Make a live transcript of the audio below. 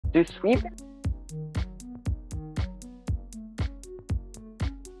Do you swim?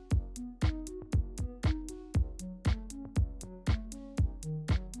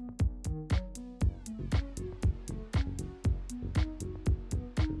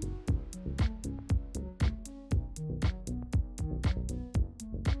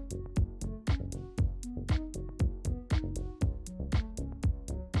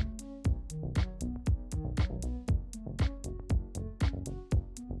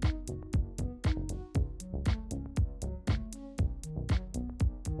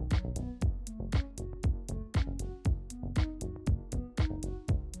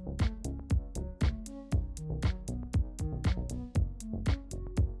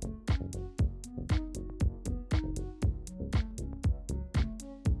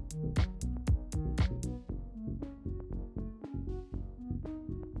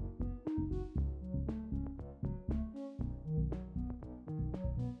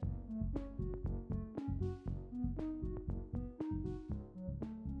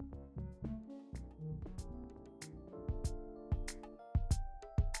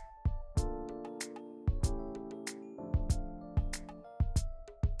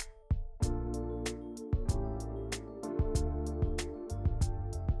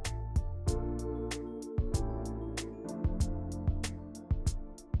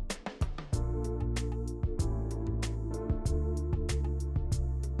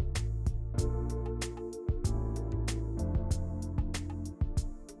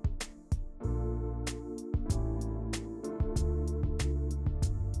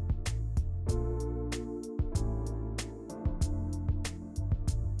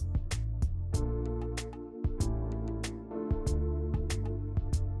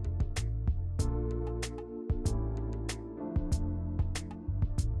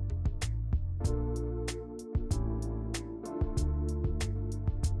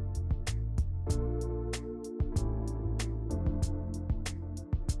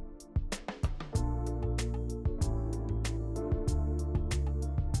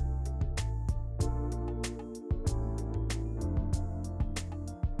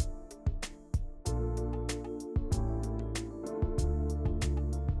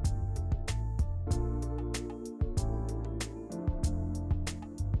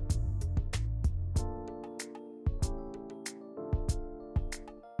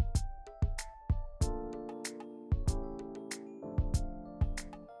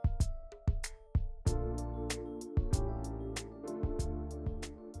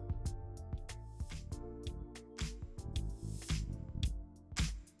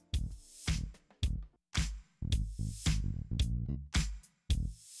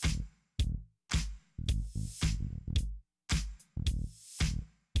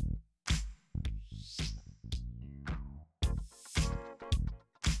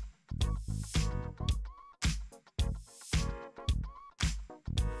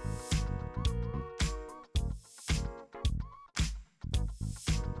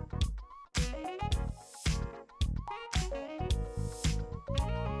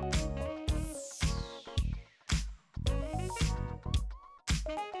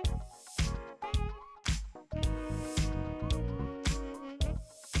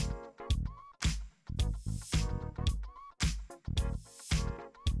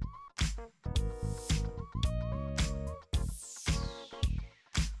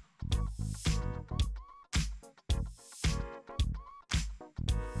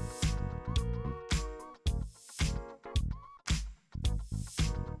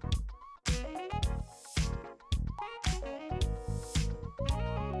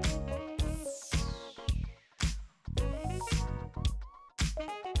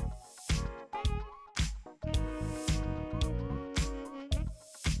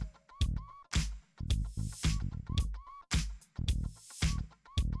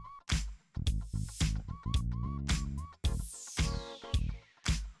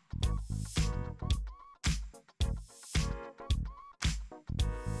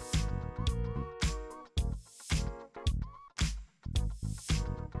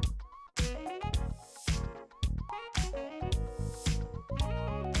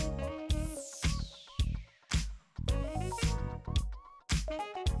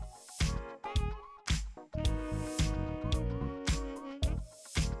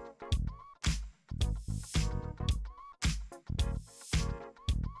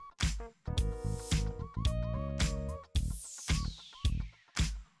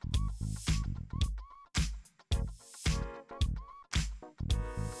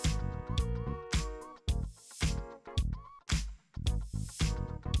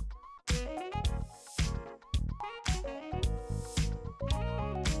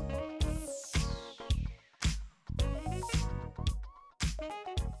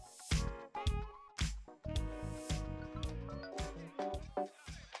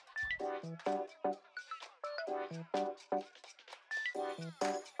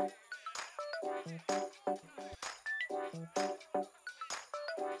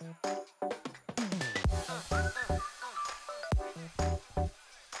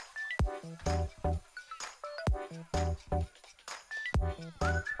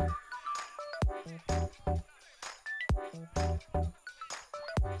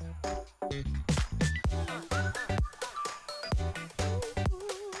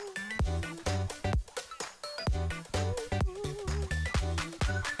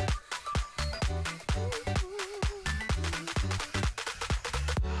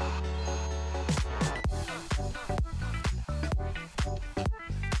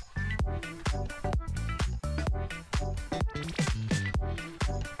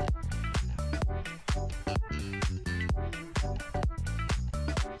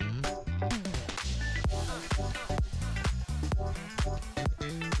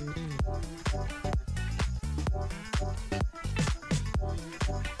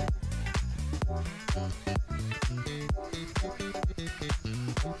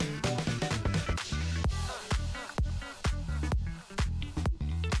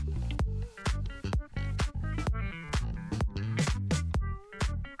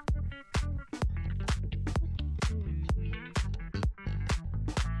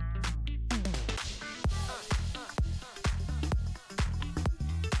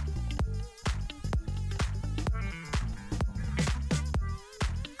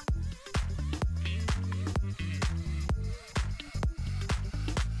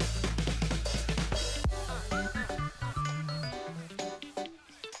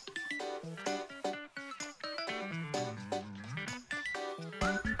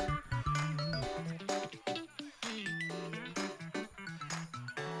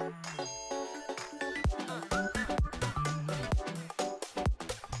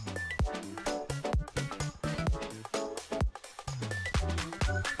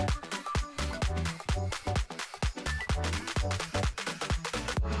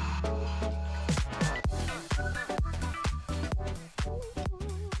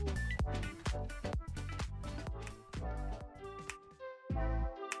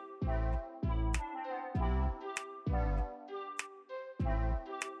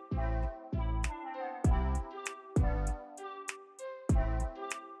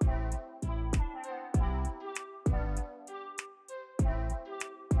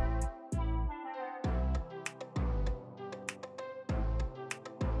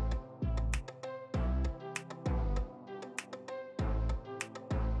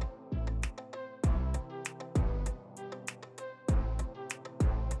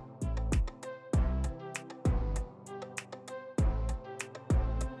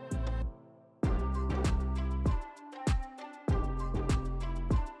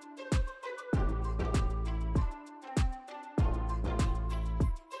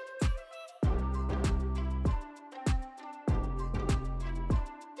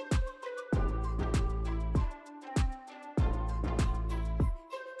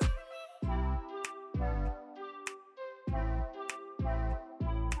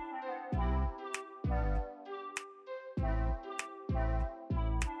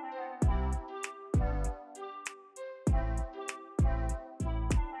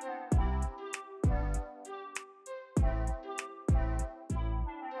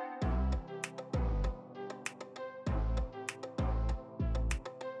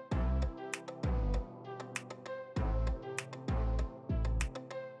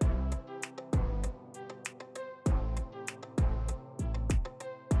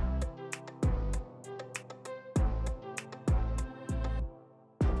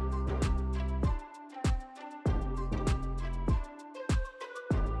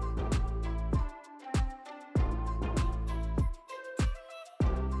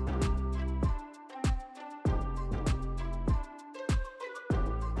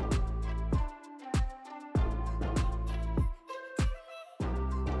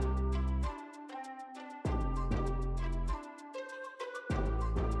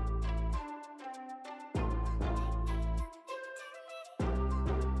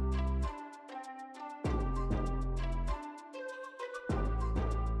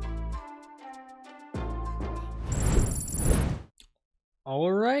 All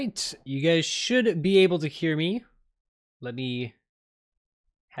right, you guys should be able to hear me. Let me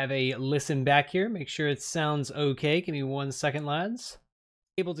have a listen back here. Make sure it sounds okay. Give me 1 second, lads.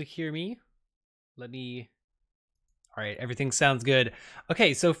 Able to hear me. Let me... All right, everything sounds good.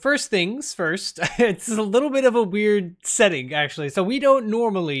 Okay, so first things first. It's a little bit of a weird setting, actually. So we don't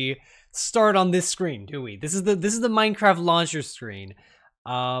normally start on this screen, do we? This is the Minecraft launcher screen.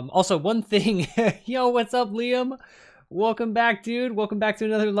 Also, one thing, yo, what's up, Liam? Welcome back, dude. Welcome back to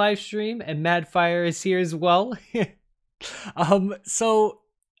another live stream, and Madfire is here as well. One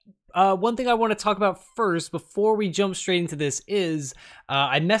thing I want to talk about first before we jump straight into this is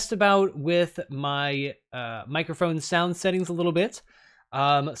I messed about with my microphone sound settings a little bit.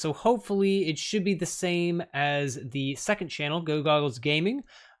 So hopefully it should be the same as the second channel, GoGoggles Gaming.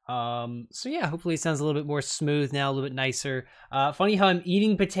 So yeah, hopefully it sounds a little bit more smooth now, a little bit nicer. Funny how I'm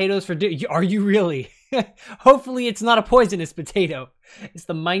eating potatoes for dinner. Are you really? Hopefully it's not a poisonous potato. It's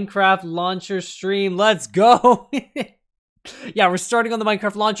the Minecraft launcher stream. Let's go. Yeah, we're starting on the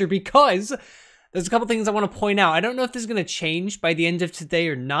Minecraft launcher because there's a couple things I want to point out. I don't know if this is going to change by the end of today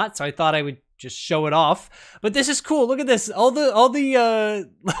or not, so I thought I would just show it off. But this is cool. Look at this. All the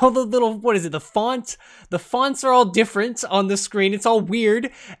little, what is it? The fonts are all different on the screen. It's all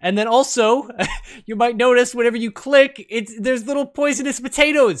weird. And then also, you might notice whenever you click, there's little poisonous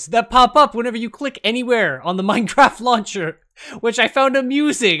potatoes that pop up whenever you click anywhere on the Minecraft launcher, which I found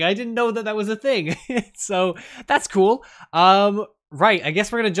amusing. I didn't know that that was a thing. So that's cool. Right. I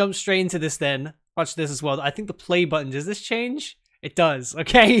guess we're going to jump straight into this then. Watch this as well. I think the play button, does this change? It does.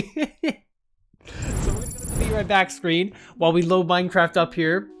 Okay. So we're gonna go to the Be Right Back screen while we load Minecraft up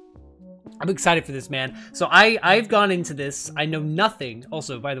here. I'm excited for this, man. So I've gone into this. I know nothing.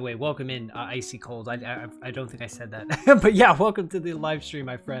 Also, by the way, welcome in, Icy Cold. I don't think I said that. But yeah, welcome to the live stream,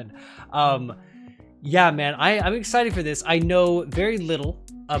 my friend. Yeah, man, I'm excited for this. I know very little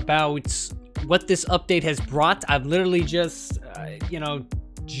about what this update has brought. I've literally just, you know,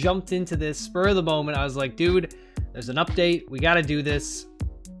 jumped into this spur of the moment. I was like, dude, there's an update. We got to do this.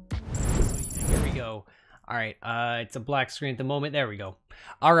 Here we go. All right, it's a black screen at the moment. There we go.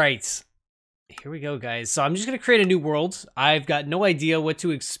 All right, here we go, guys. So I'm just gonna create a new world. I've got no idea what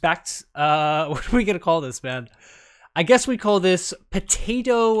to expect. What are we gonna call this, man? I guess we call this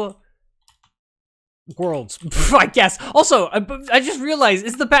Potato Worlds. I guess. Also, I just realized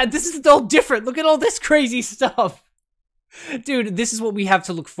this is all different. Look at all this crazy stuff. Dude, this is what we have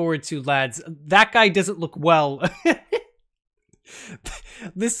to look forward to, lads. That guy doesn't look well.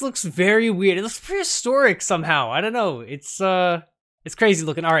 This looks very weird. It looks prehistoric somehow. I don't know. It's crazy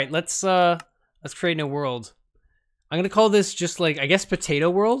looking. All right, let's create a new world. I'm gonna call this just like, I guess, Potato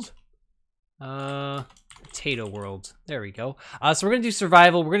World. Potato World. There we go. So we're gonna do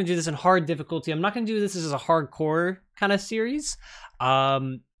survival. We're gonna do this in hard difficulty. I'm not gonna do this as a hardcore kind of series.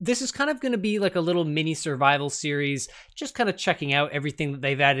 This is kind of going to be like a little mini survival series, just kind of checking out everything that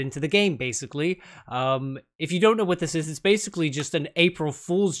they've added into the game, basically. If you don't know what this is, it's basically just an April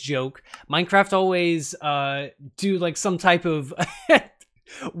Fool's joke. Minecraft always do like some type of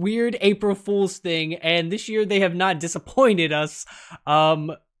weird April Fool's thing, and this year they have not disappointed us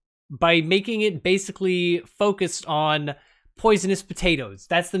by making it basically focused on poisonous potatoes.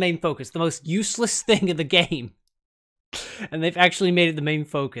 That's the main focus, the most useless thing in the game. And they've actually made it the main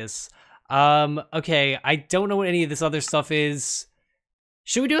focus. Okay, I don't know what any of this other stuff is.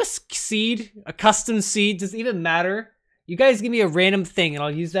 Should we do a seed? A custom seed? Does it even matter? You guys give me a random thing and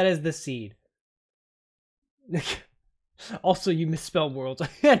I'll use that as the seed. Also, you misspelled world.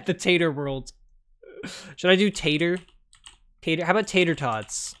 The tater world. Should I do tater? Tater? How about tater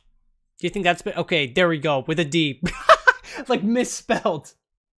tots? Do you think that's... Okay, there we go. With a D. Like misspelled.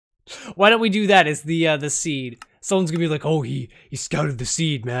 Why don't we do that as the seed? Someone's gonna be like, oh, he scouted the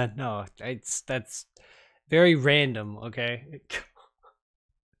seed, man. No, that's very random, okay?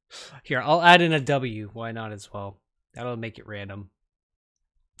 Here, I'll add in a W. Why not as well? That'll make it random.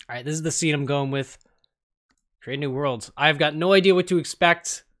 All right, this is the seed I'm going with. Create new worlds. I've got no idea what to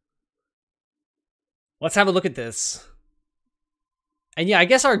expect. Let's have a look at this. And yeah, I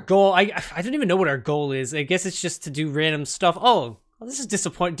guess our goal, I don't even know what our goal is. I guess it's just to do random stuff. Oh, well, this is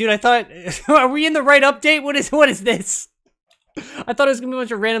disappointing. Dude, I thought, are we in the right update? What is this? I thought it was gonna be a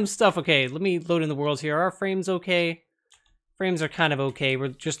bunch of random stuff. Okay, let me load in the world here. Are our frames okay? Frames are kind of okay. We're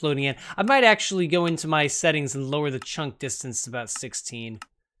just loading in. I might actually go into my settings and lower the chunk distance to about 16.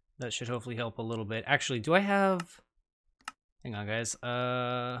 That should hopefully help a little bit. Actually, do I have... Hang on, guys.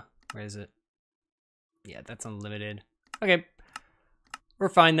 Where is it? Yeah, that's unlimited. Okay. We're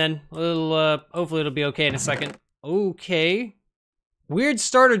fine then. Hopefully it'll be okay in a second. Okay. Weird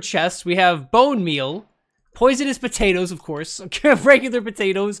starter chest. We have bone meal, poisonous potatoes, of course, regular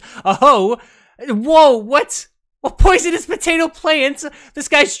potatoes, a hoe. Whoa, what? What poisonous potato plants? This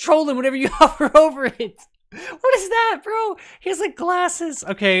guy's trolling whenever you hover over it. What is that, bro? He has like glasses.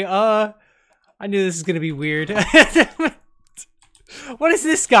 Okay, I knew this was gonna be weird. What is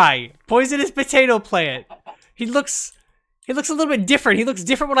this guy? Poisonous potato plant. He looks a little bit different. He looks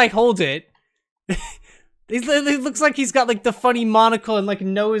different when I hold it. It looks like he's got like the funny monocle and like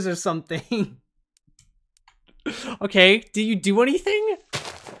nose or something. Okay, do you do anything?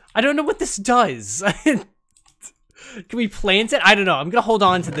 I don't know what this does. Can we plant it? I don't know. I'm gonna hold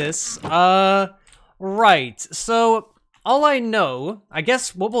on to this. Right. So, all I know, I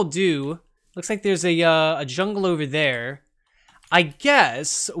guess what we'll do, looks like there's a jungle over there. I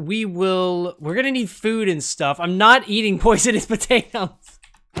guess we're gonna need food and stuff. I'm not eating poisonous potatoes.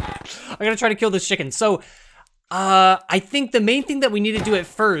 I'm gonna try to kill this chicken. So, I think the main thing that we need to do at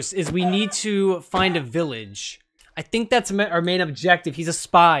first is we need to find a village. I think that's our main objective. He's a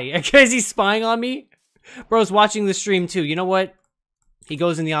spy. Is he spying on me? Bro's watching the stream too. You know what? He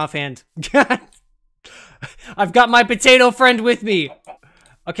goes in the offhand. I've got my potato friend with me.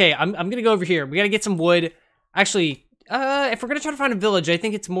 Okay, I'm gonna go over here. We gotta get some wood. Actually, if we're gonna try to find a village, I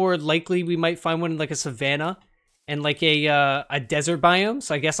think it's more likely we might find one in like a savanna and like a desert biome.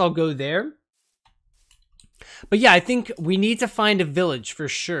 So I guess I'll go there. But yeah, I think we need to find a village for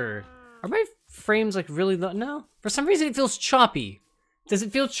sure. Are my frames like really low? No, for some reason it feels choppy. Does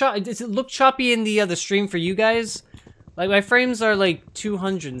it feel does it look choppy in the stream for you guys? Like my frames are like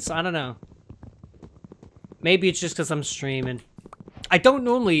 200, so I don't know. Maybe it's just because I'm streaming. I don't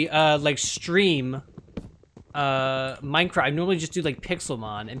normally like stream Minecraft. I normally just do like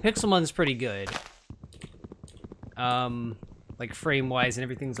Pixelmon, and Pixelmon's pretty good. Like frame wise and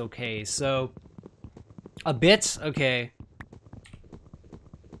everything's okay. So a bit okay.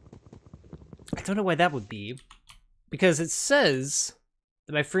 I don't know why that would be, because it says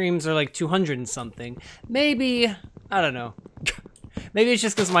that my frames are like 200 and something. Maybe, I don't know. Maybe it's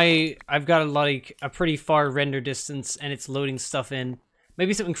just because I've got like a pretty far render distance and it's loading stuff in.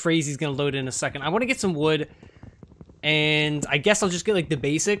 Maybe something crazy is gonna load in a second. I want to get some wood, and I guess I'll just get like the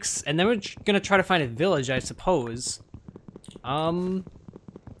basics, and then we're gonna try to find a village, I suppose.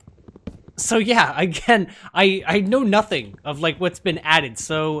 So yeah, again, I know nothing of like what's been added,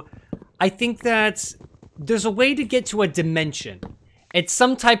 so I think that there's a way to get to a dimension. It's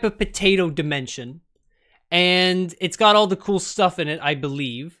some type of potato dimension, and it's got all the cool stuff in it, I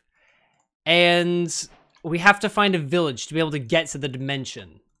believe. And we have to find a village to be able to get to the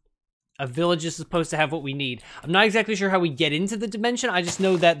dimension. A village is supposed to have what we need. I'm not exactly sure how we get into the dimension. I just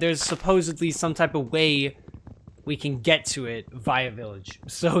know that there's supposedly some type of way we can get to it via village.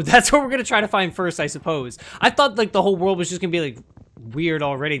 So that's what we're gonna try to find first, I suppose. I thought like the whole world was just gonna be like weird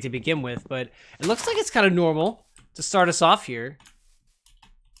already to begin with, but it looks like it's kind of normal to start us off here.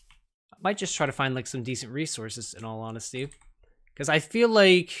 I might just try to find like some decent resources, in all honesty, because I feel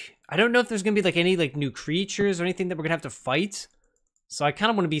like I don't know if there's gonna be like any like new creatures or anything that we're gonna have to fight, so I kind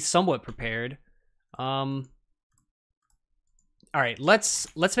of want to be somewhat prepared. All right, let's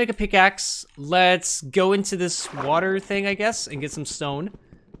make a pickaxe. Let's go into this water thing, I guess, and get some stone.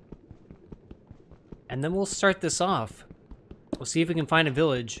 And then we'll start this off. We'll see if we can find a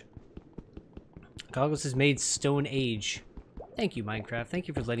village. Goggles has made Stone Age. Thank you, Minecraft. Thank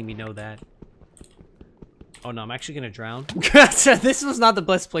you for letting me know that. Oh no, I'm actually gonna drown. This was not the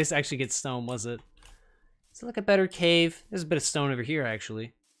best place to actually get stone, was it? Is it like a better cave? There's a bit of stone over here,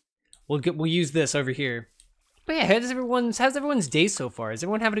 actually. We'll use this over here. But yeah, how's everyone's day so far? Is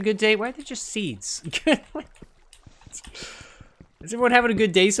everyone having a good day? Why are they just seeds? Is everyone having a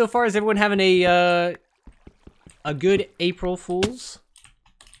good day so far? Is everyone having a good April Fools?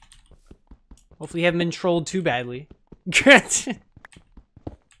 Hopefully you haven't been trolled too badly.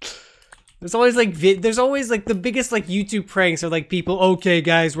 There's always like the biggest like YouTube pranks are like people, okay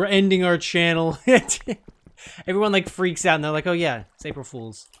guys, we're ending our channel. Everyone like freaks out and they're like, oh yeah, it's April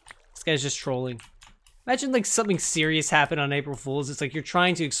Fools. This guy's just trolling. Imagine like something serious happened on April Fools. It's like you're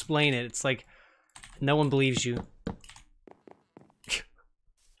trying to explain it. It's like no one believes you.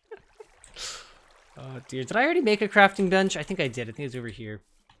 Oh dear, did I already make a crafting bench? I think I did. I think it's over here.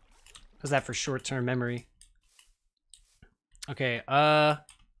 How's that for short-term memory? Okay,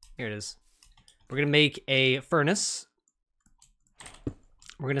 here it is. We're gonna make a furnace.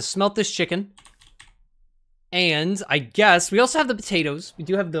 We're gonna smelt this chicken. And I guess we also have the potatoes. We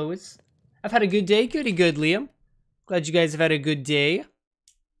do have those. I've had a good day. Goody good, Liam. Glad you guys have had a good day.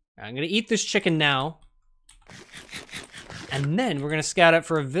 I'm gonna eat this chicken now. And then we're gonna scout out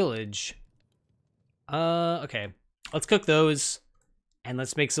for a village. Okay. Let's cook those. And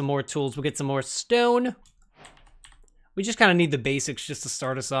let's make some more tools. We'll get some more stone. We just kind of need the basics just to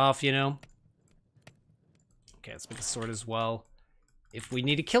start us off, you know? Okay, let's make a sword as well. If we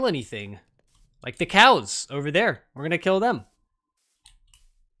need to kill anything. Like the cows over there. We're gonna kill them.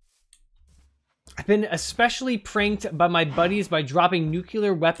 I've been especially pranked by my buddies by dropping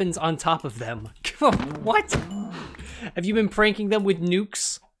nuclear weapons on top of them. What? Have you been pranking them with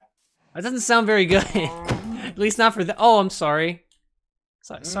nukes? That doesn't sound very good. At least not for the— oh, I'm sorry.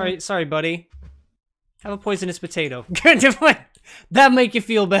 Sorry, buddy. Have a poisonous potato. That make you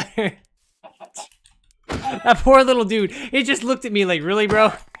feel better. That poor little dude. He just looked at me like, really,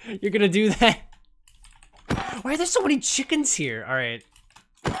 bro? You're gonna do that? Why are there so many chickens here? All right.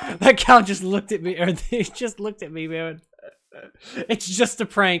 That cow just looked at me, or they just looked at me, man. It's just a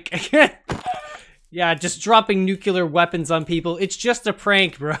prank. Yeah, just dropping nuclear weapons on people. It's just a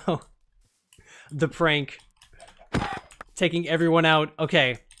prank, bro. The prank. Taking everyone out.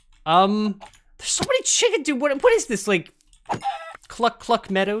 Okay. There's so many chicken, dude. What is this, like, Cluck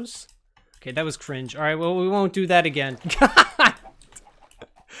Cluck Meadows? Okay, that was cringe. All right, well, we won't do that again.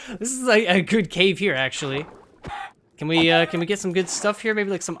 This is like a good cave here, actually. Can we get some good stuff here? Maybe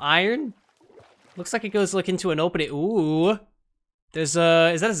like some iron? Looks like it goes like into an opening. Ooh. There's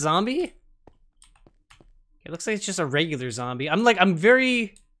is that a zombie? It looks like it's just a regular zombie. I'm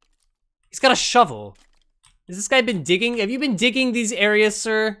very... He's got a shovel. Has this guy been digging? Have you been digging these areas,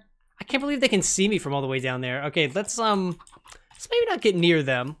 sir? I can't believe they can see me from all the way down there. Okay, let's maybe not get near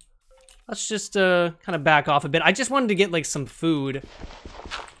them. Let's just kind of back off a bit. I just wanted to get like some food.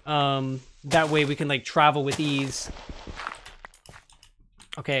 That way we can like travel with ease.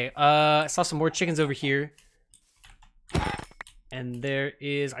 Okay, I saw some more chickens over here. And there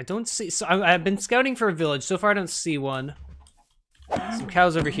is, I don't see, so I've been scouting for a village. So far I don't see one. Some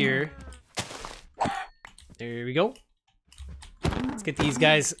cows over here. There we go. Let's get these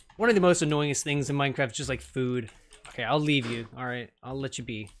guys. One of the most annoyingest things in Minecraft is just like food. Okay, I'll leave you. All right, I'll let you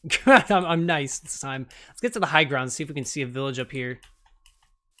be. I'm nice this time. Let's get to the high ground, see if we can see a village up here.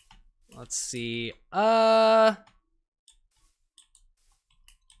 Let's see. I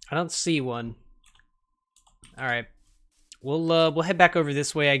don't see one. All right. We'll head back over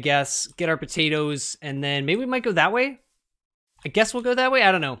this way, I guess. Get our potatoes, and then maybe we might go that way? I guess we'll go that way?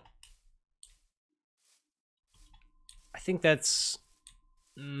 I don't know. I think that's...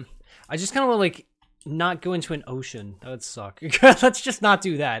 I just kind of want to, like, not go into an ocean. That would suck. Let's just not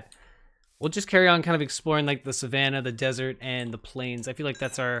do that. We'll just carry on kind of exploring, like, the savannah, the desert, and the plains. I feel like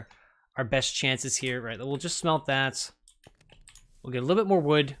that's our best chances here. Right, we'll just smelt that. We'll get a little bit more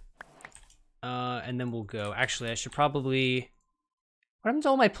wood. And then we'll go. Actually, I should probably... What happened to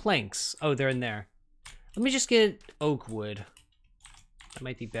all my planks? Oh, they're in there. Let me just get oak wood. That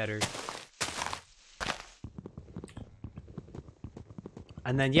might be better.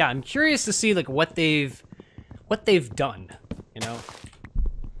 And then, yeah, I'm curious to see, like, what they've done, you know?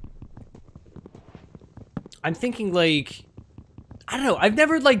 I'm thinking, like... I don't know. I've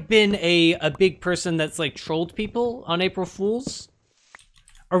never, like, been a big person that's, like, trolled people on April Fools.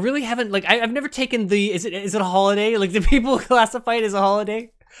 Or really haven't, like, I've never taken the, is it a holiday? Like, do people classify it as a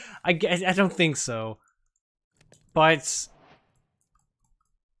holiday? I don't think so. But,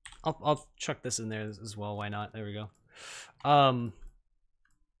 I'll chuck this in there as well, why not? There we go.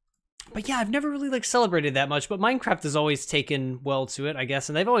 But yeah, I've never really, like, celebrated that much, but Minecraft has always taken well to it, I guess,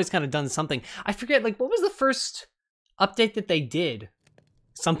 and they've always kind of done something. I forget, like, what was the first update that they did?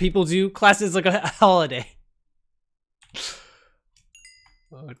 Some people do class as, like, a holiday.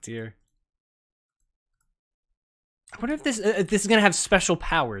 Oh dear. I wonder if this is gonna have special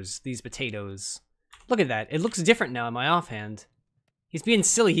powers, these potatoes. Look at that. It looks different now in my offhand. He's being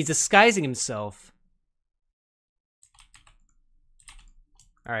silly. He's disguising himself.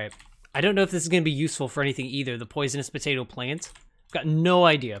 Alright. I don't know if this is gonna be useful for anything either, the poisonous potato plant. I've got no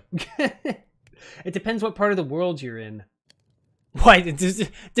idea. It depends what part of the world you're in. Why? Do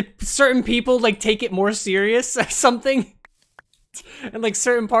certain people, like, take it more serious or something? And like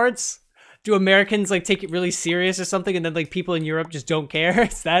certain parts, do Americans like take it really serious or something, and then like people in Europe just don't care?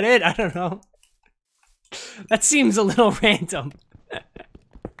 Is that it? I don't know. That seems a little random.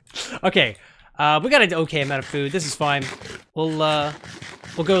 Okay, we got an okay amount of food. This is fine. We'll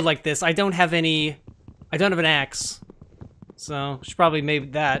go like this. I don't have an axe, so should probably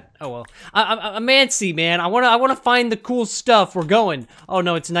make that. Oh well. I'm antsy, man. I wanna find the cool stuff. We're going. Oh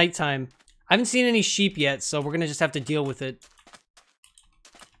no, it's nighttime. I haven't seen any sheep yet, so we're gonna just have to deal with it.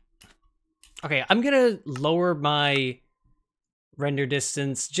 Okay, I'm gonna lower my render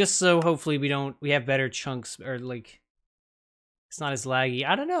distance just so hopefully we have better chunks, or like it's not as laggy.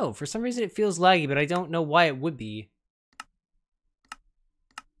 I don't know, for some reason it feels laggy, but I don't know why it would be.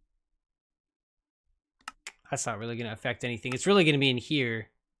 That's not really gonna affect anything. It's really gonna be in here.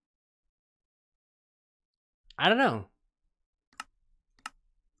 I don't know.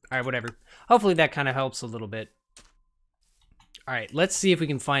 Alright, whatever. Hopefully that kind of helps a little bit. Alright, let's see if we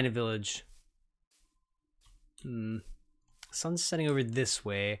can find a village. Sun's setting over this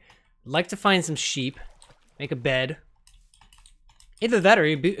way. I'd like to find some sheep. Make a bed. Either that or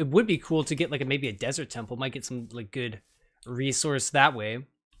it would be cool to get like maybe a desert temple. Might get some like good resource that way.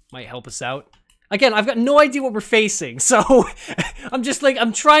 Might help us out. Again, I've got no idea what we're facing, so I'm just like,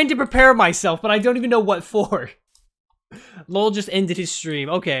 I'm trying to prepare myself, but I don't even know what for. Lol just ended his stream.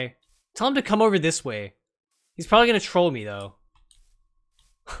 Okay. Tell him to come over this way. He's probably gonna troll me, though.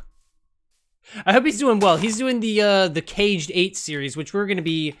 I hope he's doing well. He's doing the Caged 8 series, which we're gonna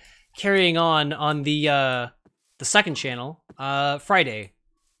be carrying on the second channel, Friday.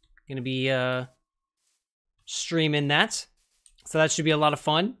 Gonna be, streaming that. So that should be a lot of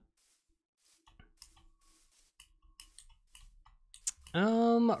fun.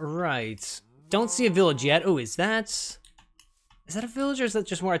 Right. Don't see a village yet. Oh, is that a village or is that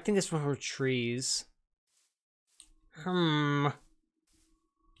just more? I think that's more trees. It's my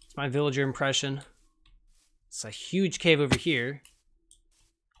villager impression. It's a huge cave over here.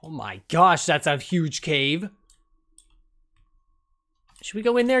 Oh my gosh, that's a huge cave. Should we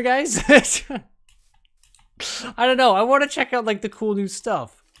go in there, guys? I don't know. I want to check out, like, the cool new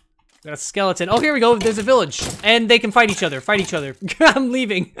stuff. Got a skeleton. Oh, here we go. There's a village. And they can fight each other. Fight each other. I'm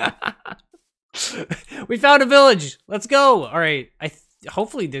leaving. We found a village. Let's go. All right.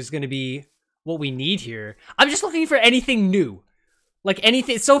 Hopefully there's going to be what we need here. I'm just looking for anything new. Like,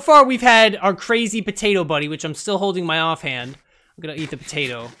 anything. So far, we've had our crazy potato buddy, which I'm still holding my offhand. I'm going to eat the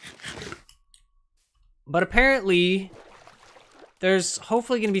potato. But apparently, there's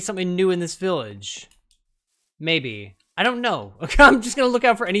hopefully going to be something new in this village. Maybe. I don't know. Okay, I'm just gonna look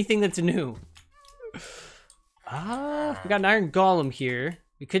out for anything that's new. We got an iron golem here.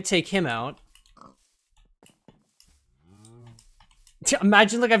 We could take him out.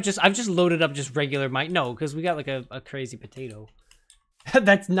 Imagine like I've just loaded up just regular mine. No, because we got like a crazy potato.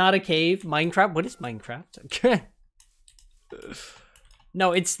 That's not a cave. Minecraft? What is Minecraft?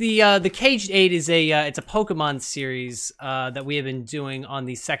 No, it's the Caged 8 is it's a Pokemon series that we have been doing on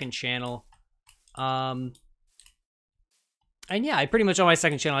the second channel. And yeah, I pretty much on my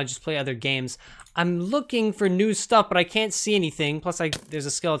second channel, I just play other games. I'm looking for new stuff, but I can't see anything. Plus, there's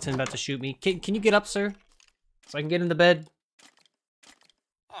a skeleton about to shoot me. Can you get up, sir? So I can get in the bed?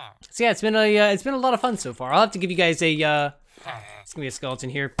 So yeah, it's been a lot of fun so far. I'll have to give you guys a, it's gonna be a skeleton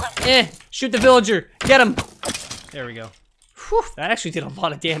here. Shoot the villager! Get him! There we go. Whew, that actually did a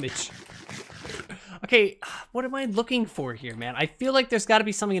lot of damage. Okay, what am I looking for here, man? I feel like there's gotta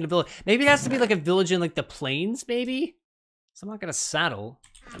be something in the village. Maybe it has to be like a village in like the plains, maybe? So I'm not gonna saddle.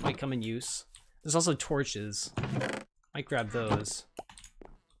 That might come in use. There's also torches. Might grab those.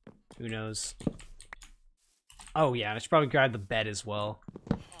 Who knows? Oh yeah, I should probably grab the bed as well.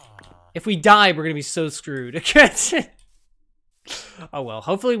 If we die, we're gonna be so screwed. Oh well,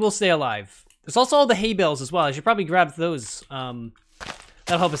 hopefully we'll stay alive. There's also all the hay bales as well. I should probably grab those. That'll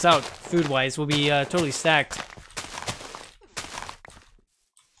help us out food-wise. We'll be totally stacked.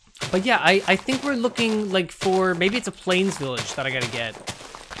 But yeah, I think we're looking like for, maybe it's a plains village that I gotta get.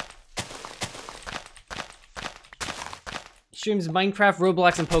 Streams Minecraft,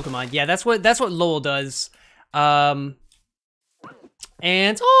 Roblox, and Pokemon. Yeah, that's what Lowell does. And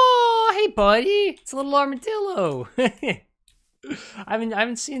oh, hey buddy, it's a little armadillo. I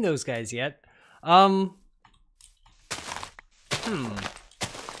haven't seen those guys yet. Well,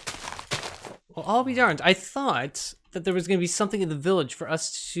 I'll be darned. I thought that there was going to be something in the village for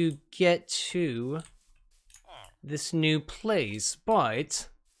us to get to this new place, but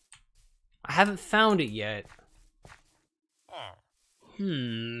I haven't found it yet.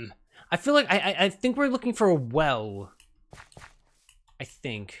 I feel like I think we're looking for a well. I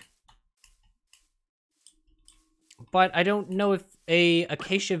think. But I don't know if a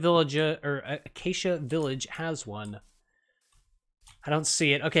Acacia Village has one. I don't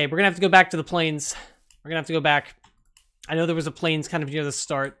see it. Okay, we're gonna have to go back to the plains. We're gonna have to go back. I know there was a plains kind of near the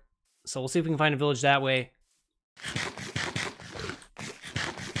start, so we'll see if we can find a village that way.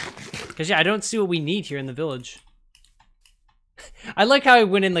 Because yeah, I don't see what we need here in the village. I like how I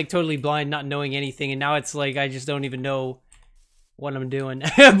went in like totally blind, not knowing anything, and now it's like I just don't even know what I'm doing.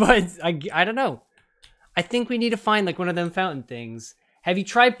 But I don't know. I think we need to find like one of them fountain things. Have you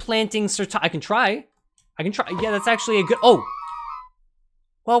tried planting I can try. Yeah, that's actually a good... Oh!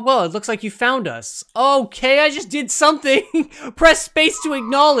 Well, it looks like you found us. Okay, I just did something. Press space to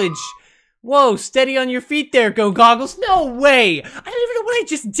acknowledge. Whoa, steady on your feet there, GoGoggles. No way! I don't even know what I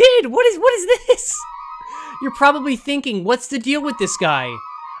just did. What is this? You're probably thinking, what's the deal with this guy?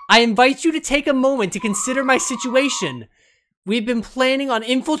 I invite you to take a moment to consider my situation. We've been planning on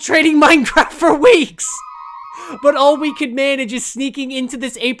infiltrating Minecraft for weeks. But all we could manage is sneaking into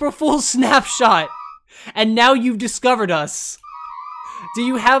this April Fool's snapshot. And now you've discovered us. Do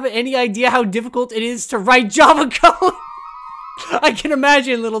you have any idea how difficult it is to write Java code? I can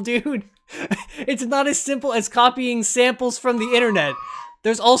imagine, little dude. It's not as simple as copying samples from the internet.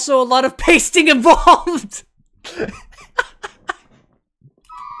 There's also a lot of pasting involved.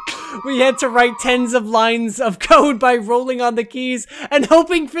 We had to write tens of lines of code by rolling on the keys and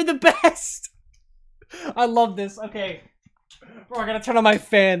hoping for the best. I love this. Okay. Bro, I gotta turn on my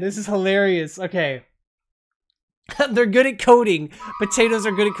fan. This is hilarious. Okay. They're good at coding. Potatoes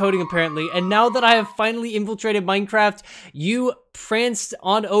are good at coding, apparently. And now that I have finally infiltrated Minecraft, you pranced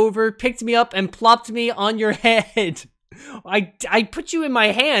on over, picked me up, and plopped me on your head. I put you in my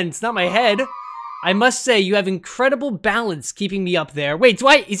hands, not my head. I must say, you have incredible balance keeping me up there. Wait,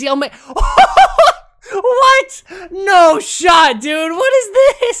 is he on my... What? No shot, dude. What is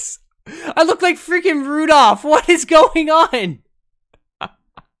this? I look like freaking Rudolph. What is going on?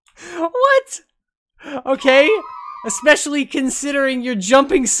 What? Okay. Especially considering you're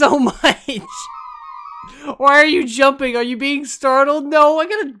jumping so much. Why are you jumping? Are you being startled? No, I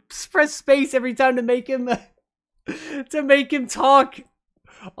gotta press space every time to make him... talk.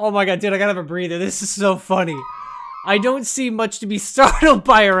 Oh my god, dude, I gotta have a breather. This is so funny. I don't see much to be startled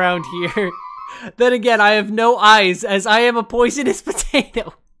by around here. Then again, I have no eyes, as I am a poisonous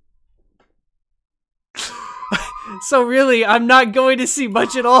potato. So really, I'm not going to see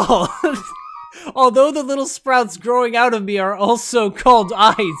much at all. Although the little sprouts growing out of me are also called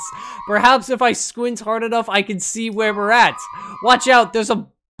eyes. Perhaps if I squint hard enough, I can see where we're at. Watch out, there's a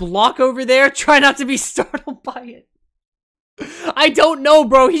block over there. Try not to be startled by it. I don't know,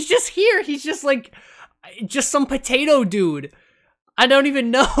 bro. He's just here. He's just like, just some potato dude. I don't even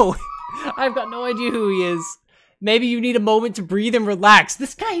know. I've got no idea who he is. Maybe you need a moment to breathe and relax.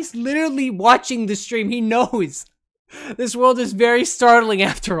 This guy is literally watching the stream. He knows. This world is very startling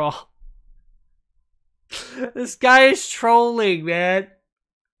after all. This guy is trolling, man.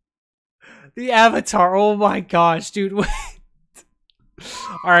 The avatar. Oh my gosh, dude.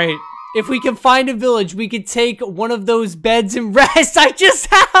 Alright. If we can find a village, we could take one of those beds and rest. I just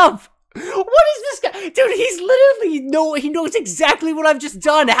have! What is this guy? Dude, he's literally, he knows exactly what I've just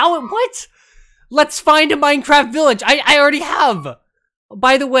done. What? Let's find a Minecraft village. I already have.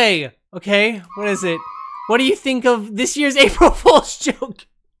 By the way, okay, what is it? What do you think of this year's April Fool's joke?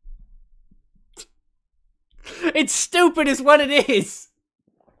 It's stupid is what it is.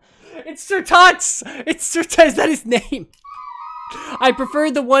 It's Sir Tots. It's Sir Tots, is that his name? I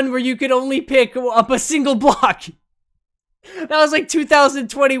prefer the one where you could only pick up a single block. That was like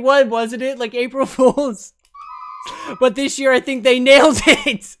 2021, wasn't it? Like April Fool's. But this year, I think they nailed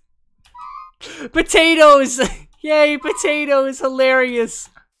it. Potatoes. Yay, potatoes. Hilarious.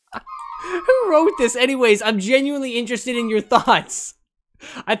 Who wrote this? Anyways, I'm genuinely interested in your thoughts.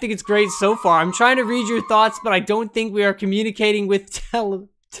 I think it's great so far. I'm trying to read your thoughts, but I don't think we are communicating with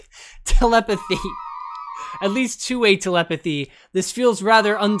telepathy. At least two-way telepathy. This feels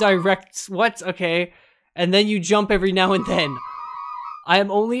rather undirect. What? Okay. And then you jump every now and then. I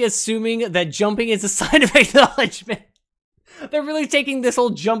am only assuming that jumping is a sign of acknowledgement. They're really taking this whole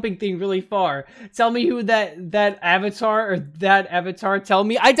jumping thing really far. Tell me who that avatar, tell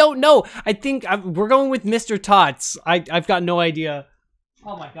me. I don't know. I think we're going with Mr. Tots. I've got no idea.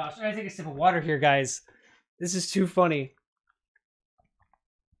 Oh my gosh. I gotta take a sip of water here, guys. This is too funny.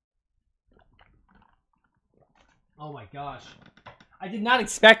 Oh my gosh. I did not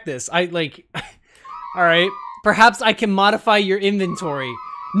expect this. Alright. Perhaps I can modify your inventory.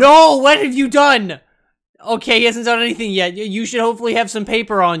 No! What have you done? Okay, he hasn't done anything yet. You should hopefully have some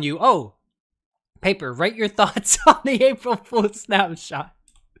paper on you. Oh. Paper. Write your thoughts on the April Fool's snapshot.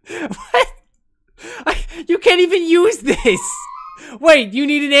 What? You can't even use this! Wait, you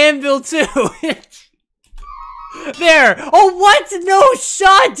need an anvil too! There! Oh, what? No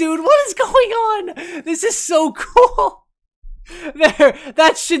shot, dude! What is going on? This is so cool! There!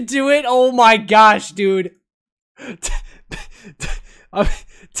 That should do it! Oh my gosh, dude!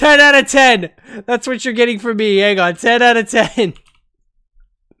 10 out of 10! That's what you're getting from me. Hang on, 10 out of 10.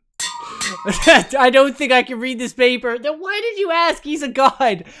 I don't think I can read this paper. Then why did you ask? He's a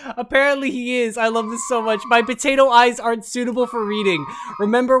god. Apparently he is. I love this so much. My potato eyes aren't suitable for reading.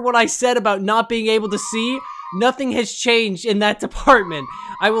 Remember what I said about not being able to see? Nothing has changed in that department.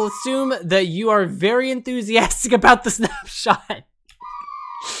 I will assume that you are very enthusiastic about the snapshot.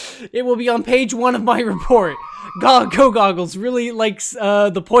 It will be on page 1 of my report. GoGoggles really likes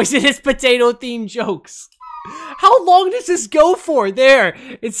the poisonous potato themed jokes. How long does this go for? There,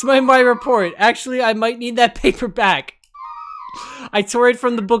 it's my report. Actually, I might need that paper back. I tore it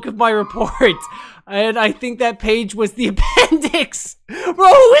from the book of my report, and I think that page was the appendix. Bro,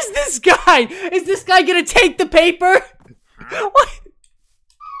 who is this guy? Is this guy gonna take the paper? What?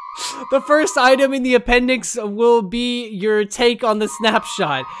 The first item in the appendix will be your take on the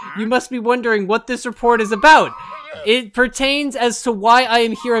snapshot. You must be wondering what this report is about. It pertains as to why I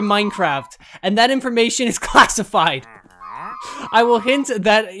am here in Minecraft, and that information is classified. I will hint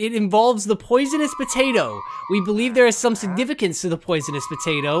that it involves the poisonous potato. We believe there is some significance to the poisonous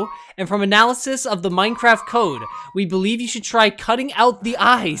potato, and from analysis of the Minecraft code, we believe you should try cutting out the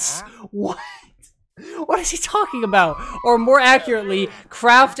eyes. What? What is he talking about? Or more accurately,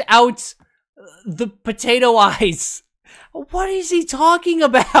 craft out the potato eyes. What is he talking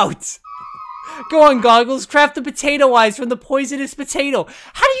about? Go on, Goggles, craft the potato eyes from the poisonous potato.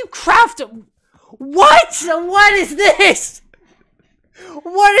 How do you craft... What? What is this?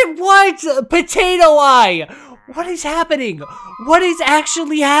 What? Potato eye! What is happening? What is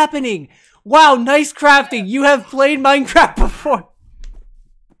actually happening? Wow, nice crafting. You have played Minecraft before.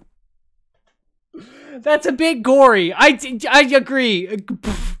 That's a bit gory. I agree.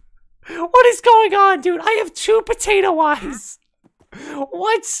 What is going on, dude? I have 2 potato eyes.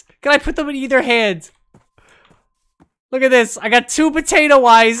 What? Can I put them in either hand? Look at this. I got 2 potato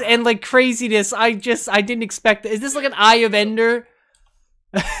eyes and like craziness. I didn't expect that. Is this like an Eye of Ender?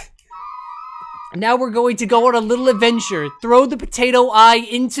 Now we're going to go on a little adventure. Throw the potato eye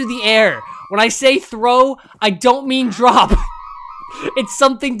into the air. When I say throw, I don't mean drop. It's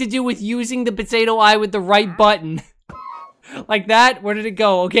something to do with using the potato eye with the right button. Like that? Where did it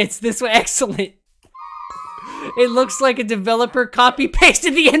go? Okay, it's this way. Excellent. It looks like a developer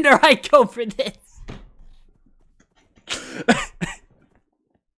copy-pasted the ender eye code for this.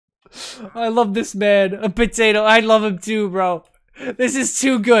 I love this man. A potato. I love him too, bro. This is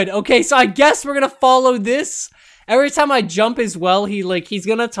too good. Okay, so I guess we're gonna follow this. Every time I jump as well, he's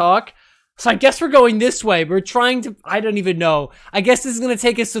gonna talk. So I guess we're going this way. We're trying to... I don't even know. I guess this is gonna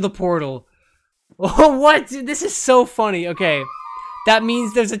take us to the portal. Oh, what? Dude, this is so funny. Okay. That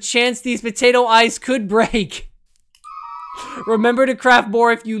means there's a chance these potato eyes could break. Remember to craft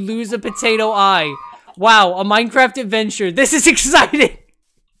more if you lose a potato eye. Wow, a Minecraft adventure. This is exciting.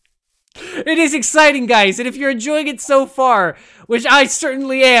 It is exciting, guys, and if you're enjoying it so far, which I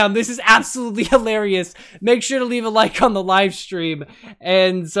certainly am, this is absolutely hilarious. Make sure to leave a like on the live stream,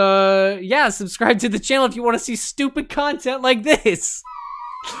 and yeah, subscribe to the channel if you want to see stupid content like this.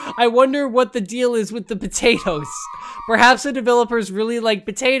 I wonder what the deal is with the potatoes. Perhaps the developers really like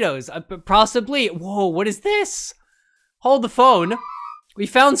potatoes. Possibly. Whoa, what is this? Hold the phone. We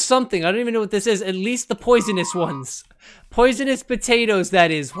found something. I don't even know what this is. At least the poisonous ones. Poisonous potatoes, that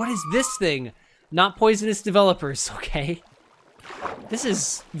is. What is this thing? Not poisonous developers, okay. This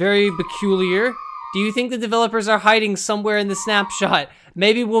is very peculiar. Do you think the developers are hiding somewhere in the snapshot?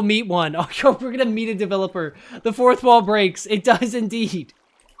 Maybe we'll meet one. Oh, we're gonna meet a developer. The fourth wall breaks. It does indeed.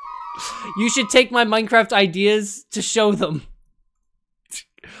 You should take my Minecraft ideas to show them.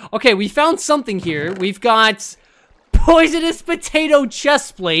 Okay, we found something here. We've got poisonous potato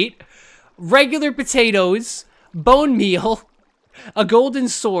chest plate, regular potatoes, bone meal, a golden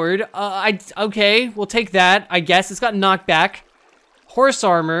sword. Okay, we'll take that, I guess. It's got knockback, horse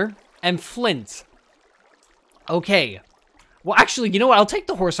armor, and flint. Okay. Well, actually, you know what? I'll take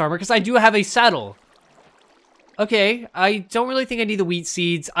the horse armor because I do have a saddle. Okay, I don't really think I need the wheat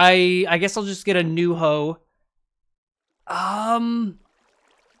seeds. I guess I'll just get a new hoe.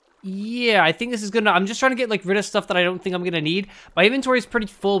 Yeah, I think this is gonna... I'm just trying to get, like, rid of stuff that I don't think I'm gonna need. My inventory is pretty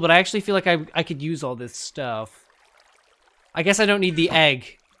full, but I actually feel like I could use all this stuff. I guess I don't need the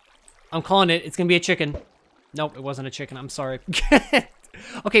egg. I'm calling it. It's gonna be a chicken. Nope, it wasn't a chicken. I'm sorry.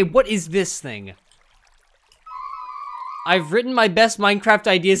 Okay, what is this thing? I've written my best Minecraft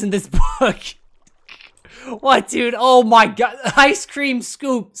ideas in this book. What, dude? Oh my god. Ice cream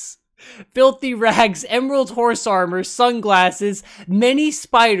scoops. Filthy rags, emerald horse armor, sunglasses, many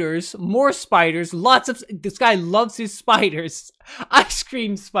spiders, more spiders, lots of... This guy loves his spiders. Ice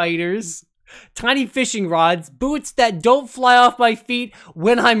cream spiders. Tiny fishing rods. Boots that don't fly off my feet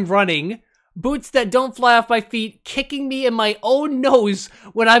when I'm running. Boots that don't fly off my feet, kicking me in my own nose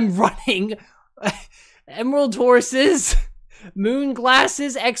when I'm running. Emerald horses. Moon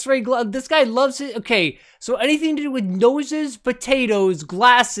glasses, x-ray glove. This guy loves it. Okay, so anything to do with noses, potatoes,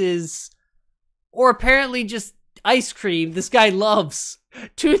 glasses, or apparently just ice cream, this guy loves.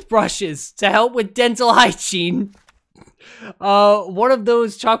 Toothbrushes to help with dental hygiene. One of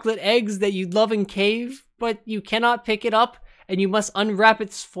those chocolate eggs that you love in cave, but you cannot pick it up, and you must unwrap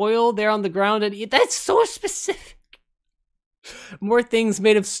its foil there on the ground and eat. That's so specific. More things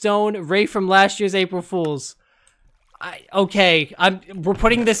made of stone. Ray from last year's April Fools. Okay, we're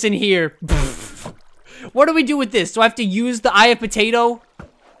putting this in here. What do we do with this? Do I have to use the eye of potato?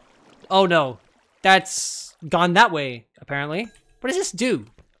 Oh no, that's gone that way, apparently. What does this do?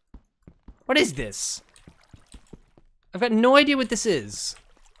 What is this? I've got no idea what this is.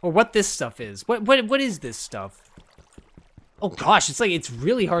 Or what this stuff is. What is this stuff? Oh gosh, it's like, it's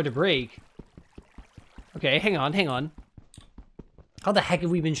really hard to break. Okay, hang on, hang on. How the heck have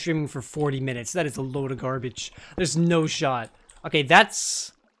we been streaming for 40 minutes? That is a load of garbage. There's no shot. Okay,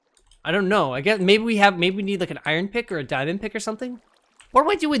 that's... I don't know. I guess maybe we need like an iron pick or a diamond pick or something. What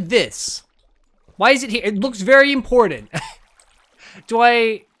do I do with this? Why is it here? It looks very important.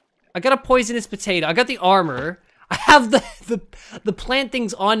 I got a poisonous potato. I got the armor. I have the plant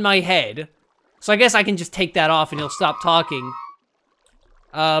things on my head. So I guess I can just take that off and he'll stop talking.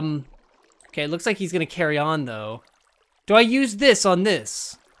 Okay, it looks like he's gonna carry on though. Do I use this on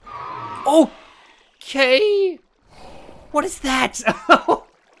this? Okay. What is that?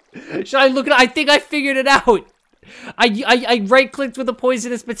 Should I look at it? I think I figured it out. I right-clicked with a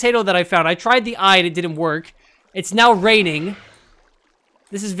poisonous potato that I found. I tried the eye and it didn't work. It's now raining.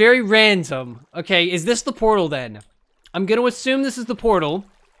 This is very random. Okay, is this the portal then? I'm gonna assume this is the portal.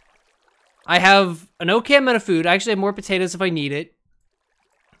 I have an okay amount of food. I actually have more potatoes if I need it.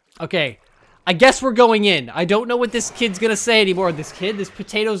 Okay. I guess we're going in. I don't know what this kid's gonna say anymore. This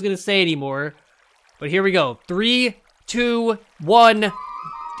potato's gonna say anymore. But here we go. 3, 2, 1.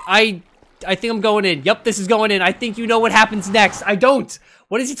 I think I'm going in. Yep, this is going in. I think you know what happens next. I don't.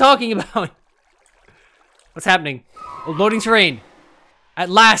 What is he talking about? What's happening? Oh, loading terrain. At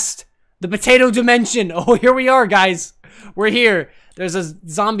last, the potato dimension. Oh, here we are, guys. We're here. There's a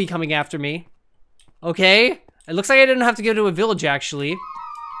zombie coming after me. Okay. It looks like I didn't have to go to a village, actually.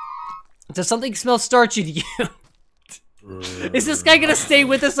 Does something smell starchy to you? Is this guy gonna stay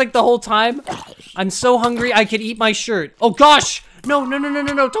with us like the whole time? I'm so hungry I could eat my shirt. Oh gosh! No, no, no, no,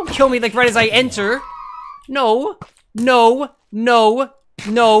 no, no. Don't kill me like right as I enter. No. No. No.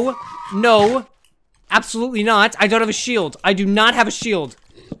 No. No. Absolutely not. I don't have a shield. I do not have a shield.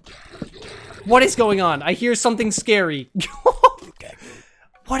 What is going on? I hear something scary.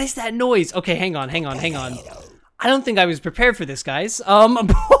 What is that noise? Okay, hang on, hang on, hang on. I don't think I was prepared for this, guys.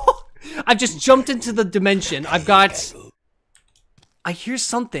 I've just jumped into the dimension. I hear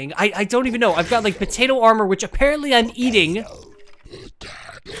something. I don't even know. I've got like potato armor, which apparently I'm eating.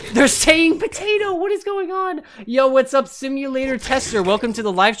 They're saying potato. What is going on? Yo, what's up, simulator tester? Welcome to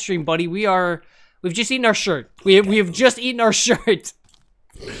the live stream, buddy. We've just eaten our shirt. We have just eaten our shirt.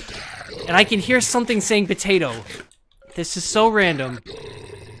 And I can hear something saying potato. This is so random.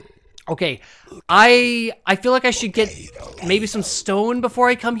 Okay, I feel like I should get maybe some stone before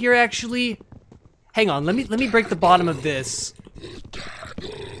I come here, actually. Hang on, let me break the bottom of this.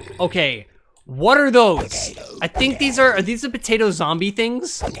 Okay, what are those? I think are these the potato zombie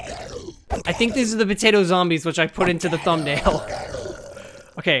things? I think these are the potato zombies, which I put into the thumbnail.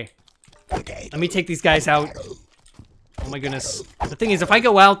 Okay, let me take these guys out. Oh my goodness. The thing is, if I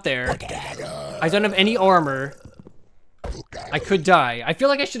go out there, I don't have any armor. I could die. I feel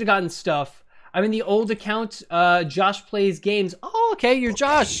like I should have gotten stuff. I'm in the old account, Josh Plays Games. Oh, okay, you're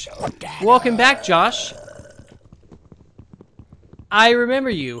Josh. Welcome back, Josh. I remember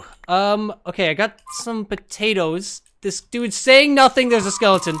you. Okay, I got some potatoes. This dude's saying nothing. There's a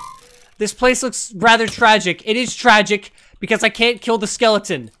skeleton. This place looks rather tragic. It is tragic because I can't kill the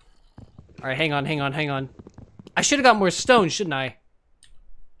skeleton. All right, hang on, hang on, hang on. I should have got more stone, shouldn't I?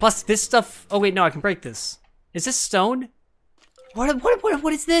 Plus, this stuff... Oh, wait, no, I can break this. Is this stone? What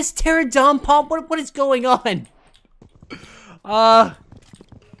is this? Pterodon pump? What is going on?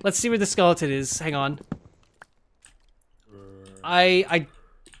 Let's see where the skeleton is. Hang on. Did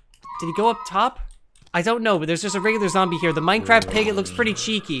he go up top? I don't know, but there's just a regular zombie here. The Minecraft pig, it looks pretty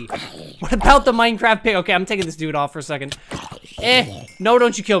cheeky. What about the Minecraft pig? Okay, I'm taking this dude off for a second. No,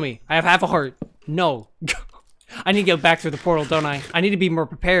 don't you kill me. I have half a heart. No. I need to go back through the portal, don't I? I need to be more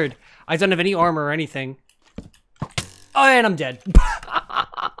prepared. I don't have any armor or anything. Oh, and I'm dead.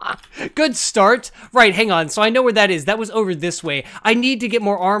 Good start. Right, hang on. So I know where that is. That was over this way. I need to get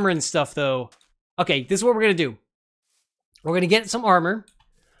more armor and stuff, though. Okay, this is what we're going to do. We're going to get some armor.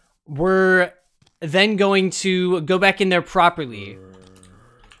 We're then going to go back in there properly.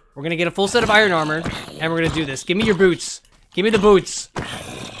 We're going to get a full set of iron armor, and we're going to do this. Give me your boots. Give me the boots.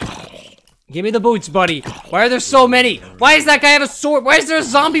 Give me the boots, buddy. Why are there so many? Why does that guy have a sword? Why is there a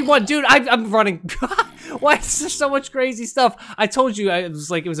zombie one? Dude, I'm running. Why is there so much crazy stuff? I told you it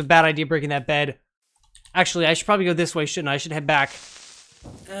was a bad idea breaking that bed. Actually, I should probably go this way, shouldn't I? I should head back.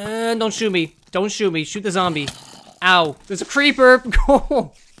 Don't shoot me. Don't shoot me. Shoot the zombie. Ow. There's a creeper.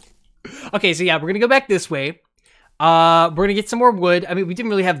 Okay, so yeah, we're gonna go back this way. We're gonna get some more wood. I mean, we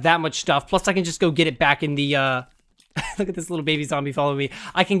didn't really have that much stuff. Plus, I can just go get it back in the, Look at this little baby zombie following me.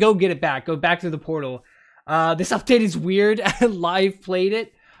 I can go get it back. Go back through the portal. This update is weird. Live played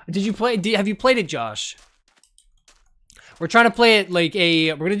it. Have you played it, Josh? We're trying to play it like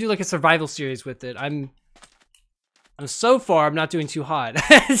we're gonna do like a survival series with it. I'm So far, I'm not doing too hot.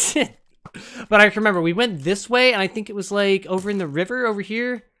 But I remember, we went this way, and I think it was, like, over in the river over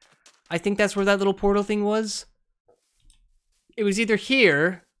here. I think that's where that little portal thing was. It was either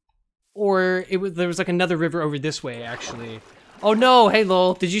here, or there was, like, another river over this way, actually. Oh, no! Hey,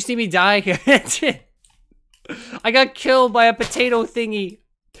 lol. Did you see me die? I got killed by a potato thingy.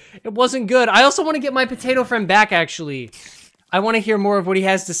 It wasn't good. I also want to get my potato friend back, actually. I want to hear more of what he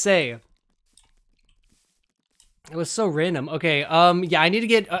has to say. It was so random. Okay, yeah, I need to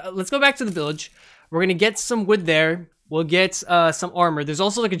get, let's go back to the village. We're gonna get some wood there. We'll get, some armor. There's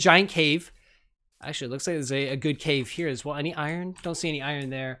also, like, a giant cave. Actually, it looks like there's a good cave here as well. Any iron? Don't see any iron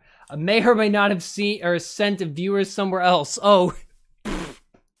there. I may or may not have seen, or sent viewers somewhere else. Oh.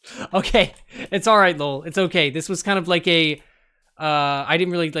 Okay, it's alright, lol. It's okay. This was kind of like a, I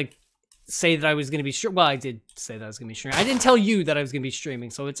didn't really, like, say that I was gonna be streaming. Well, I did say that I was gonna be streaming. I didn't tell you that I was gonna be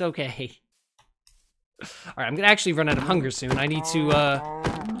streaming, so it's okay. Alright, I'm gonna actually run out of hunger soon. I need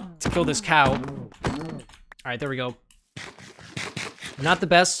to kill this cow. Alright, there we go. Not the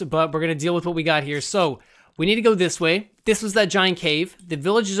best, but we're gonna deal with what we got here. So, we need to go this way. This was that giant cave. The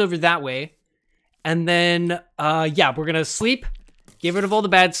village is over that way. And then, yeah, we're gonna sleep. Get rid of all the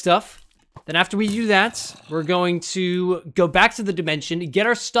bad stuff. Then after we do that, we're going to go back to the dimension, get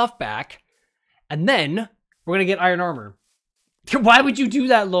our stuff back. And then, we're gonna get iron armor. Why would you do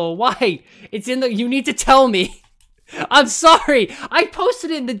that, lol? Why? It's in the... You need to tell me. I'm sorry. I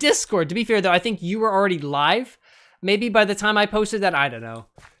posted it in the Discord. To be fair, though, I think you were already live. Maybe by the time I posted that, I don't know.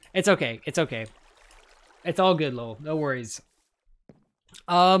 It's okay. It's okay. It's all good, lol. No worries.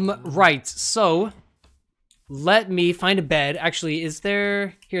 Right. So, let me find a bed. Actually, is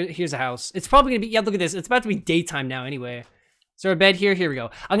there... Here's a house. It's probably gonna be... Yeah, look at this. It's about to be daytime now anyway. Is there a bed here? Here we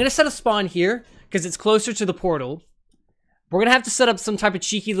go. I'm gonna set a spawn here, because it's closer to the portal. We're gonna have to set up some type of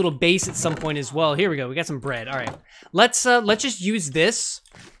cheeky little base at some point as well. Here we go. We got some bread. All right. Let's just use this.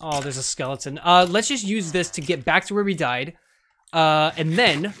 Oh, there's a skeleton. Let's just use this to get back to where we died. And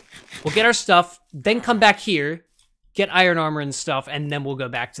then we'll get our stuff, then come back here, get iron armor and stuff, and then we'll go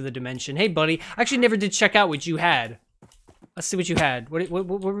back to the dimension. Hey, buddy. I actually never did check out what you had. Let's see what you had. What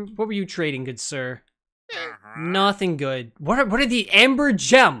were you trading, good sir? Nothing good. What are the amber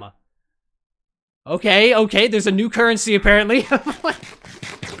gem? Okay, okay, there's a new currency apparently.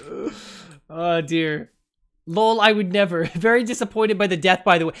 Oh dear. Lol, I would never. Very disappointed by the death,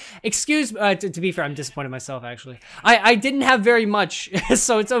 by the way. Excuse me, to be fair, I'm disappointed myself, actually. I didn't have very much,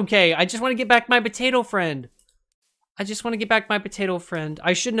 so it's okay. I just want to get back my potato friend. I just want to get back my potato friend.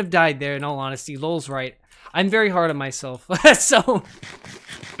 I shouldn't have died there, in all honesty. Lol's right. I'm very hard on myself, so...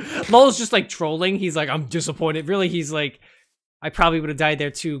 Lol's just, like, trolling. He's like, I'm disappointed. Really, he's like, I probably would have died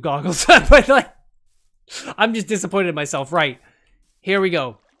there too, Goggles. But, like... I'm just disappointed in myself. Right. Here we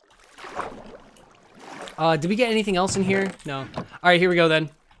go. Did we get anything else in here? No. Alright, here we go then.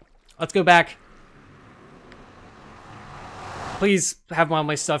 Let's go back. Please have all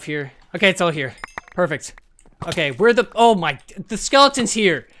my stuff here. Okay, it's all here. Perfect. Okay, where the... Oh my... The skeleton's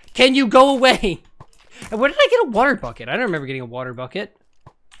here. Can you go away? And where did I get a water bucket? I don't remember getting a water bucket.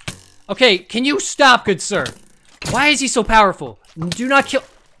 Okay, can you stop, good sir? Why is he so powerful? Do not kill...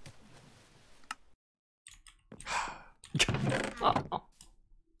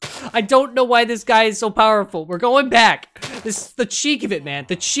 I don't know why this guy is so powerful. We're going back. This is the cheek of it, man.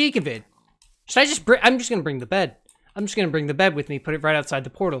 The cheek of it. Should I just bring... I'm just gonna bring the bed. I'm just gonna bring the bed with me. Put it right outside the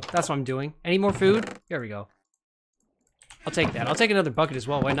portal. That's what I'm doing. Any more food? Here we go. I'll take that. I'll take another bucket as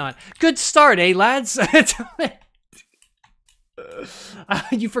well. Why not? Good start, eh, lads?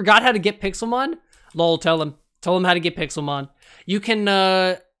 You forgot how to get Pixelmon? Lol, tell him. Tell him how to get Pixelmon. You can,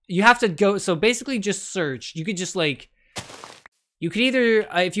 you have to go... So basically just search. You could just, like... You could either,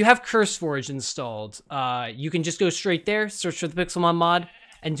 if you have CurseForge installed, you can just go straight there, search for the Pixelmon mod,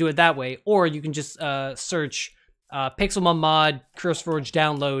 and do it that way. Or you can just search Pixelmon mod, CurseForge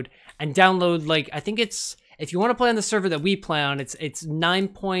download, and download, like, I think it's, if you want to play on the server that we play on, it's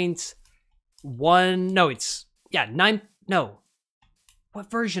 9.1, no, it's, yeah, 9, no.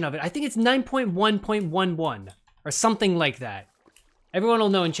 What version of it? I think it's 9.1.11, or something like that. Everyone will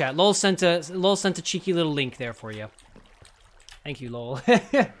know in chat. Lol sent a cheeky little link there for you. Thank you, lol.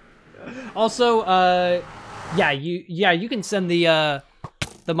 Also, yeah, you can send the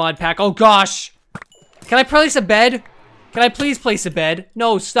mod pack. Oh gosh, can I place a bed? Can I please place a bed?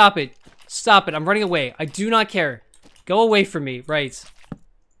 No, stop it, stop it. I'm running away. I do not care. Go away from me. Right?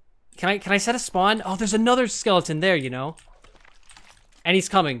 Can I set a spawn? Oh, there's another skeleton there. You know, and he's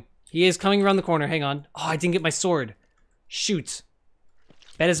coming. He is coming around the corner. Hang on. Oh, I didn't get my sword. Shoot.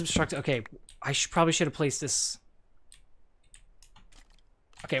 Bed is obstructed. Okay, I probably should have placed this.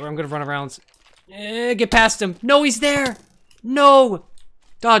 Okay, well, I'm gonna run around. Get past him. No, he's there. No.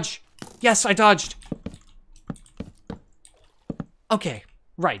 Dodge. Yes, I dodged. Okay,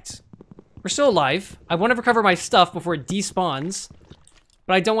 right. We're still alive. I want to recover my stuff before it despawns.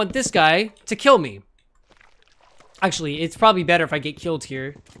 But I don't want this guy to kill me. Actually, it's probably better if I get killed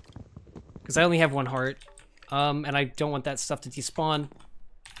here. Because I only have 1 heart. And I don't want that stuff to despawn.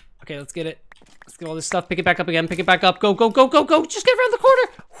 Okay, let's get it. Let's get all this stuff. Pick it back up again. Pick it back up. Go, go, go, go, go. Just get around the corner.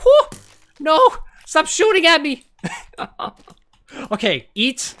 Whew. No. Stop shooting at me. Okay,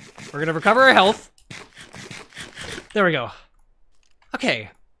 eat. We're going to recover our health. There we go. Okay.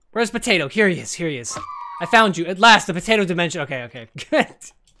 Where's Potato? Here he is. Here he is. I found you. At last, the potato dimension. Okay, okay. Good.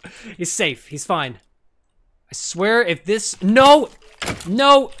 He's safe. He's fine. I swear if this... No!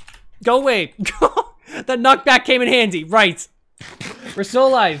 No! Go away. That knockback came in handy. Right. We're still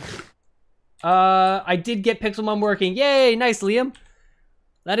alive. I did get Pixelmon working. Yay! Nice, Liam.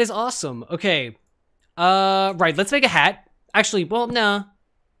 That is awesome. Okay. Right. Let's make a hat. Actually, well, nah.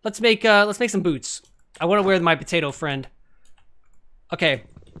 Let's make some boots. I want to wear my potato friend. Okay.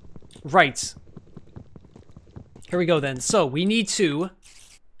 Right. Here we go then. So, we need to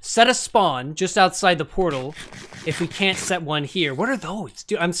set a spawn just outside the portal if we can't set one here. What are those?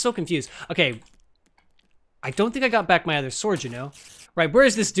 Dude, I'm so confused. Okay. I don't think I got back my other sword, you know? Right,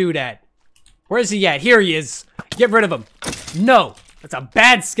 where's this dude at? Where is he at? Here he is. Get rid of him. No. That's a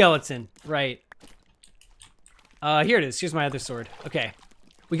bad skeleton. Right. Here it is. Here's my other sword. Okay.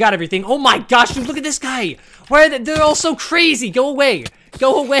 We got everything. Oh my gosh, dude, look at this guy. Why are they? They're all so crazy. Go away.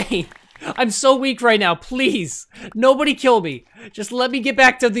 Go away. I'm so weak right now. Please. Nobody kill me. Just let me get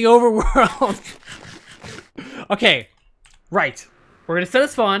back to the overworld. Okay. Right. We're gonna set a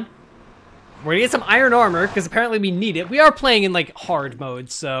spawn. We're gonna get some iron armor, because apparently we need it. We are playing in, like, hard mode,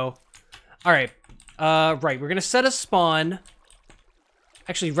 so... Alright. Right. We're gonna set a spawn.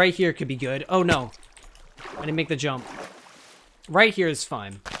 Actually, right here could be good. Oh, no. I didn't make the jump. Right here is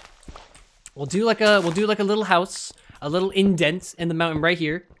fine. We'll do like a little house, a little indent in the mountain right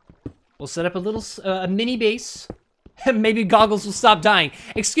here. We'll set up a little a mini base. Maybe Goggles will stop dying.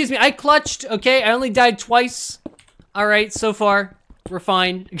 Excuse me, I clutched. Okay, I only died twice. All right, so far we're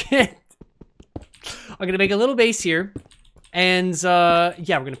fine. I'm gonna make a little base here, and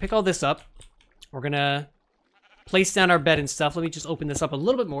yeah, we're gonna pick all this up. We're gonna place down our bed and stuff. Let me just open this up a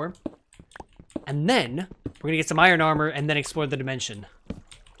little bit more. And then, we're gonna get some iron armor and then explore the dimension.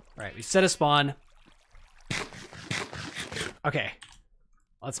 Alright, we set a spawn. Okay.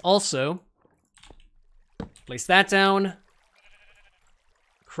 Let's also place that down.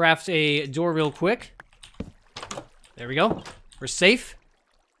 Craft a door real quick. There we go. We're safe.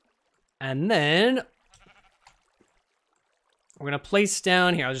 And then, we're gonna place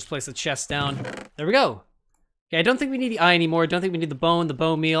down here. I'll just place the chest down. There we go. Okay, I don't think we need the eye anymore. Don't think we need the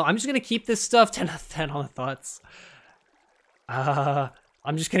bone meal. I'm just gonna keep this stuff. 10 out of 10 on the thoughts.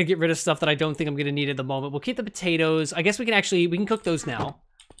 I'm just gonna get rid of stuff that I don't think I'm gonna need at the moment. We'll keep the potatoes. I guess we can cook those now.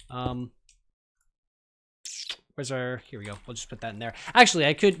 Where's our, here we go. We'll just put that in there. Actually,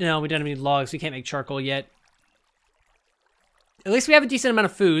 no, we don't have any logs. We can't make charcoal yet. At least we have a decent amount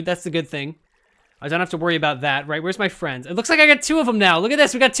of food. That's the good thing. I don't have to worry about that, right? Where's my friends? It looks like I got 2 of them now. Look at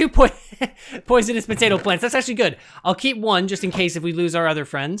this. We got 2 poisonous potato plants. That's actually good. I'll keep 1 just in case if we lose our other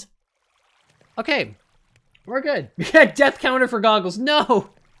friend. Okay. We're good. We got death counter for Goggles. No!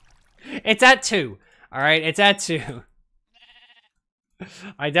 It's at 2. All right, it's at 2.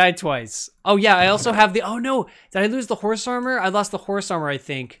 I died twice. Oh, yeah, I also have the... Oh, no. Did I lose the horse armor? I lost the horse armor, I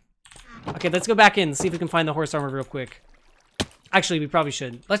think. Okay, let's go back in and see if we can find the horse armor real quick. Actually, we probably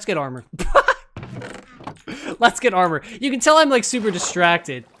should. Let's get armor. Let's get armor. You can tell I'm like super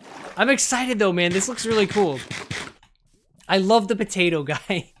distracted. I'm excited though, man. This looks really cool. I love the potato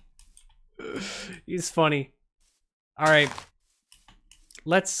guy. He's funny. All right.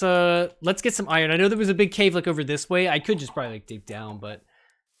 Let's get some iron. I know there was a big cave like over this way. I could just probably like dig down, but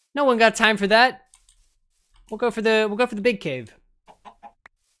no one got time for that. We'll go for the big cave.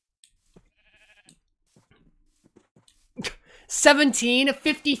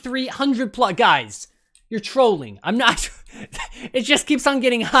 5,300 plus. Guys, you're trolling. I'm not. It just keeps on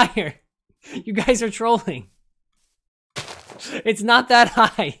getting higher. You guys are trolling. It's not that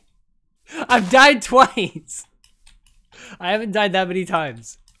high. I've died twice. I haven't died that many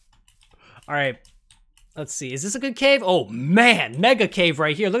times. All right. Let's see. Is this a good cave? Oh, man. Mega cave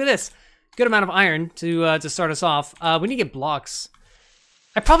right here. Look at this. Good amount of iron to start us off. We need to get blocks.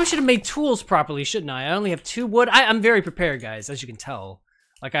 I probably should have made tools properly, shouldn't I? I only have 2 wood. I'm very prepared, guys, as you can tell.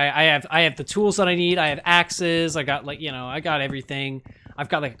 Like, I have the tools that I need. I have axes. I got, like, you know, I got everything. I've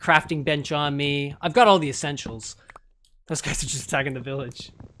got, like, a crafting bench on me. I've got all the essentials. Those guys are just attacking the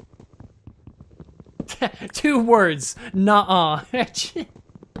village. 2 words. Nuh-uh.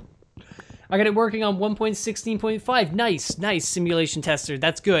 I got it working on 1.16.5. Nice, nice, simulation tester.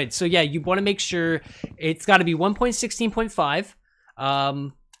 That's good. So yeah, you want to make sure it's got to be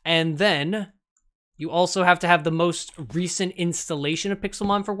 1.16.5. And then you also have to have the most recent installation of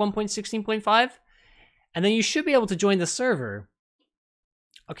Pixelmon for 1.16.5. And then you should be able to join the server.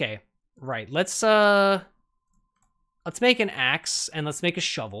 Okay, right. Let's make an axe and let's make a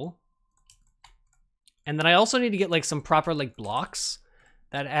shovel. And then I also need to get like some proper like blocks.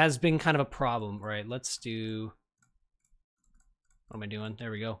 That has been kind of a problem. Right, let's do... What am I doing? There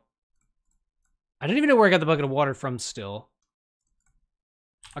we go. I don't even know where I got the bucket of water from still.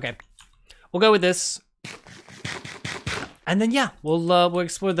 Okay. We'll go with this. And then, yeah, we'll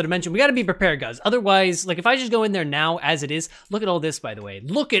explore the dimension. We gotta be prepared, guys. Otherwise, like, if I just go in there now as it is... Look at all this, by the way.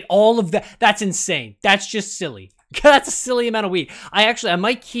 Look at all of that. That's insane. That's just silly. That's a silly amount of wheat. I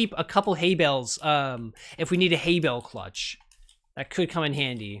might keep a couple hay bales, if we need a hay bale clutch. That could come in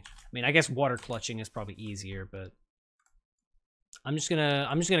handy. I mean, I guess water clutching is probably easier, but I'm just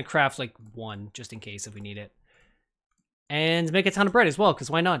gonna craft like 1 just in case if we need it, and make a ton of bread as well.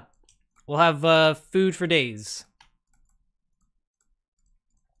 Because why not? We'll have food for days.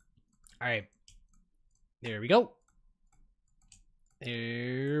 All right, there we go.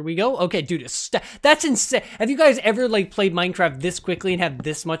 There we go. Okay, dude, that's insane. Have you guys ever like played Minecraft this quickly and have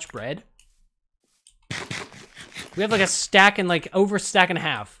this much bread? We have like a stack and like over a stack and a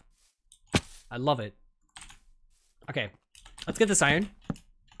half. I love it. Okay, let's get this iron.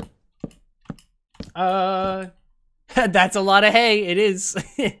 That's a lot of hay. It is.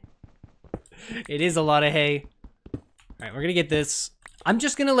 It is a lot of hay. All right, we're gonna get this. I'm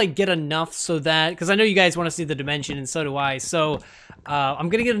just gonna like get enough so that, because I know you guys want to see the dimension and so do I. So I'm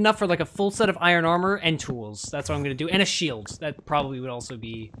gonna get enough for like a full set of iron armor and tools. That's what I'm gonna do, and a shield. That probably would also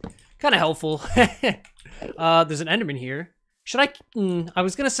be kind of helpful. There's an Enderman here. Should I? I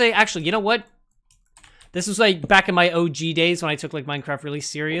was gonna say, actually, you know what? This was like back in my OG days when I took like Minecraft really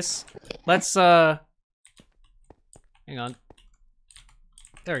serious. Let's hang on.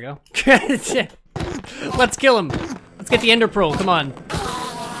 There we go. Let's kill him. Let's get the Ender Pearl. Come on.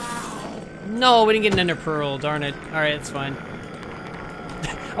 No, we didn't get an Ender Pearl. Darn it. All right, it's fine.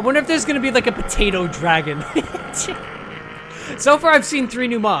 I wonder if there's gonna be like a potato dragon. So far, I've seen 3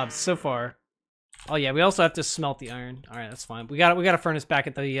 new mobs so far. Oh yeah, we also have to smelt the iron. All right, that's fine. We got a furnace back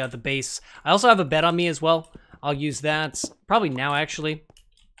at the base. I also have a bed on me as well. I'll use that probably now actually,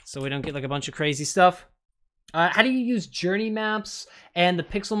 so we don't get like a bunch of crazy stuff. How do you use journey maps and the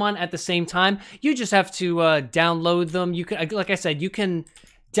Pixelmon at the same time? You just have to download them. You can, like I said, you can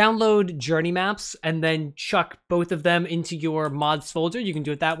download journey maps and then chuck both of them into your mods folder. You can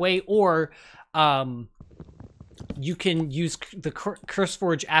do it that way, or you can use the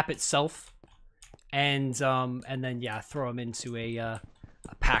CurseForge app itself. And then yeah, throw them into a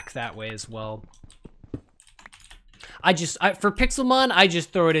pack that way as well. For Pixelmon, I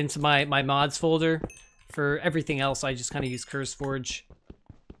just throw it into my mods folder. For everything else, I just kind of use CurseForge.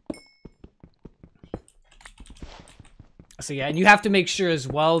 So yeah, and you have to make sure as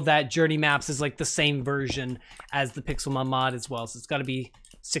well that Journey Maps is like the same version as the Pixelmon mod as well. So it's got to be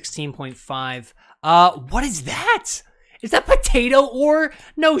 16.5. What is that? Is that potato ore?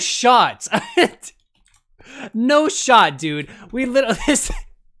 No shot. No shot, dude. We literally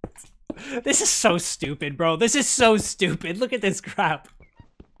this is so stupid, bro. This is so stupid. Look at this crap.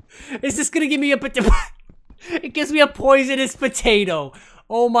 Is this gonna give me a potato? It gives me a poisonous potato.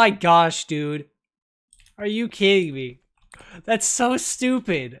 Oh my gosh, dude. Are you kidding me? That's so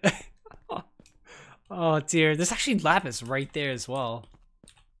stupid. Oh dear. There's actually lapis right there as well.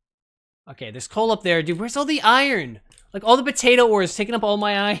 Okay, there's coal up there. Dude, where's all the iron? Like, all the potato ore is taking up all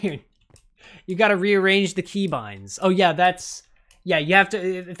my iron. You gotta rearrange the keybinds. Oh yeah, that's... Yeah, you have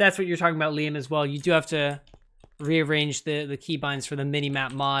to... If that's what you're talking about, Liam, as well, you do have to rearrange the keybinds for the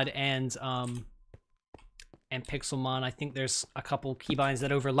minimap mod and Pixelmon. I think there's a couple keybinds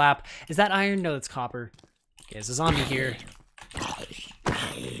that overlap. Is that iron? No, it's copper. Okay, there's a zombie here.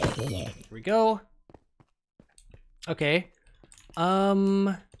 Here we go. Okay.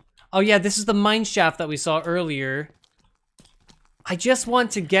 Oh yeah, this is the mine shaft that we saw earlier. I just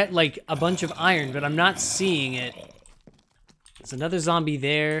want to get, like, a bunch of iron, but I'm not seeing it. There's another zombie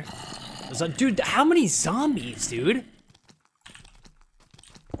there. Dude, how many zombies, dude?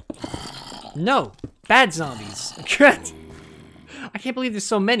 No. Bad zombies. I can't believe there's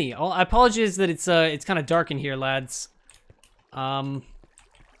so many. I apologize that it's kind of dark in here, lads. I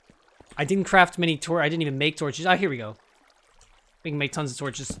didn't craft many I didn't even make torches. Oh, here we go. We can make tons of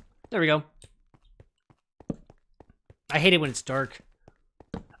torches. There we go. I hate it when it's dark.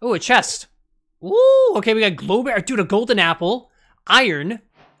 Oh, a chest. Ooh, okay, we got glowberry. Dude, a golden apple, iron,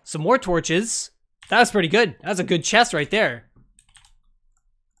 some more torches. That was pretty good. That was a good chest right there.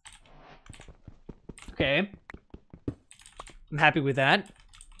 Okay. I'm happy with that.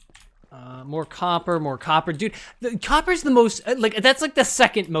 More copper. Dude, the copper's the most, like, that's like the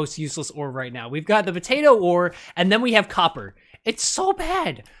second most useless ore right now. We've got the potato ore, and then we have copper. It's so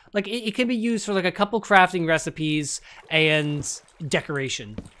bad. Like, it can be used for, like, a couple crafting recipes and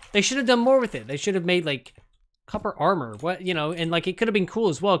decoration. They should have done more with it. They should have made, like, copper armor. What, you know, and, like, it could have been cool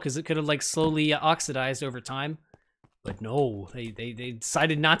as well, because it could have, like, slowly oxidized over time. But no, they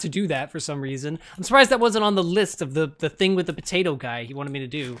decided not to do that for some reason. I'm surprised that wasn't on the list of the thing with the potato guy he wanted me to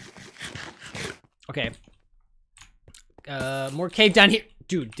do. Okay. More cave down here.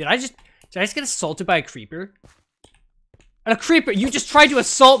 Dude, did I just get assaulted by a creeper? A creeper! You just tried to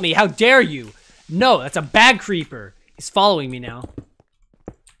assault me! How dare you! No, that's a bad creeper. He's following me now.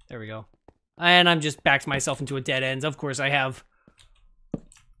 There we go. And I'm just backed myself into a dead end. Of course I have.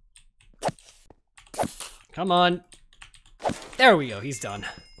 Come on. There we go, he's done.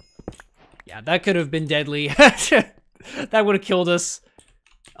 Yeah, that could have been deadly. That would have killed us.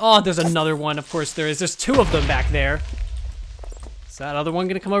 Oh, there's another one. Of course there is. There's two of them back there. Is that other one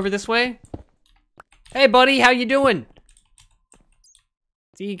gonna come over this way? Hey, buddy, how you doing?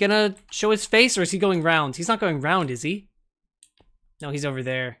 Is he gonna show his face, or is he going round? He's not going round, is he? No, he's over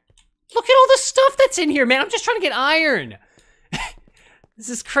there. Look at all the stuff that's in here, man. I'm just trying to get iron. This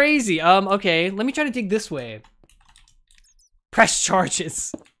is crazy. Okay, let me try to dig this way. Press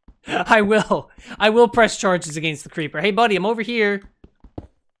charges. I will press charges against the creeper. Hey, buddy, I'm over here.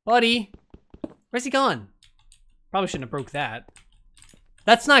 Buddy. Where's he gone? Probably shouldn't have broke that.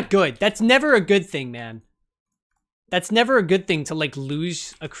 That's not good. That's never a good thing, man. That's never a good thing to, like,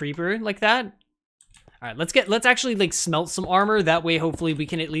 lose a creeper like that. All right, let's actually, like, smelt some armor. That way, hopefully, we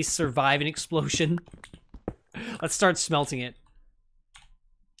can at least survive an explosion. Let's start smelting it.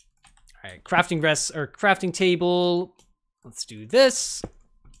 All right, crafting table. Let's do this.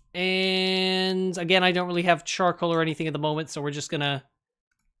 And again, I don't really have charcoal or anything at the moment, so we're just gonna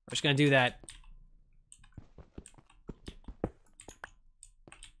do that.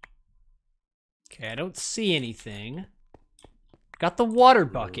 Okay, I don't see anything. Got the water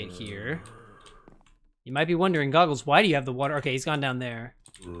bucket here. You might be wondering, Goggles, why do you have the water? Okay, he's gone down there.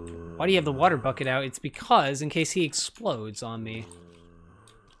 Why do you have the water bucket out? It's because in case he explodes on me.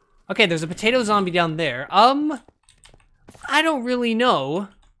 Okay, there's a potato zombie down there. I don't really know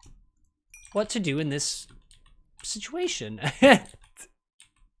what to do in this situation. All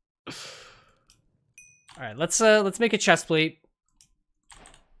right, let's make a chest plate.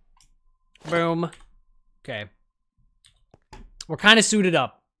 Boom. Okay. We're kind of suited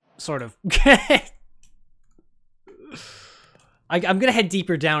up, sort of. I'm gonna head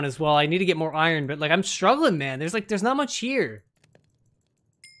deeper down as well. I need to get more iron, but like I'm struggling, man. There's not much here.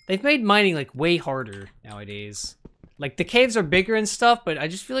 They've made mining like way harder nowadays. Like the caves are bigger and stuff, but I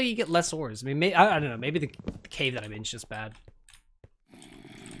just feel like you get less ores. I mean, I don't know. Maybe the cave that I'm in is just bad.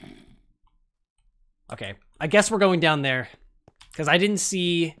 Okay, I guess we're going down there because I didn't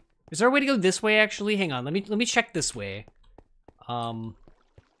see. Is there a way to go this way? Actually, hang on. Let me check this way.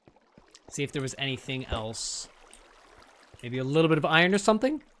 See if there was anything else. Maybe a little bit of iron or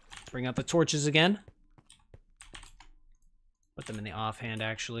something. Bring out the torches again. Put them in the offhand,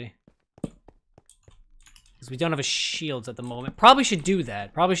 actually. Because we don't have a shield at the moment. Probably should do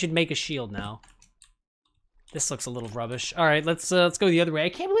that. Probably should make a shield now. This looks a little rubbish. All right, let's go the other way. I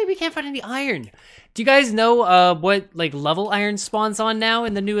can't believe we can't find any iron. Do you guys know what like level iron spawns on now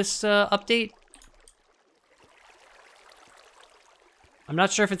in the newest update? I'm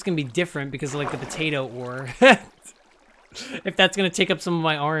not sure if it's gonna be different because of like the potato ore. If that's gonna take up some of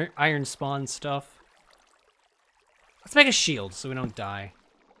my iron spawn stuff. Let's make a shield so we don't die.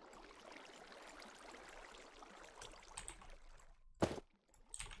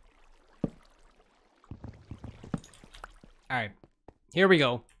 Alright, here we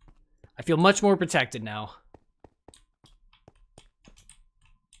go. I feel much more protected now.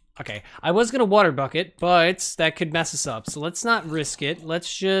 Okay, I was gonna water bucket, but that could mess us up, so let's not risk it.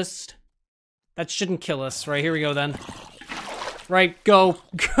 Let's just... That shouldn't kill us. Right, here we go then. Right, go.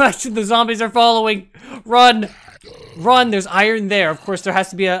 Gosh, the zombies are following. Run! Run, there's iron there. Of course, there has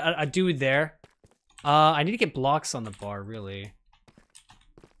to be a dude there. I need to get blocks on the bar, really.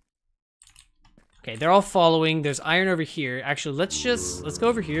 Okay, they're all following. There's iron over here. Actually, let's go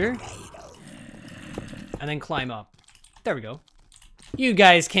over here. And then climb up. There we go. You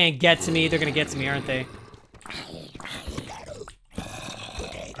guys can't get to me. They're gonna get to me, aren't they?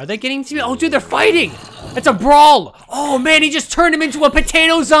 Are they getting to me? Oh, dude, they're fighting! It's a brawl! Oh, man, he just turned him into a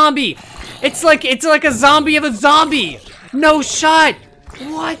potato zombie! It's like a zombie of a zombie. No shot.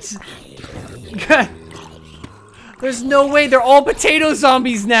 What? There's no way. They're all potato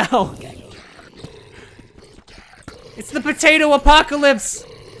zombies now. It's the potato apocalypse.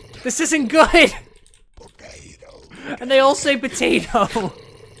 This isn't good. And they all say potato.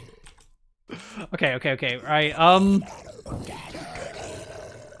 Okay. All right.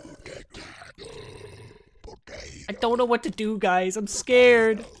 I don't know what to do, guys. I'm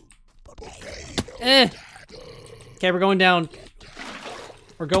scared. Okay, we're going down.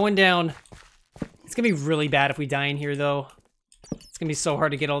 We're going down. It's gonna be really bad if we die in here, though. It's gonna be so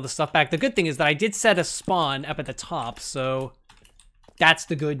hard to get all the stuff back. The good thing is that I did set a spawn up at the top, so that's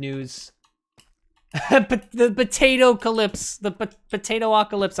the good news. But the potato calypse, the potato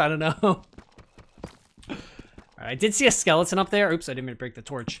apocalypse, I don't know. All right, I did see a skeleton up there. Oops, I didn't mean to break the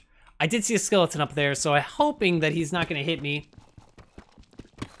torch. I did see a skeleton up there, so I'm hoping that he's not gonna hit me.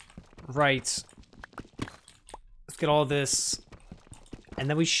 Right. Let's get all this. And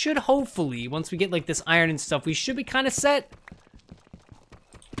then we should hopefully, once we get like this iron and stuff, we should be kind of set.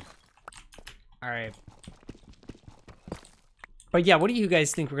 All right. But yeah, what do you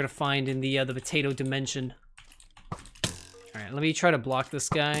guys think we're gonna find in the potato dimension? All right, let me try to block this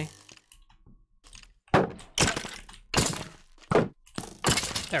guy.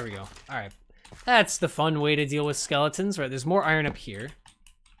 There we go. All right, that's the fun way to deal with skeletons, right? There's more iron up here.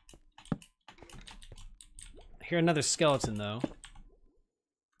 I hear another skeleton though.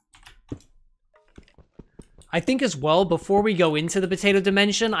 I think as well, before we go into the potato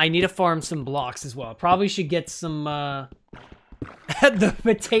dimension, I need to farm some blocks as well. Probably should get some, the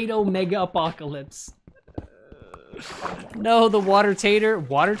potato mega apocalypse. No, the water tater.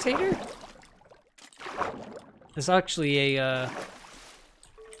 Water tater? There's actually a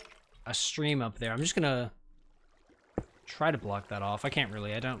stream up there. I'm just gonna try to block that off. I can't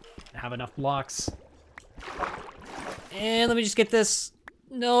really. I don't have enough blocks. And let me just get this.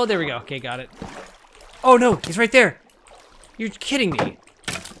 No, there we go. Okay, got it. Oh no, he's right there. You're kidding me.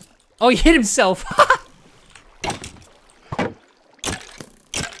 Oh, he hit himself.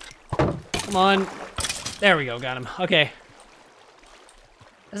 Come on. There we go, got him. Okay.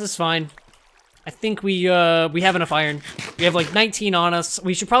 This is fine. I think we have enough iron. We have like 19 on us.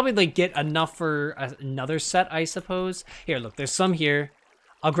 We should probably like get enough for another set, I suppose. Here, look, there's some here.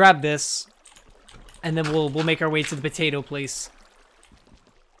 I'll grab this. And then we'll make our way to the potato place.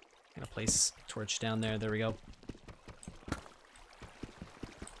 I'm gonna place torch down there. There we go.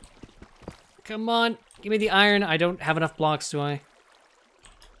 Come on, give me the iron. I don't have enough blocks, do I?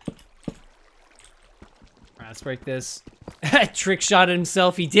 Alright, let's break this. Trick shot at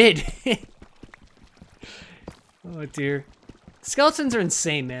himself. He did. Oh dear. Skeletons are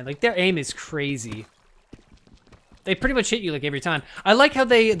insane, man. Like their aim is crazy. They pretty much hit you like every time. I like how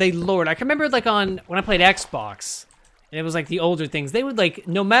they lowered. I can remember like when I played Xbox. And it was like the older things. They would like,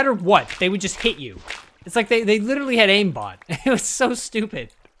 no matter what, they would just hit you. It's like they literally had aimbot. It was so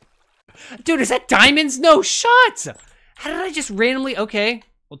stupid. Dude, is that diamonds? No shots! How did I just randomly, okay,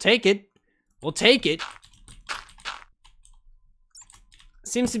 we'll take it. We'll take it.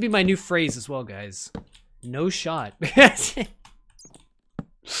 Seems to be my new phrase as well, guys. No shot.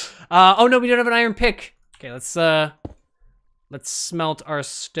 Oh no, we don't have an iron pick. Okay, let's smelt our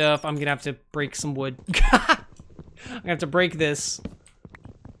stuff. I'm gonna have to break some wood. I'm gonna have to break this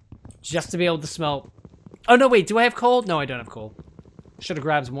just to be able to smelt. Oh no, wait, do I have coal? No, I don't have coal. Should have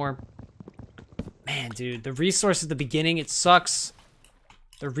grabbed more. Man, dude, the resource at the beginning, it sucks.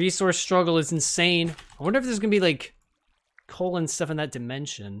 The resource struggle is insane. I wonder if there's gonna be like coal and stuff in that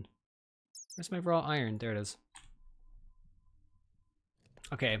dimension. Where's my raw iron? There it is.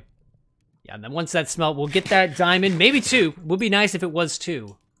 Okay. Yeah, and then once that smelt, we'll get that diamond. Maybe 2. Would be nice if it was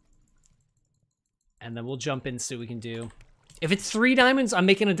 2. And then we'll jump in and see what we can do. If it's 3 diamonds, I'm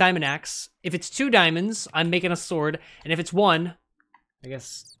making a diamond axe. If it's 2 diamonds, I'm making a sword. And if it's 1, I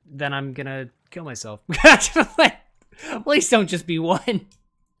guess then I'm gonna kill myself. Please don't just be 1.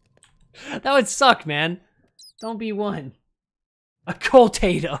 That would suck, man. Don't be 1. A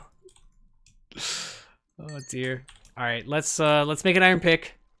coltato. Oh dear. All right, let's make an iron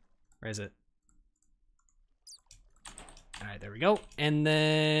pick. Where is it? All right, there we go. And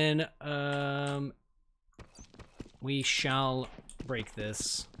then we shall break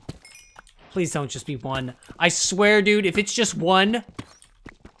this. Please don't just be 1. I swear, dude, if it's just 1,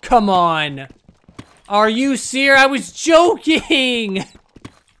 come on. Are you serious? I was joking.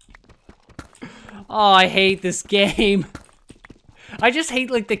 Oh, I hate this game. I just hate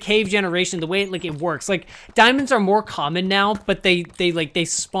like the cave generation, the way it works. Like diamonds are more common now, but they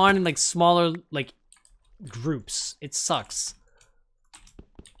spawn in like smaller like groups. It sucks.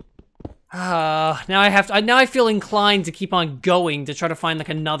 Now I have to. Now I feel inclined to keep on going to try to find like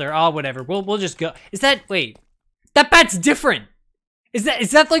another. Oh, whatever. We'll just go. Is that? Wait, that bat's different. Is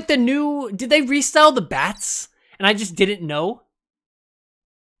that like the new? Did they restyle the bats? And I just didn't know.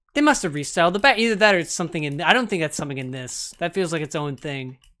 They must have restyled the bat. Either that or it's something in. I don't think that's something in this. That feels like its own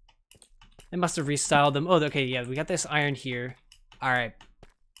thing. They must have restyled them. Oh, okay, yeah. We got this iron here. All right.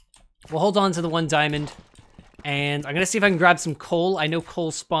 We'll hold on to the 1 diamond. And I'm gonna see if I can grab some coal. I know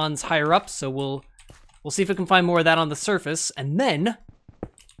coal spawns higher up, so we'll see if we can find more of that on the surface, and then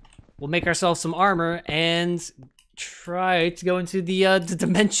we'll make ourselves some armor and try to go into the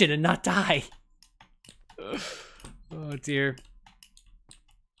dimension and not die. Oh dear.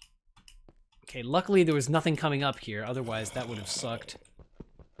 Okay, luckily there was nothing coming up here. Otherwise, that would have sucked.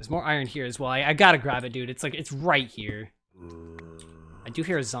 There's more iron here as well. I gotta grab it, dude. It's like it's right here. I do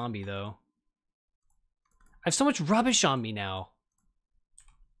hear a zombie though. I have so much rubbish on me now.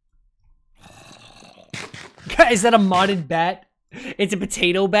 Is that a modded bat? It's a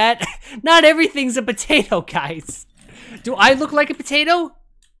potato bat? Not everything's a potato, guys. Do I look like a potato?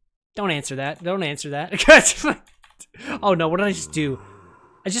 Don't answer that. Don't answer that. Oh no, what did I just do?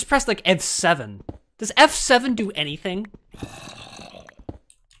 I just pressed like F7. Does F7 do anything?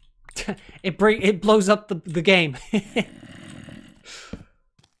 It blows up the game.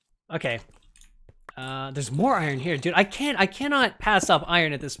 Okay. There's more iron here, dude. I cannot pass up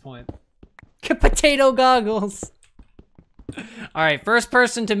iron at this point. Potato goggles. All right, first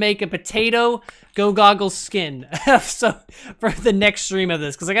person to make a potato GoGoggles skin. So for the next stream of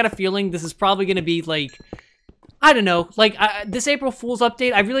this, because I got a feeling this is probably gonna be like, I don't know, like this April Fool's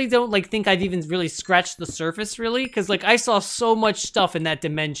update. I really don't like think I've even really scratched the surface, really, because like I saw so much stuff in that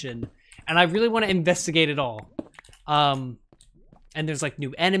dimension, and I really want to investigate it all. And there's like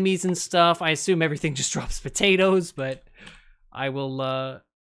new enemies and stuff. I assume everything just drops potatoes, but I will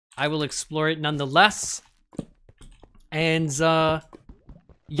explore it nonetheless. And yeah,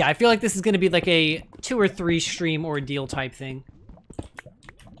 I feel like this is gonna be like a 2 or 3 stream ordeal type thing.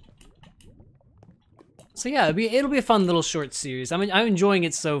 So yeah, it'll be a fun little short series. I'm enjoying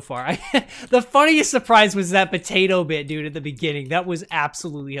it so far. The funniest surprise was that potato bit, dude, at the beginning. That was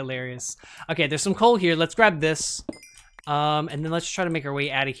absolutely hilarious. Okay, there's some coal here. Let's grab this. And then let's try to make our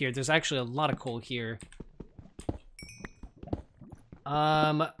way out of here. There's actually a lot of coal here.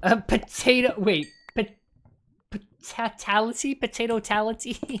 A potato, wait, potatality?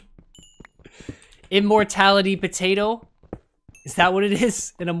 Potato-tality? Immortality potato? Is that what it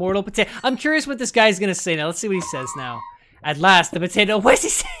is? An immortal potato? I'm curious what this guy's gonna say now. Let's see what he says now. At last, the potato, what's he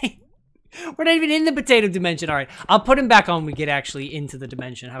saying? We're not even in the potato dimension. All right, I'll put him back on when we get actually into the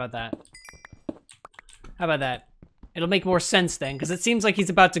dimension. How about that? How about that? It'll make more sense then, because it seems like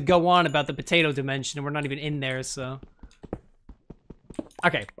he's about to go on about the potato dimension, and we're not even in there, so.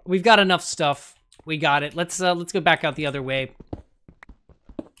 Okay, we've got enough stuff. We got it. Let's go back out the other way.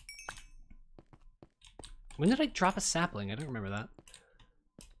 When did I drop a sapling? I don't remember that.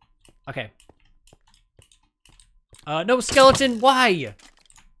 Okay. No, skeleton, why?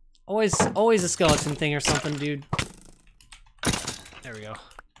 Always a skeleton thing or something, dude. There we go.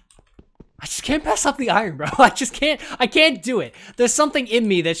 I just can't pass up the iron, bro. I can't do it. There's something in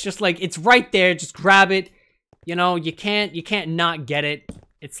me that's just like, it's right there, just grab it. You know, you can't not get it.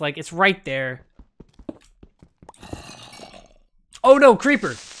 It's like, it's right there. Oh no,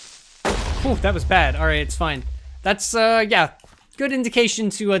 creeper. Whew, that was bad. All right, it's fine. That's, yeah, good indication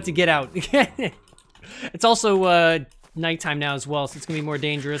to get out. It's also, nighttime now as well, so it's gonna be more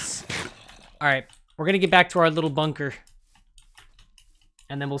dangerous. All right, we're gonna get back to our little bunker.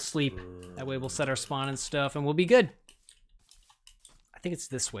 And then we'll sleep. That way we'll set our spawn and stuff, and we'll be good. I think it's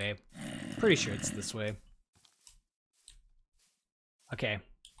this way. Pretty sure it's this way. Okay.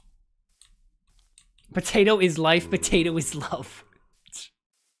 Potato is life, potato is love.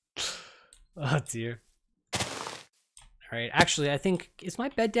 Oh dear. Alright, actually, I think, is my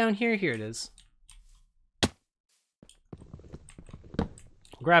bed down here? Here it is.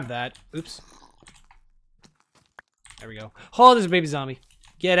 Grab that. Oops. There we go. Oh, there's a baby zombie.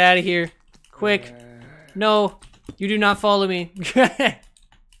 Get out of here. Quick. No, you do not follow me.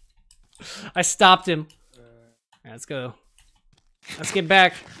 I stopped him. Right, let's go. Let's get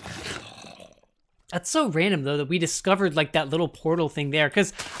back. That's so random though that we discovered like that little portal thing there,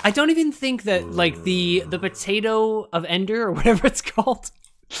 because I don't even think that like the potato of Ender or whatever it's called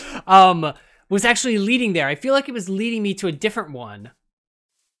was actually leading there. I feel like it was leading me to a different one,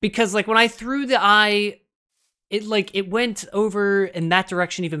 because like when I threw the eye, it went over in that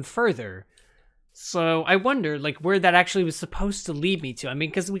direction even further. So I wonder like where that actually was supposed to lead me to. I mean,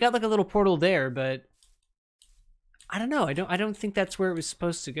 because we got like a little portal there, but I don't know. I don't think that's where it was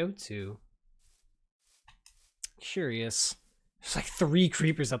supposed to go to. Curious. There's like 3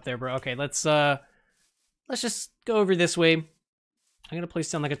 creepers up there, bro. Okay, let's just go over this way. I'm gonna place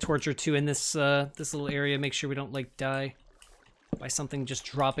down like a torch or 2 in this this little area. Make sure we don't like die by something just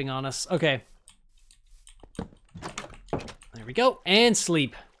dropping on us. Okay. There we go. And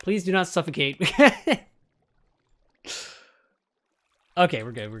sleep. Please do not suffocate. Okay,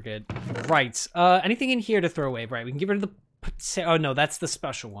 we're good, we're good. Right, anything in here to throw away? Right, we can get rid of the potato. Oh, no, that's the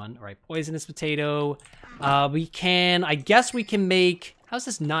special one. All right, poisonous potato. We can, I guess we can make, how's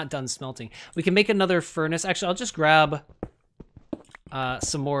this not done smelting? We can make another furnace. Actually, I'll just grab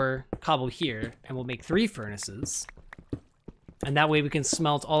some more cobble here, and we'll make 3 furnaces. And that way we can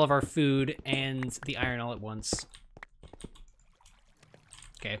smelt all of our food and the iron all at once.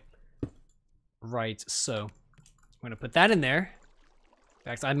 Okay. Right, so I'm gonna put that in there. In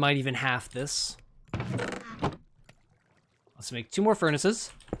fact, I might even half this. Let's make 2 more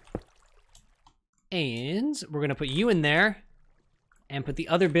furnaces. And we're gonna put you in there and put the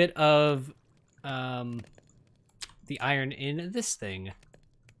other bit of the iron in this thing.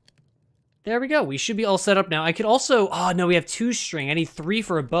 There we go. We should be all set up now. I could also, oh no, we have 2 string. I need 3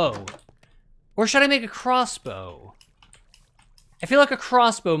 for a bow. Or should I make a crossbow? I feel like a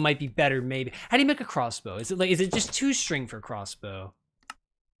crossbow might be better, maybe. How do you make a crossbow? Is it just 2 string for crossbow?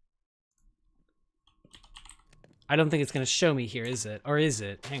 I don't think it's gonna show me here, is it? Or is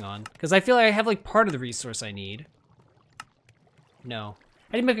it? Hang on. Because I feel like I have like part of the resource I need. No.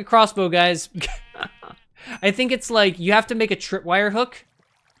 How do you make a crossbow, guys? I think it's like, you have to make a tripwire hook.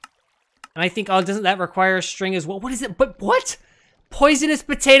 And I think, oh, doesn't that require a string as well? What is it? But what? Poisonous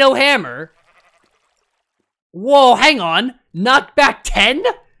potato hammer? Whoa, hang on. Knockback 10?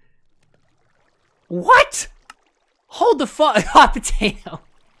 What? Hold the fuck. Hot potato.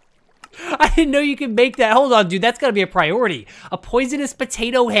 I didn't know you could make that. Hold on, dude. That's gotta be a priority. A poisonous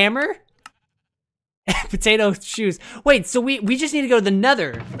potato hammer? Potato shoes. Wait, so we just need to go to the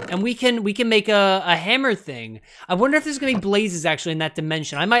nether, and we can make a hammer thing. I wonder if there's gonna be blazes actually in that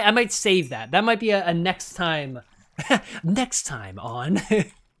dimension. I might save that. That might be a next time next time on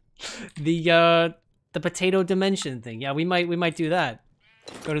the potato dimension thing. Yeah, we might do that.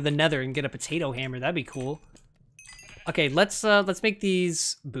 Go to the nether and get a potato hammer. That'd be cool. Okay, let's make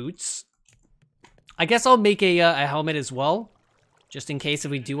these boots. I guess I'll make a helmet as well, just in case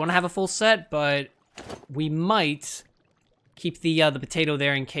if we do want to have a full set. But we might keep the potato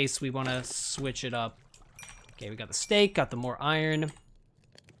there in case we want to switch it up. Okay, we got the steak, got the more iron.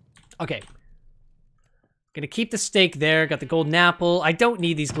 Okay, gonna keep the steak there. Got the golden apple. I don't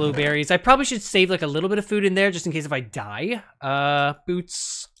need these glowberries. I probably should save like a little bit of food in there just in case if I die.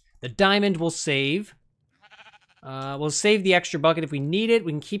 Boots. The diamond we'll save. We'll save the extra bucket if we need it.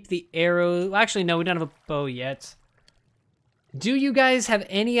 We can keep the arrow. Actually, no, we don't have a bow yet. Do you guys have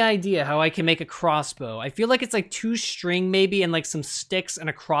any idea how I can make a crossbow? I feel like it's like 2 string maybe and like some sticks and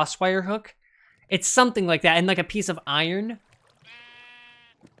a crosswire hook. It's something like that and like a piece of iron.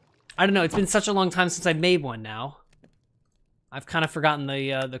 I don't know. It's been such a long time since I made one now. I've kind of forgotten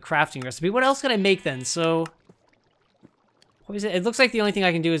the crafting recipe. What else can I make then? So... what is it? It looks like the only thing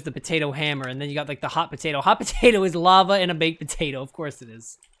I can do is the potato hammer, and then you got like the hot potato. Hot potato is lava and a baked potato. Of course it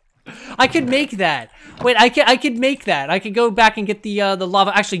is. I could make that. Wait, I could make that. I could go back and get the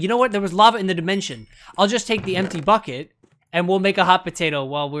lava. Actually, you know what? There was lava in the dimension. I'll just take the empty bucket, and we'll make a hot potato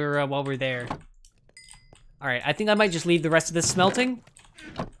while we're there. All right, I think I might just leave the rest of this smelting.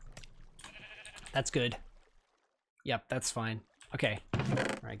 That's good. Yep, that's fine. Okay. All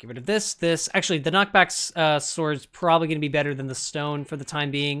right, get rid of this. Actually, the knockback sword's probably going to be better than the stone for the time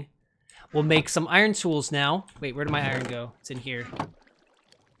being. We'll make some iron tools now. Wait, where did my iron go? It's in here.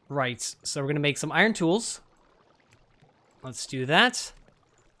 Right, so we're going to make some iron tools. Let's do that.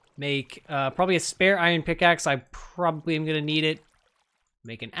 Make probably a spare iron pickaxe. I probably am going to need it.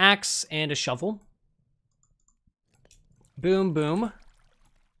 Make an axe and a shovel. Boom, boom.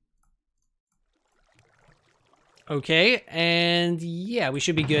 Okay, and yeah, we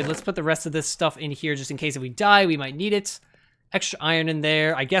should be good. Let's put the rest of this stuff in here just in case if we die, we might need it. Extra iron in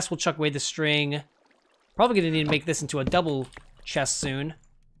there. I guess we'll chuck away the string. Probably gonna need to make this into a double chest soon.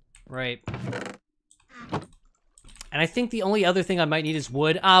 Right. And I think the only other thing I might need is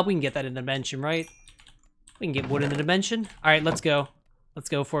wood. We can get that in the dimension, right? We can get wood in the dimension. All right, let's go. Let's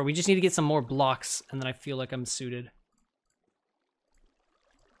go for it. We just need to get some more blocks, and then I feel like I'm suited.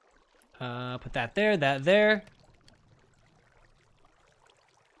 Put that there, that there.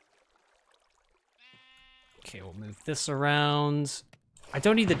 Okay, we'll move this around. I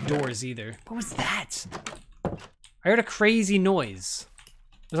don't need the doors either. What was that? I heard a crazy noise.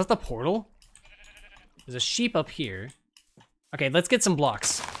 Was that the portal? There's a sheep up here. Okay, let's get some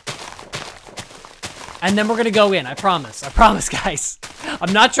blocks. And then we're gonna go in, I promise. I promise, guys.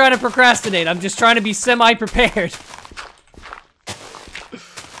 I'm not trying to procrastinate, I'm just trying to be semi-prepared.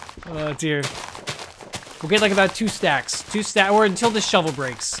 Oh dear. We'll get like about 2 stacks. 2 stacks, or until the shovel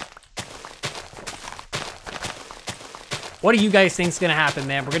breaks. What do you guys think's gonna happen,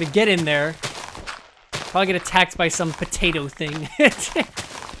 man? We're gonna get in there. Probably get attacked by some potato thing.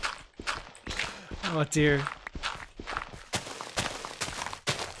 Oh dear.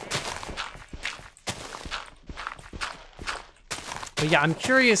 But yeah, I'm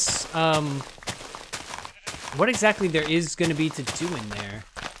curious what exactly there is gonna be to do in there.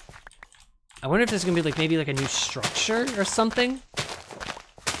 I wonder if there's gonna be like maybe like a new structure or something.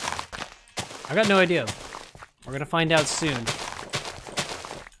 I got no idea. We're gonna find out soon.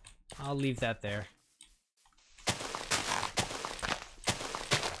 I'll leave that there.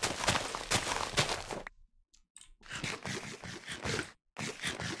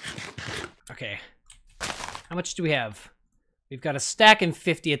 Okay. How much do we have? We've got a stack and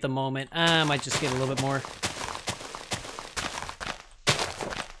 50 at the moment. I might just get a little bit more.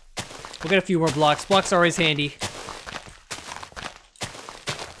 We'll get a few more blocks. Blocks are always handy.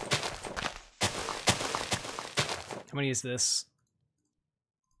 How many is this?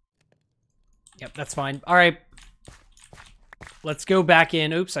 Yep, that's fine. All right. Let's go back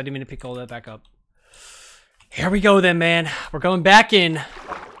in. Oops, I didn't mean to pick all that back up. Here we go then, man. We're going back in.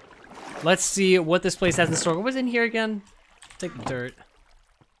 Let's see what this place has in store. What was in here again? Take the dirt.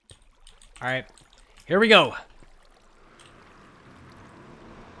 All right. Here we go.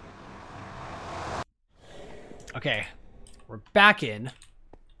 Okay. We're back in.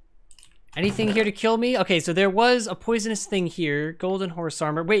 Anything here to kill me? Okay, so there was a poisonous thing here. Golden horse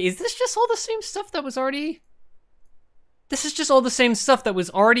armor. Wait, is this just all the same stuff that was already... This is just all the same stuff that was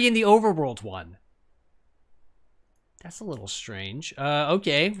already in the overworld one. That's a little strange.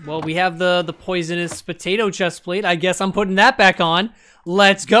 Okay. Well, we have the poisonous potato chest plate. I guess I'm putting that back on.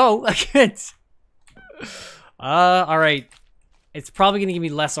 Let's go. All right. It's probably going to give me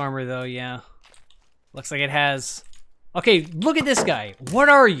less armor, though, yeah. Looks like it has... Okay, look at this guy. What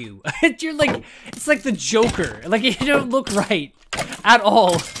are you? You're like, it's like the Joker. Like, you don't look right at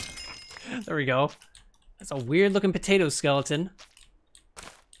all. There we go. That's a weird looking potato skeleton.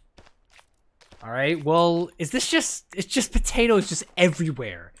 All right, well, is this just, it's just potatoes just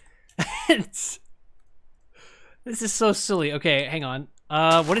everywhere. This is so silly. Okay, hang on.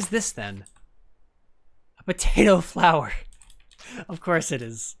 What is this then? A potato flower. Of course it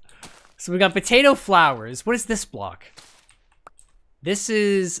is. So we got potato flowers. What is this block? This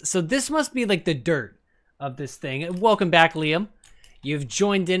is, so this must be like the dirt of this thing. Welcome back, Liam. You've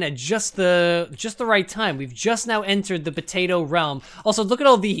joined in at just the right time. We've just now entered the potato realm. Also, look at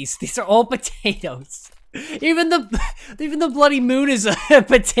all these. These are all potatoes. Even the bloody moon is a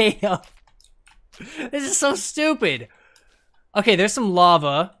potato. This is so stupid. Okay, there's some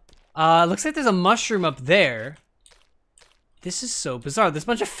lava. Looks like there's a mushroom up there. This is so bizarre. There's a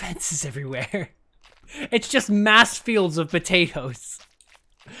bunch of fences everywhere. It's just mass fields of potatoes.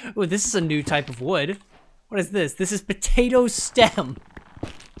 Oh, this is a new type of wood. What is this? This is potato stem.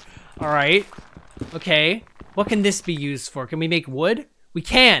 All right. Okay. What can this be used for? Can we make wood? We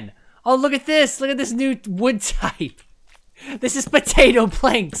can. Oh, look at this. Look at this new wood type. This is potato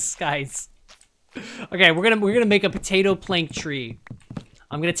planks, guys. Okay, we're gonna make a potato plank tree.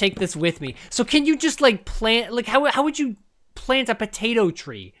 I'm gonna take this with me. So can you just like plant, like how would you plant a potato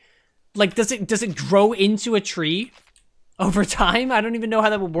tree? Like, does it grow into a tree over time? I don't even know how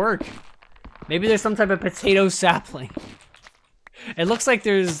that would work. Maybe there's some type of potato sapling. It looks like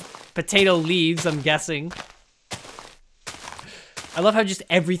there's potato leaves, I'm guessing. I love how just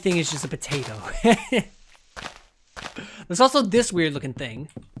everything is just a potato. There's also this weird looking thing.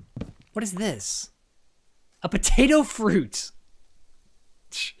 What is this? A potato fruit.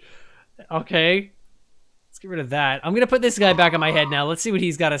 Okay. Let's get rid of that. I'm gonna put this guy back on my head now. Let's see what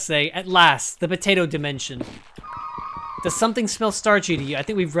he's got to say. At last, the potato dimension. Does something smell starchy to you? I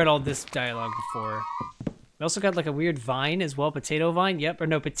think we've read all this dialogue before. We also got like a weird vine as well. Potato vine? Yep. Or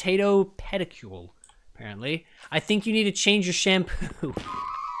no, potato pedicule, apparently. I think you need to change your shampoo.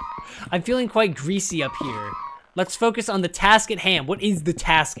 I'm feeling quite greasy up here. Let's focus on the task at hand. What is the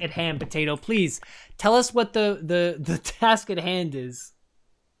task at hand, potato? Please, tell us what the task at hand is.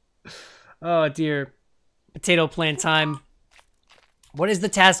 Oh, dear. Potato plant time. What is the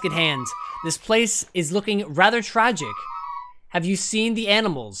task at hand? This place is looking rather tragic. Have you seen the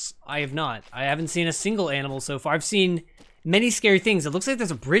animals? I have not. I haven't seen a single animal so far. I've seen many scary things. It looks like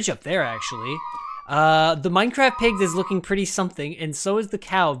there's a bridge up there, actually. The Minecraft pig is looking pretty something, and so is the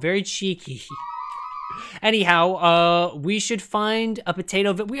cow. Very cheeky. Anyhow, we should find a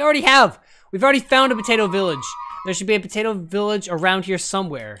potato. We already have. We've already found a potato village. There should be a potato village around here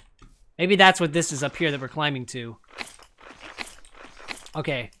somewhere. Maybe that's what this is up here that we're climbing to.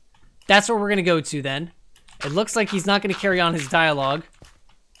 Okay, that's where we're gonna go to then. It looks like he's not gonna carry on his dialogue.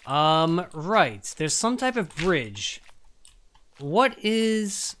 Right. There's some type of bridge. What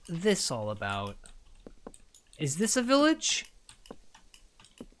is this all about? Is this a village?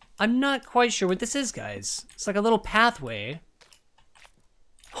 I'm not quite sure what this is, guys. It's like a little pathway.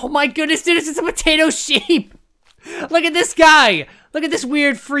 Oh my goodness, dude, it's a potato sheep! Look at this guy! Look at this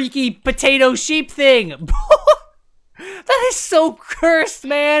weird, freaky potato sheep thing! That is so cursed,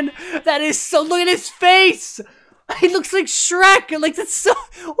 man! That is so... Look at his face! He looks like Shrek! Like, that's so...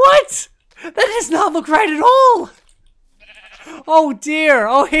 What? That does not look right at all! Oh dear!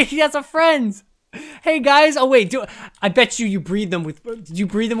 Oh, he has a friend! Hey guys! Oh wait, I bet you breed them with... Did you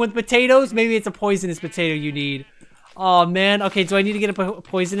breed them with potatoes? Maybe it's a poisonous potato you need. Oh man, okay, do I need to get a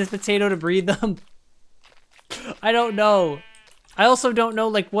poisonous potato to breed them? I don't know. I also don't know,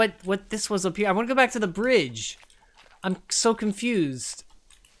 like, what this was up here. I want to go back to the bridge. I'm so confused.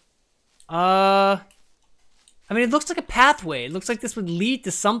 I mean, it looks like a pathway. It looks like this would lead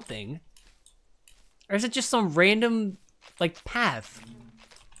to something. Or is it just some random, like, path?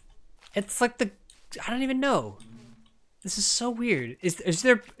 It's like the... I don't even know. This is so weird. Is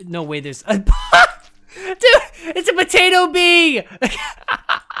there... No way there's... Dude, it's a potato bee!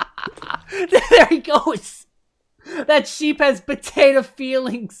 There he goes. That sheep has potato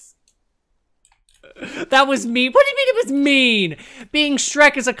feelings. That was mean. What do you mean it was mean? Being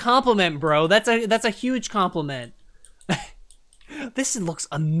Shrek is a compliment, bro. That's a huge compliment. This looks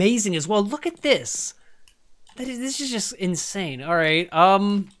amazing as well. Look at this. This is just insane. All right.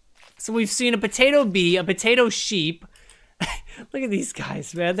 So we've seen a potato bee, a potato sheep. Look at these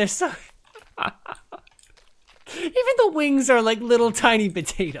guys, man. They're so... Even the wings are like little tiny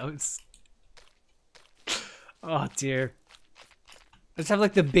potatoes. Oh dear. I just have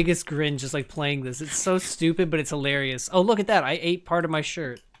like the biggest grin just like playing this. It's so stupid, but it's hilarious. Oh, look at that. I ate part of my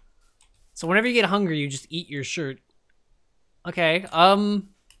shirt. So whenever you get hungry, you just eat your shirt. Okay, huh.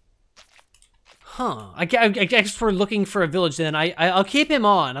 I guess we're looking for a village then. I'll keep him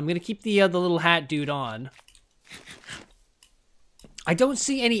on. I'm gonna keep the little hat dude on. I don't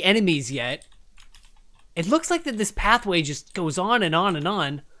see any enemies yet. It looks like that this pathway just goes on and on and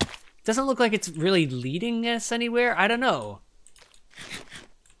on. Doesn't look like it's really leading us anywhere. I don't know.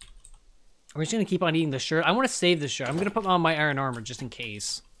 We're just gonna keep on eating the shirt. I want to save the shirt. I'm gonna put on my iron armor just in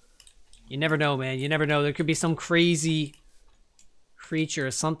case. You never know, man. You never know. There could be some crazy creature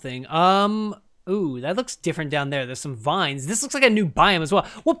or something. Ooh, that looks different down there. There's some vines. This looks like a new biome as well.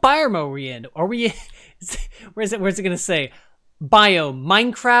 What biome are we in? Are we... Where's it gonna say? Biome.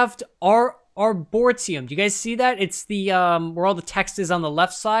 Minecraft Arboretum. Do you guys see that? It's the where all the text is on the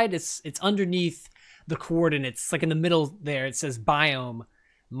left side. It's underneath the coordinates. It's like in the middle there. It says biome.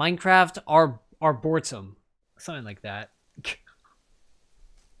 Minecraft Arboretum. Something like that.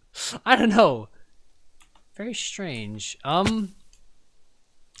 I don't know. Very strange. Oh,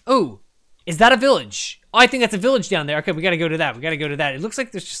 is that a village? Oh, I think that's a village down there. Okay, we gotta go to that. We gotta go to that. It looks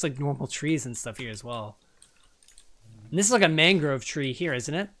like there's just like normal trees and stuff here as well. And this is like a mangrove tree here,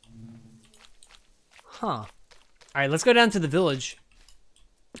 isn't it? Huh. All right, let's go down to the village.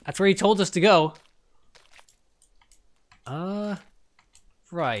 That's where he told us to go.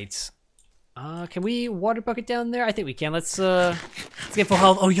 Right. Can we water bucket down there? I think we can. Let's get full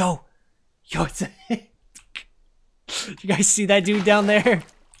health. Oh, yo, it's you guys see that dude down there?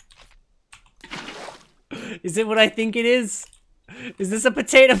 Is it what I think it is? Is this a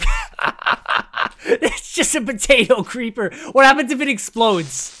potato? It's just a potato creeper. What happens if it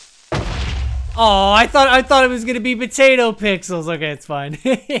explodes? Oh, I thought it was gonna be potato pixels. Okay, it's fine.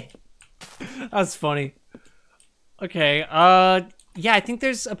 That's funny. Okay, yeah, I think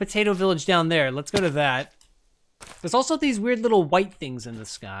there's a potato village down there. Let's go to that. There's also these weird little white things in the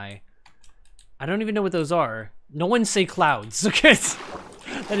sky. I don't even know what those are. No one say clouds. Okay,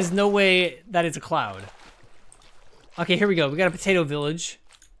 that is no way that is a cloud. Okay, here we go. We got a potato village.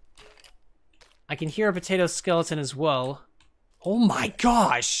 I can hear a potato skeleton as well. Oh my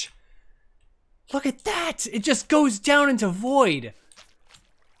gosh! Look at that! It just goes down into void.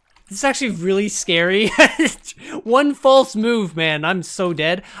 This is actually really scary. One false move, man. I'm so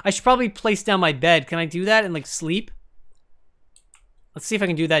dead. I should probably place down my bed. Can I do that and like sleep? Let's see if I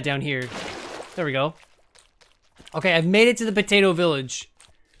can do that down here. There we go. Okay, I've made it to the potato village.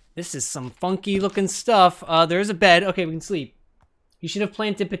 This is some funky looking stuff. There's a bed. Okay, we can sleep. You should have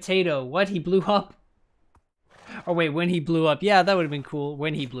planted potato. What? He blew up? Oh wait, when he blew up. Yeah, that would have been cool.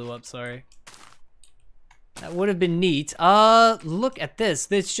 When he blew up, sorry. That would have been neat. Look at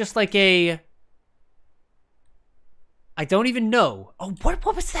this. It's just like a... I don't even know. Oh,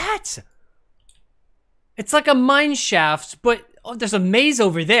 what was that? It's like a mine shaft, but oh, there's a maze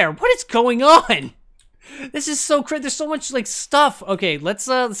over there. What is going on? This is so crazy. There's so much like stuff. Okay, let's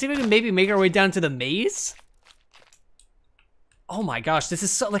see if we can maybe make our way down to the maze. Oh my gosh, this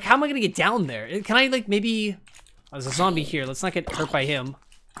is so like, how am I gonna get down there? Can I like maybe? Oh, there's a zombie here. Let's not get hurt by him.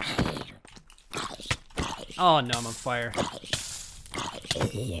 Oh no, I'm on fire.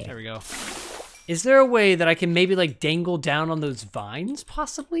 There we go. Is there a way that I can maybe like dangle down on those vines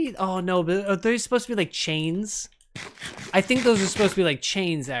possibly? Oh no, but are they supposed to be like chains? I think those are supposed to be like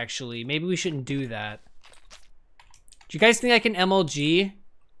chains actually. Maybe we shouldn't do that. Do you guys think I can MLG?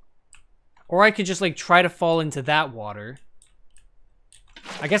 Or I could just like try to fall into that water.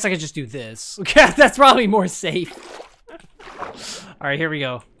 I guess I could just do this. Okay, that's probably more safe. Alright, here we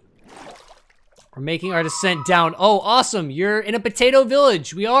go. We're making our descent down. Oh, awesome. You're in a potato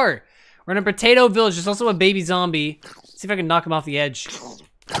village. We are. We're in a potato village. There's also a baby zombie. Let's see if I can knock him off the edge.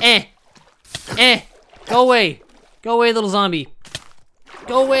 Eh. Go away. Go away, little zombie.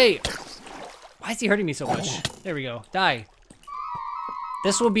 Go away. Why is he hurting me so much? There we go. Die.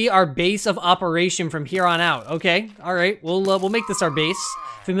 This will be our base of operation from here on out. Okay. All right. We'll make this our base.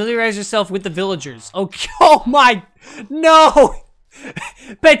 Familiarize yourself with the villagers. Okay. Oh my. No.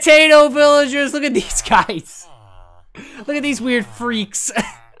 Potato villagers. Look at these guys. Look at these weird freaks.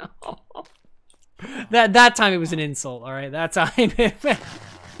 That time it was an insult. All right. That time.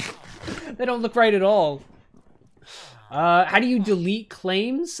 They don't look right at all. How do you delete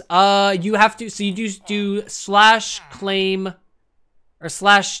claims? You have to, so you just do /claim or is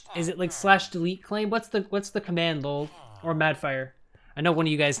it like /delete claim? What's the command, lol? Or Madfire? I know one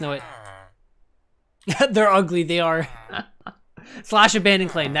of you guys know it. They're ugly, they are. /abandon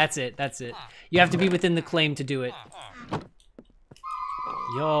claim, that's it. You have to be within the claim to do it.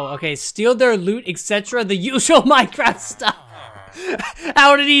 Yo, okay, steal their loot, etc. The usual Minecraft stuff.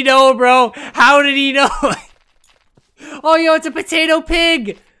 How did he know, bro? How did he know? Oh, yo, it's a potato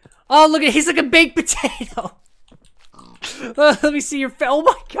pig. Oh, look at, he's like a baked potato. Let me see your face. Oh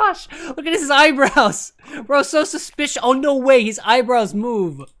my gosh, look at his eyebrows. Bro, so suspicious. Oh, no way, his eyebrows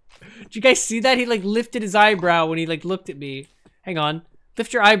move. Did you guys see that? He like lifted his eyebrow when he like looked at me. Hang on,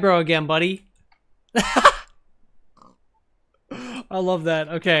 lift your eyebrow again, buddy. I love that.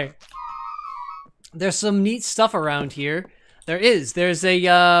 Okay. There's some neat stuff around here. There's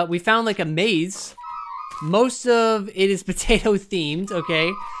a, we found like a maze. Most of it is potato themed,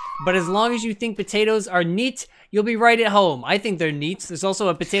 okay? But as long as you think potatoes are neat, you'll be right at home. I think they're neat. There's also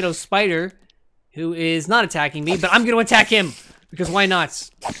a potato spider who is not attacking me, but I'm gonna attack him because why not?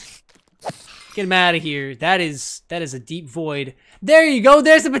 Get him out of here. That is a deep void. There you go.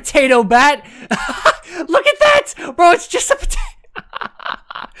 There's a potato bat. Look at that, bro. It's just a potato.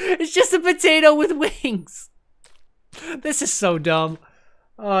 It's just a potato with wings. This is so dumb.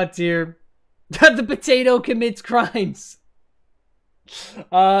 Oh dear. The potato commits crimes.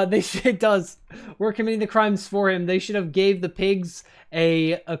 It does. We're committing the crimes for him. They should have gave the pigs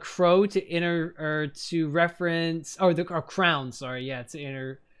a crow to reference, or the crown. Sorry, yeah,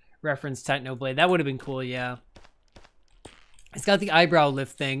 to reference Technoblade. That would have been cool. Yeah. It's got the eyebrow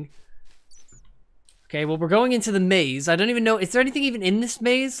lift thing. Okay, well, we're going into the maze. I don't even know. Is there anything even in this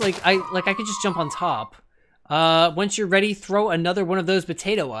maze? Like I could just jump on top. Once you're ready, throw another one of those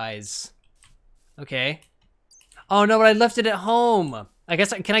potato eyes. Okay. Oh no, but I left it at home. I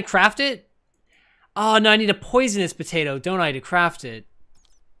guess, can I craft it? Oh no, I need a poisonous potato, don't I, to craft it?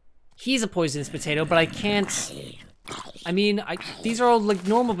 He's a poisonous potato, but I can't. I mean, these are all like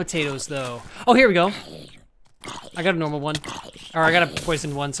normal potatoes though. Oh, here we go. I got a normal one. Or I got a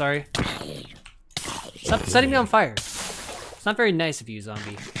poisoned one, sorry. Stop setting me on fire. It's not very nice of you,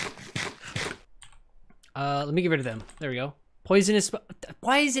 zombie. Let me get rid of them. There we go. Poisonous.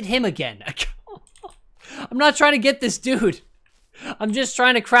 Why is it him again? I'm not trying to get this dude. I'm just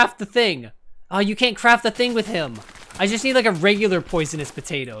trying to craft the thing. Oh, you can't craft the thing with him. I just need like a regular poisonous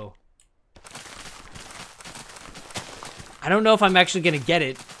potato. I don't know if I'm actually gonna get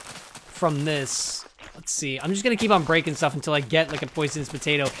it from this. Let's see. I'm just gonna keep on breaking stuff until I get like a poisonous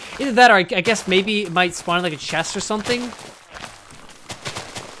potato. Either that or I guess maybe it might spawn like a chest or something.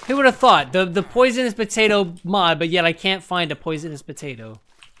 Who would have thought? The poisonous potato mod, but yet I can't find a poisonous potato.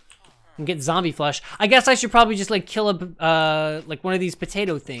 And get zombie flesh. I guess I should probably just like kill a like one of these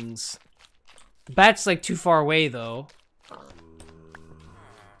potato things. The bat's like too far away though.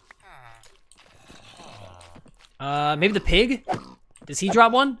 Maybe the pig? Does he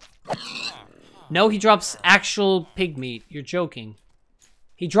drop one? No, he drops actual pig meat. You're joking.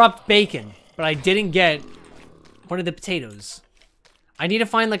 He dropped bacon, but I didn't get One of the potatoes. I need to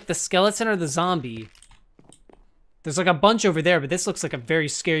find, like, the skeleton or the zombie. There's, like, a bunch over there, but this looks like a very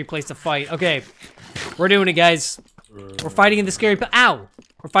scary place to fight. Okay. We're doing it, guys. We're fighting in the scary... Ow!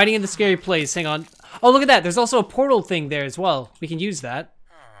 We're fighting in the scary place. Hang on. Oh, look at that. There's also a portal thing there as well. We can use that.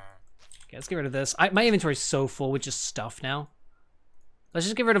 Okay, let's get rid of this. My inventory's so full with just stuff now. Let's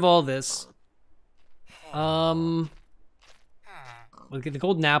just get rid of all this. We'll get the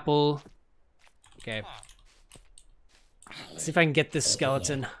golden apple. Okay. Let's see if I can get this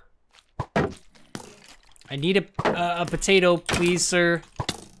skeleton. I need a potato, please, sir.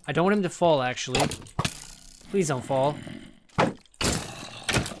 I don't want him to fall, actually. Please don't fall.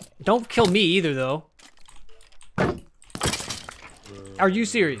 Don't kill me either, though. Are you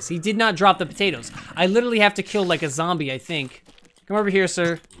serious? He did not drop the potatoes. I literally have to kill, like, a zombie, I think. Come over here,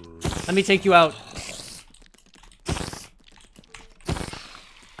 sir. Let me take you out.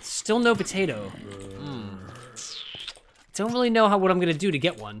 Still no potato. Don't really know what I'm gonna do to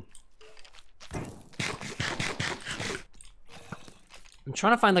get one. I'm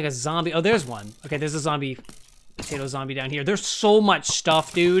trying to find like a zombie. Oh, there's one. Okay, there's a zombie. Potato zombie down here. There's so much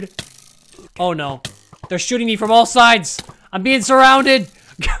stuff, dude. Oh no. They're shooting me from all sides. I'm being surrounded.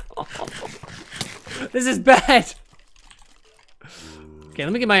 This is bad. Okay,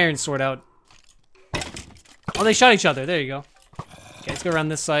 let me get my iron sword out. Oh, they shot each other. There you go. Okay, let's go around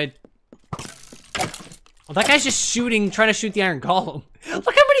this side. Oh, that guy's just shooting, trying to shoot the iron golem.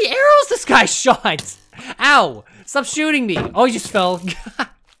 Look how many arrows this guy shot. Ow. Stop shooting me. Oh, he just fell.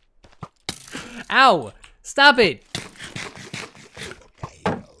 Ow. Stop it.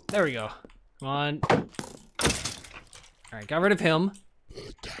 There we go. Come on. Alright, got rid of him.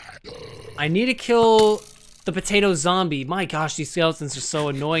 I need to kill the potato zombie. My gosh, these skeletons are so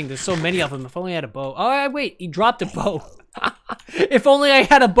annoying. There's so many of them. If only I had a bow. Oh, wait. He dropped a bow. If only I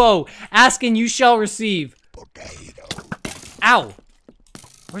had a bow. Ask and you shall receive. Ow.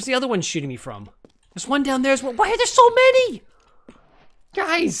 Where's the other one shooting me from? There's one down there as well. Why are there so many?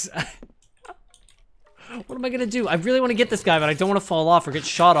 Guys. What am I gonna do? I really want to get this guy, but I don't want to fall off or get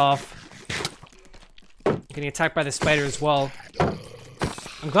shot off. I'm getting attacked by the spider as well.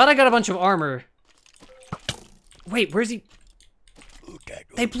 I'm glad I got a bunch of armor. Wait, where's he?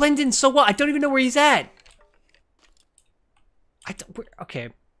 They blend in so well. I don't even know where he's at. Okay.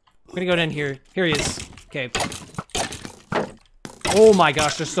 I'm gonna go down here. Here he is. Okay. Oh my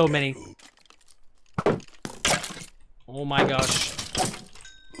gosh, there's so many. Oh my gosh.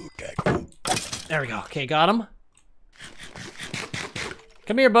 There we go. Okay, got him.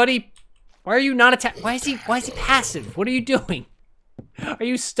 Come here, buddy. Why are you not attack? Why is he passive? What are you doing? Are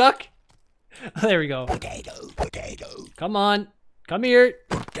you stuck? Oh, there we go. Potato. Come on. Come here.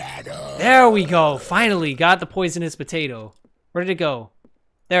 Potato. There we go. Finally got the poisonous potato. Where did it go?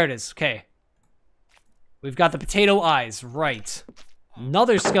 There it is. Okay. We've got the potato eyes. Right.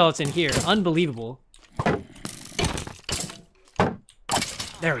 Another skeleton here. Unbelievable.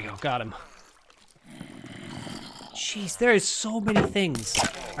 There we go. Got him. Jeez, there is so many things.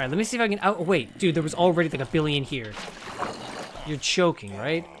 All right, let me see if I can... Oh, wait. Dude, there was already like a billion here. You're choking,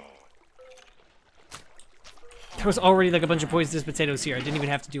 right? There was already like a bunch of poisonous potatoes here. I didn't even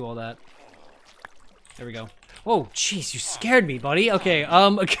have to do all that. There we go. Oh, jeez, you scared me, buddy. Okay,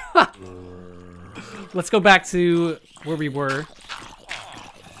 let's go back to where we were.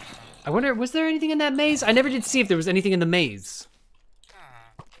 I wonder, was there anything in that maze? I never did see if there was anything in the maze.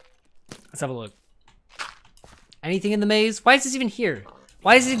 Let's have a look. Anything in the maze? Why is this even here?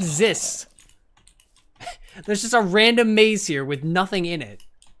 Why does it exist? There's just a random maze here with nothing in it.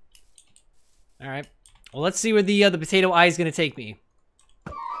 All right. Well, let's see where the potato eye is gonna take me.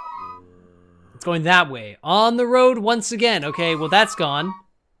 It's going that way. On the road once again. Okay, well that's gone.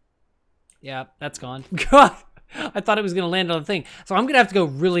 Yeah, that's gone. God, I thought it was gonna land on the thing. So I'm gonna have to go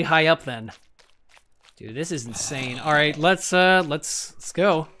really high up then. Dude, this is insane. All right, let's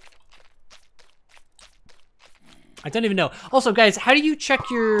go. I don't even know. Also, guys, how do you check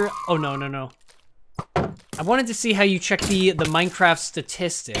your... Oh, no. I wanted to see how you check the Minecraft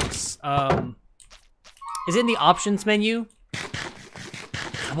statistics. Is it in the options menu?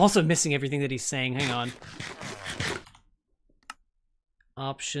 I'm also missing everything that he's saying. Hang on.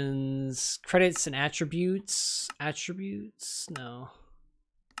 Options, credits and attributes. Attributes? No.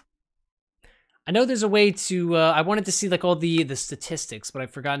 I know there's a way to... I wanted to see like all the statistics, but I've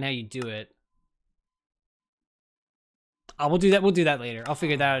forgotten how you do it. Oh, we'll do that later. I'll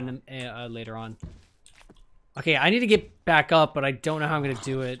figure that out later on. Okay, I need to get back up, but I don't know how I'm gonna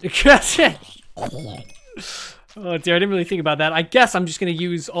do it. Oh dear, I didn't really think about that. I guess I'm just gonna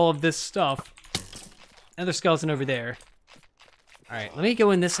use all of this stuff. Another skeleton over there. Alright, let me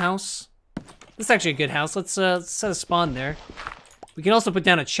go in this house. This is actually a good house. Let's set a spawn there. We can also put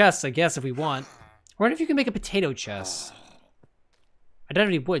down a chest, I guess, if we want. I wonder if you can make a potato chest. I don't have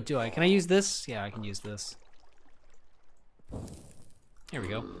any wood, do I? Can I use this? Yeah, I can use this. Here we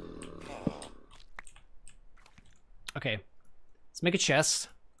go. Okay. Let's make a chest.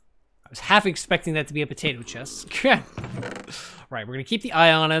 I was half expecting that to be a potato chest. Right, we're gonna keep the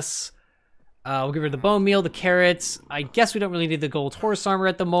eye on us. We'll get rid of the bone meal, the carrots. I guess we don't really need the gold horse armor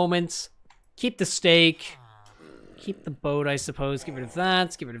at the moment. Keep the steak. Keep the boat, I suppose. Get rid of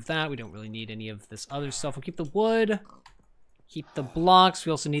that. Get rid of that. We don't really need any of this other stuff. We'll keep the wood. Keep the blocks.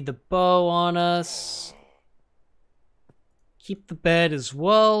 We also need the bow on us. Keep the bed as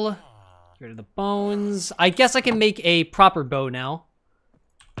well. Get rid of the bones. I guess I can make a proper bow now.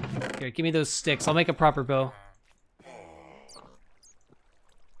 Here, give me those sticks. I'll make a proper bow.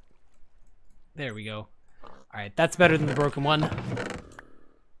 There we go. Alright, that's better than the broken one.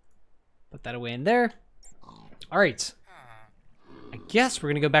 Put that away in there. Alright. I guess we're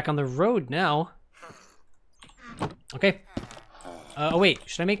gonna go back on the road now. Okay. Oh wait,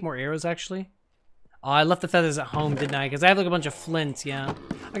 should I make more arrows actually? Oh, I left the feathers at home, didn't I? Because I have like a bunch of flint, yeah.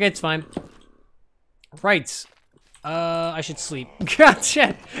 Okay, it's fine. Right. I should sleep. God,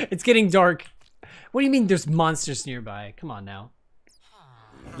 shit. It's getting dark. What do you mean there's monsters nearby? Come on now.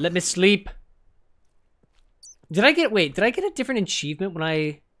 Let me sleep. Did I get a different achievement when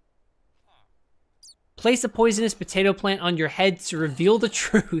I place a poisonous potato plant on your head to reveal the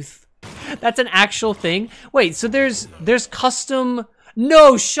truth? That's an actual thing? Wait, so there's custom...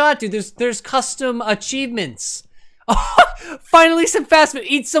 No shot, dude. There's custom achievements. Finally some fast food.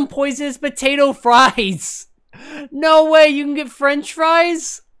 Eat some poisonous potato fries. No way, you can get French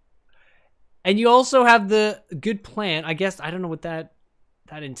fries? And you also have the good plant. I guess, I don't know what that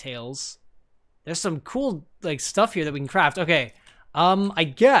entails. There's some cool like stuff here that we can craft. Okay. I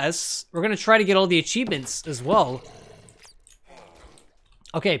guess we're gonna try to get all the achievements as well.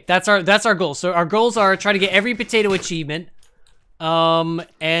 Okay, that's our goal. So our goals are try to get every potato achievement.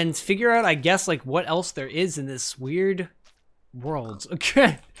 And figure out, I guess, like what else there is in this weird world.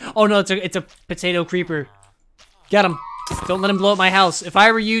 Okay. Oh no, it's a potato creeper. Get him. Don't let him blow up my house. If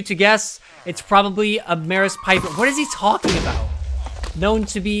I were you to guess, it's probably a Maris Piper. What is he talking about? Known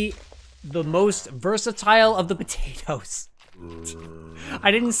to be the most versatile of the potatoes.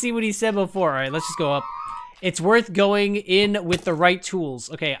 I didn't see what he said before. All right, let's just go up. It's worth going in with the right tools.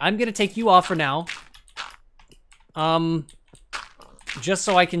 Okay, I'm gonna take you off for now. Just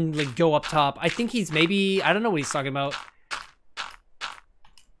so I can like go up top. I think he's maybe, I don't know what he's talking about.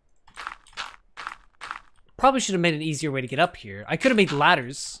 Probably should have made an easier way to get up here. I could have made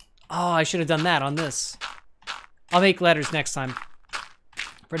ladders. Oh, I should have done that on this. I'll make ladders next time.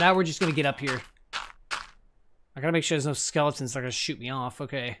 For now, we're just gonna get up here. I gotta make sure there's no skeletons that are gonna shoot me off.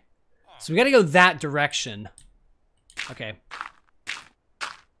 Okay. So we gotta go that direction. Okay.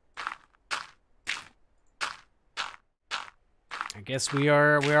 I guess we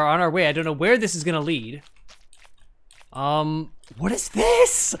are on our way. I don't know where this is gonna lead. What is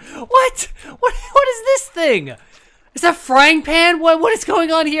this? What is this thing? Is that frying pan? What is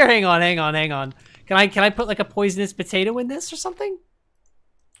going on here? Hang on. Can I put like a poisonous potato in this or something?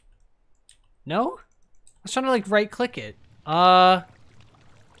 No? I was trying to like right click it.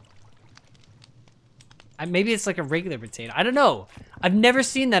 Maybe it's like a regular potato. I don't know. I've never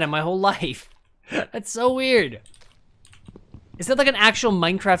seen that in my whole life. That's so weird. Is that like an actual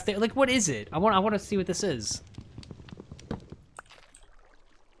Minecraft thing? Like, what is it? I want to see what this is.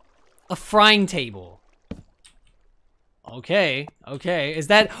 A frying table. Okay. Is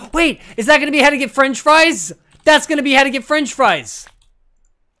that... Wait! Is that gonna be how to get French fries? That's gonna be how to get French fries!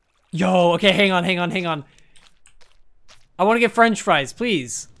 Yo, okay, hang on. I want to get French fries,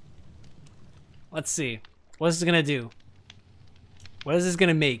 please. Let's see. What is this gonna do? What is this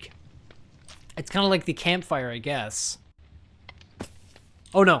gonna make? It's kind of like the campfire, I guess.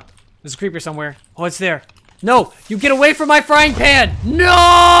 Oh no, there's a creeper somewhere. Oh, it's there. No, you get away from my frying pan!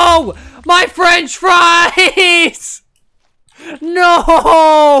 No! My French fries!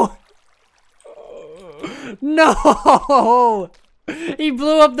 No! No! He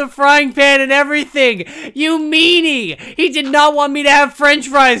blew up the frying pan and everything! You meanie! He did not want me to have French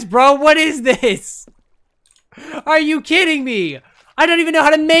fries, bro! What is this? Are you kidding me? I don't even know how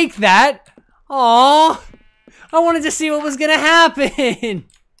to make that! Aww! I wanted to see what was gonna happen!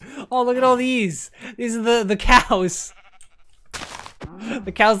 Oh, look at all these! These are the cows!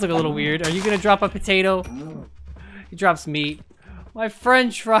 The cows look a little weird. Are you gonna drop a potato? He drops meat. My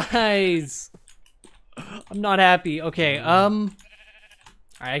French fries! I'm not happy. Okay, alright,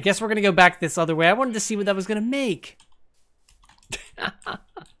 I guess we're gonna go back this other way. I wanted to see what that was gonna make.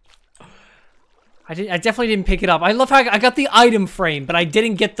 I definitely didn't pick it up. I love how I got the item frame, but I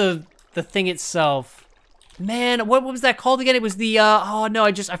didn't get the thing itself. Man, what was that called again? It was the, oh no,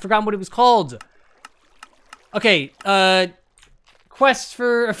 I forgot what it was called. Okay, quest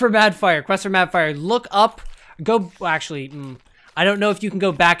for Madfire. Quest for Madfire. Look up, well, actually, I don't know if you can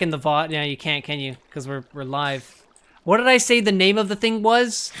go back in the VOD. Yeah, you can't, can you? Because we're live. What did I say the name of the thing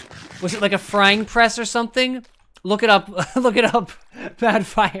was? Was it like a frying press or something? Look it up. Look it up.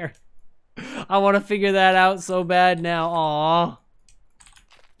 Madfire. I want to figure that out so bad now. Aww.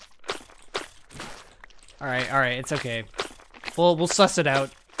 Alright, it's okay. We'll suss it out.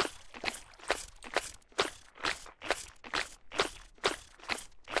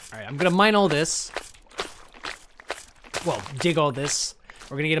 Alright, I'm gonna mine all this. Well, dig all this.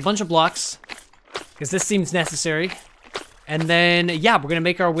 We're gonna get a bunch of blocks, because this seems necessary. And then, yeah, we're gonna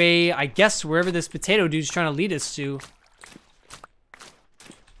make our way, I guess, wherever this potato dude's trying to lead us to.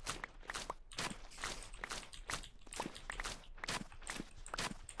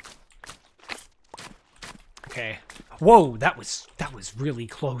 Okay. Whoa, that was really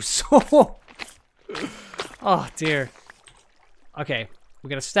close. Oh dear. Okay, we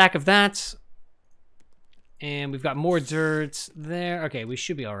got a stack of that. And we've got more dirt there. Okay, we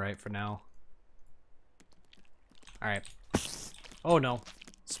should be alright for now. Alright. Oh no.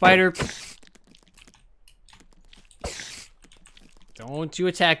 Spider. Don't you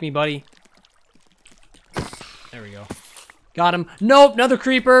attack me, buddy. There we go. Got him. Nope, another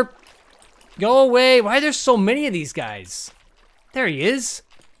creeper. Go away. Why are there so many of these guys? There he is.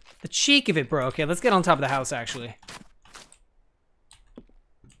 The cheek of it, bro. Okay, let's get on top of the house, actually.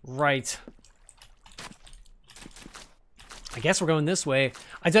 Right. I guess we're going this way.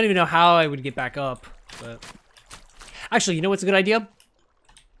 I don't even know how I would get back up, but... Actually, you know what's a good idea?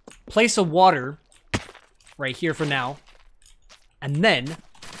 Place a water right here for now. And then,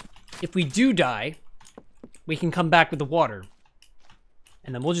 if we do die, we can come back with the water.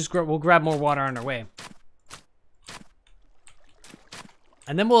 And then we'll grab more water on our way.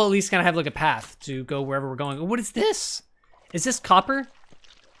 And then we'll at least kind of have like a path to go wherever we're going. What is this? Is this copper?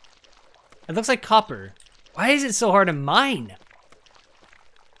 It looks like copper. Why is it so hard to mine?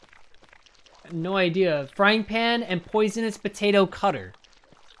 No idea. Frying pan and poisonous potato cutter.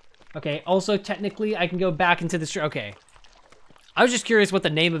 Okay, also technically I can go back into the okay. I was just curious what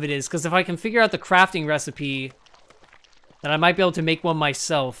the name of it is, because if I can figure out the crafting recipe, then I might be able to make one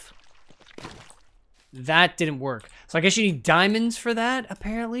myself. That didn't work. So I guess you need diamonds for that,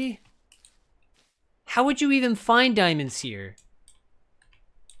 apparently? How would you even find diamonds here?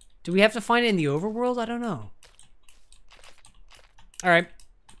 Do we have to find it in the overworld? I don't know. Alright.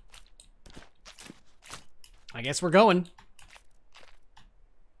 I guess we're going.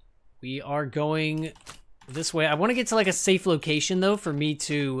 We are going this way. I want to get to like a safe location though for me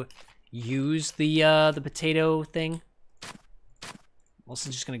to use the potato thing. I'm also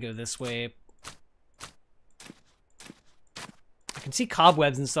just gonna go this way. I can see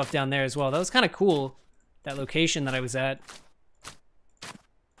cobwebs and stuff down there as well. That was kind of cool, that location that I was at.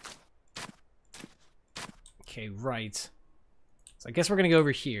 Okay, right. So I guess we're gonna go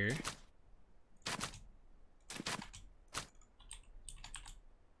over here.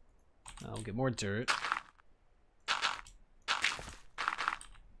 I'll get more dirt.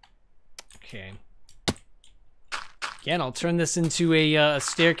 Okay. Again, I'll turn this into a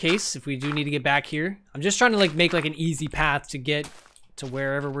staircase if we do need to get back here. I'm just trying to like make like an easy path to get to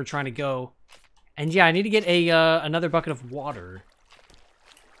wherever we're trying to go. And yeah, I need to get a another bucket of water.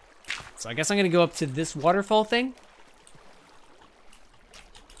 So I guess I'm gonna go up to this waterfall thing.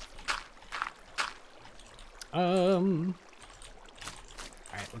 Alright,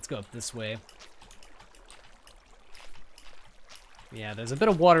 let's go up this way. Yeah, there's a bit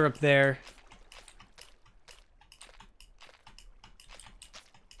of water up there.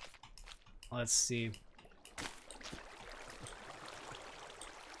 Let's see.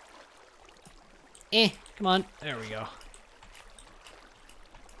 Come on. There we go.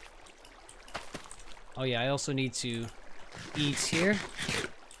 Oh yeah, I also need to eat here.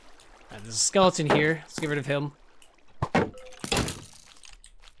 There's a skeleton here. Let's get rid of him. There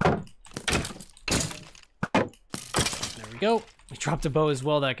we go. We dropped a bow as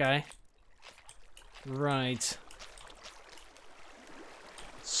well, that guy. Right.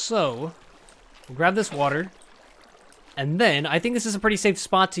 So, we'll grab this water. And then, I think this is a pretty safe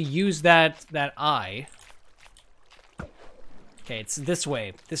spot to use that eye. Okay, it's this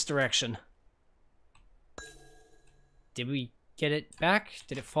way. This direction. Did we get it back?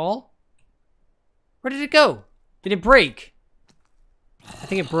 Did it fall? Where did it go? Did it break? I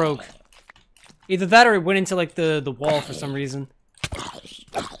think it broke. Either that or it went into like the wall for some reason.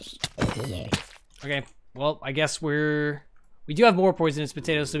 Okay, well, I guess we do have more poisonous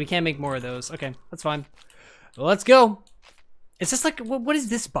potatoes, so we can't make more of those. Okay, that's fine. Well, let's go. Is this like, what is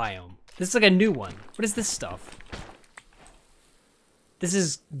this biome? This is like a new one. What is this stuff? This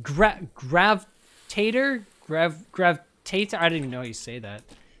is gravitator? Gravitator? I don't even know how you say that.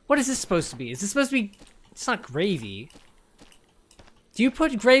 What is this supposed to be? Is this supposed to be, it's not gravy. Do you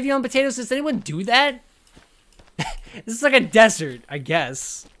put gravy on potatoes? Does anyone do that? This is like a desert, I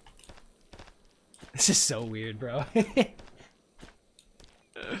guess. This is so weird, bro.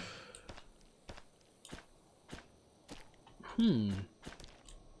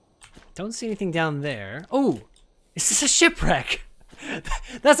 Don't see anything down there. Oh, is this a shipwreck?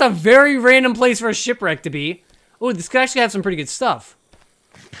 That's a very random place for a shipwreck to be. Oh, this could actually have some pretty good stuff.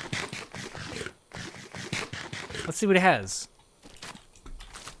 Let's see what it has.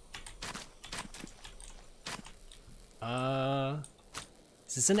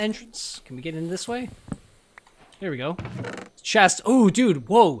 Is this an entrance? Can we get in this way? There we go. Chest. Oh, dude,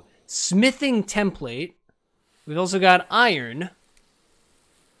 whoa. Smithing template. We've also got iron.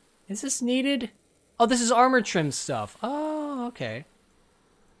 Is this needed? Oh, this is armor trim stuff. Oh, okay.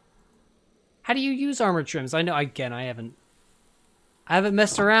 How do you use armor trims? I know, again, I haven't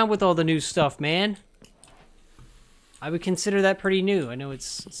messed around with all the new stuff, man. I would consider that pretty new. I know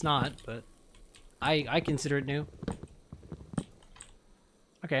it's not, but I consider it new.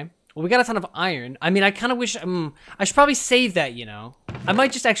 Okay. Well, we got a ton of iron. I mean, I kind of wish, I should probably save that, you know. I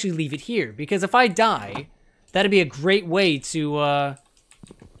might just actually leave it here, because if I die, that'd be a great way to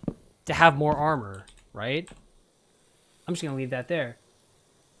have more armor, right? I'm just gonna leave that there.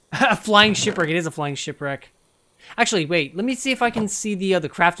 A flying shipwreck. It is a flying shipwreck. Actually, wait. Let me see if I can see the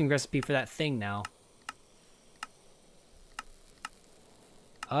crafting recipe for that thing now.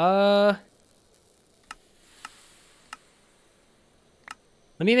 Let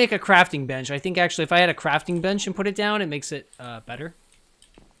me make a crafting bench. I think actually if I had a crafting bench and put it down, it makes it better.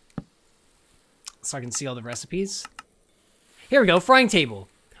 So I can see all the recipes. Here we go, frying table.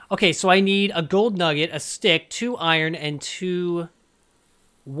 Okay, so I need a gold nugget, a stick, 2 iron, and 2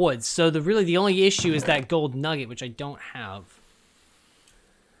 wood. So really the only issue is that gold nugget, which I don't have.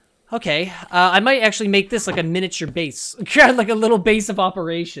 Okay, I might actually make this like a miniature base. Like a little base of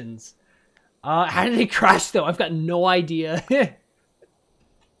operations. How did it crash though? I've got no idea.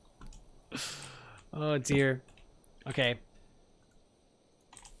 Oh dear. Okay.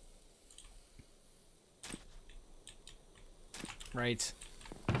 Right.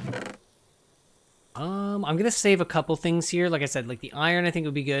 I'm gonna save a couple things here. Like I said, like the iron I think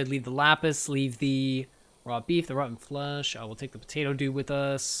would be good. Leave the lapis, leave the raw beef, the rotten flesh. I will take the potato dude with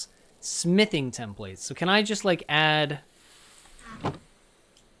us. Smithing templates. So can I just like add... How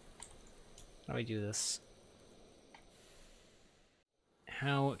do I do this?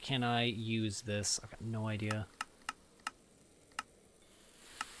 How can I use this? I've got no idea.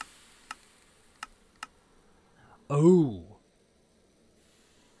 Oh.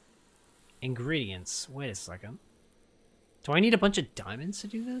 Ingredients. Wait a second. Do I need a bunch of diamonds to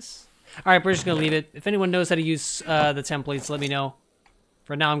do this? Alright, we're just going to leave it. If anyone knows how to use the templates, let me know.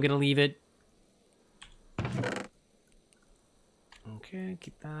 For now, I'm going to leave it. Okay,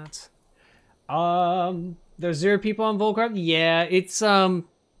 keep that. There's 0 people on Volcraft? Yeah, it's a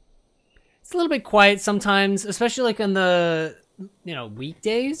little bit quiet sometimes, especially like on the, you know,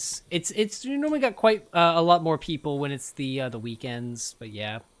 weekdays. It's you normally got quite a lot more people when it's the weekends, but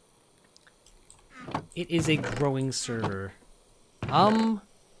yeah. It is a growing server.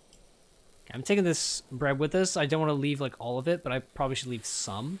 I'm taking this bread with us. I don't want to leave like all of it, but I probably should leave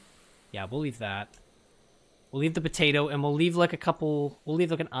some. Yeah, we'll leave that. We'll leave the potato, and we'll leave like a couple... We'll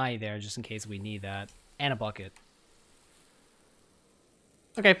leave like an eye there, just in case we need that. And a bucket.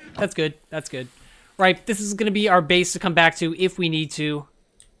 Okay, that's good. That's good. Right, this is going to be our base to come back to if we need to.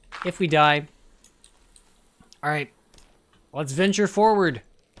 If we die. Alright. Let's venture forward.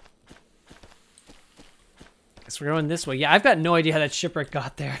 Guess we're going this way. Yeah, I've got no idea how that shipwreck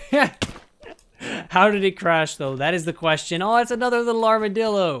got there. How did it crash, though? That is the question. Oh, it's another little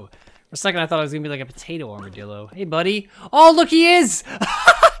armadillo. For a second, I thought it was going to be like a potato armadillo. Hey, buddy. Oh, look, he is!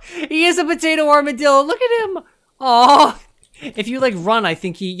 He is a potato armadillo. Look at him. Oh, if you, like, run, I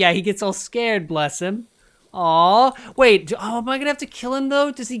think he gets all scared, bless him. Aw. Wait, am I going to have to kill him,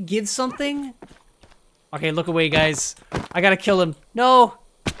 though? Does he give something? Okay, look away, guys. I got to kill him. No.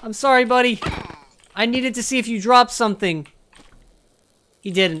 I'm sorry, buddy. I needed to see if you dropped something.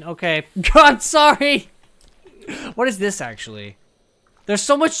 He didn't. Okay. I'm sorry. What is this, actually? There's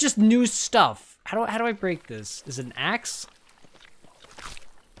so much just new stuff. How do I break this? Is it an axe?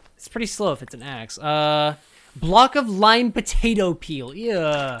 It's pretty slow if it's an axe. Block of lime potato peel.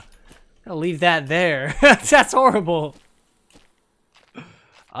 Yeah. I'll leave that there. That's horrible.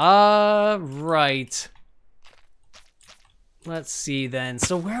 Right. Let's see then.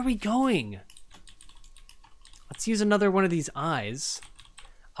 So where are we going? Let's use another one of these eyes.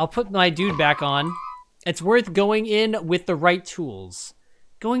 I'll put my dude back on. It's worth going in with the right tools.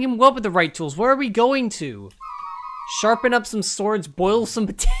 Going in what with the right tools? Where are we going to? Sharpen up some swords, boil some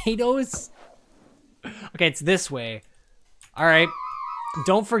potatoes? Okay, it's this way. Alright.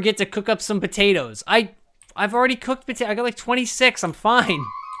 Don't forget to cook up some potatoes. I've already cooked potatoes. I got like 26. I'm fine.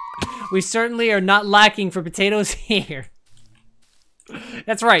 We certainly are not lacking for potatoes here.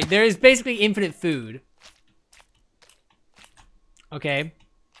 That's right. There is basically infinite food. Okay.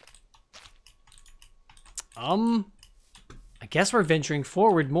 I guess we're venturing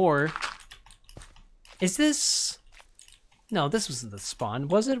forward more. Is this... No, this wasn't the spawn,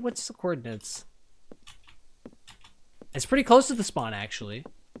 was it? What's the coordinates? It's pretty close to the spawn, actually.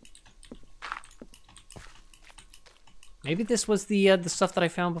 Maybe this was the stuff that I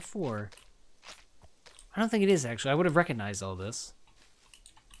found before. I don't think it is, actually. I would have recognized all this.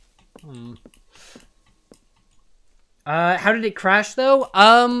 How did it crash, though?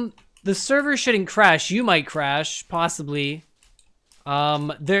 The server shouldn't crash. You might crash, possibly.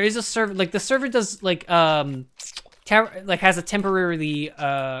 There is a server, like, the server does, like, has a temporarily,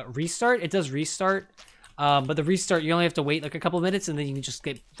 restart. It does restart. But the restart, you only have to wait, like, a couple minutes, and then you can just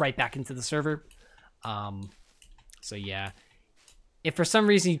get right back into the server. So, yeah. If for some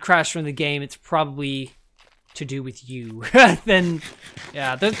reason you crash from the game, it's probably to do with you. Then,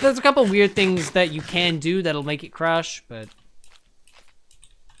 yeah, there's a couple weird things that you can do that'll make it crash, but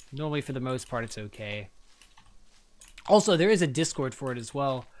normally for the most part, it's okay. Also, there is a Discord for it as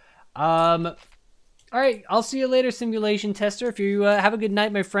well. All right, I'll see you later, Simulation Tester. If you have a good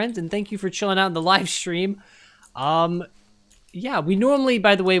night, my friends, and thank you for chilling out in the live stream. Yeah, we normally,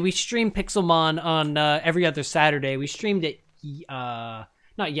 by the way, we stream Pixelmon on every other Saturday. We streamed it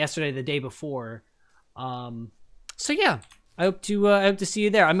not yesterday, the day before. So yeah, I hope to see you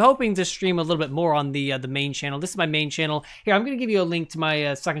there. I'm hoping to stream a little bit more on the main channel. This is my main channel. Here, I'm gonna give you a link to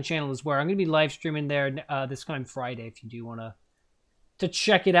my second channel as well. I'm gonna be live streaming there this coming Friday if you do want to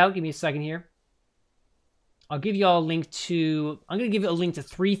check it out. Give me a second here. I'll give you all a link to. I'm gonna give you a link to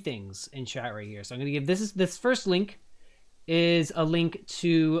 3 things in chat right here. So I'm gonna give this first link is a link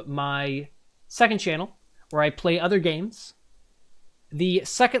to my second channel where I play other games. The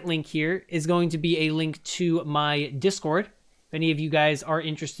second link here is going to be a link to my Discord. If any of you guys are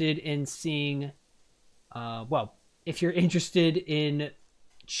interested in seeing, well, if you're interested in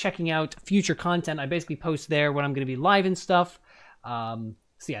checking out future content, I basically post there when I'm going to be live and stuff. So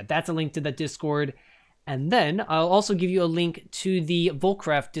yeah, that's a link to that Discord. And then I'll also give you a link to the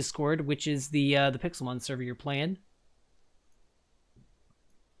Volcraft Discord, which is the Pixelmon server you're playing.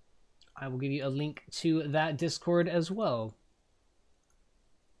 I will give you a link to that Discord as well.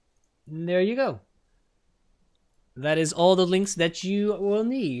 There you go. That is all the links that you will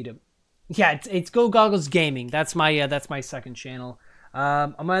need. Yeah, it's GoGoggles Gaming. That's my second channel.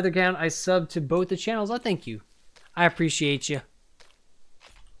 On my other account, I sub to both the channels. Oh, thank you. I appreciate you.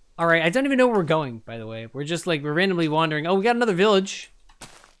 All right, I don't even know where we're going, by the way. We're just like, we're randomly wandering. Oh, we got another village.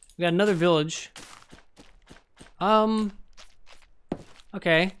 We got another village. Okay.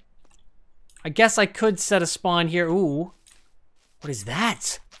 I guess I could set a spawn here. Ooh. What is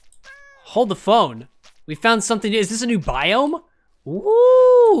that? Hold the phone. We found something. Is this a new biome?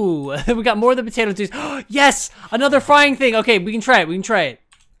 Ooh. We got more of the potato juice. Yes! Another frying thing. Okay, we can try it. We can try it.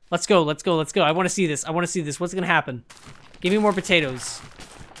 Let's go. Let's go. Let's go. I want to see this. I want to see this. What's going to happen? Give me more potatoes.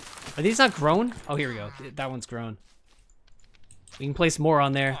 Are these not grown? Oh, here we go. That one's grown. We can place more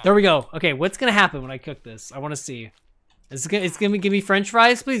on there. There we go. Okay, what's going to happen when I cook this? I want to see. It's going to give me French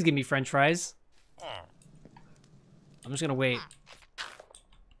fries? Please give me French fries. I'm just going to wait.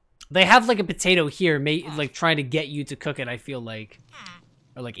 They have like a potato here, like trying to get you to cook it, I feel like.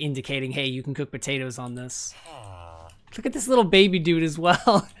 Or like indicating, hey, you can cook potatoes on this. Look at this little baby dude as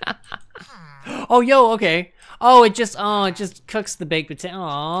well. Oh, yo, okay. Oh, it just cooks the baked potato.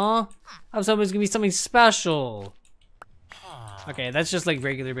 Aww. I was hoping it was gonna be something special. Okay, that's just like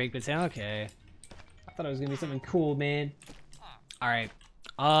regular baked potato. Okay. I thought it was gonna be something cool, man. Alright.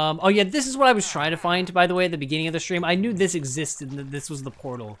 Oh yeah, this is what I was trying to find, by the way, at the beginning of the stream. I knew this existed, and this was the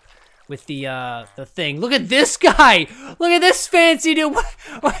portal with the thing. Look at this guy! Look at this fancy dude!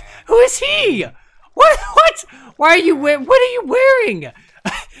 What? Who is he? What? Why are you what are you wearing?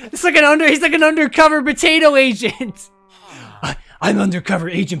 It's like he's like an undercover potato agent. I'm undercover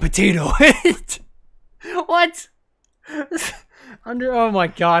agent potato. What? Oh my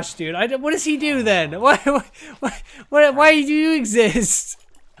gosh, dude. What does he do then? Why do you exist?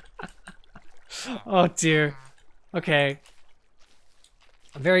 Oh dear. Okay.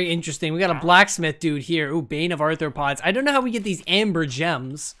 Very interesting. We got a blacksmith dude here. Ooh, Bane of Arthropods. I don't know how we get these amber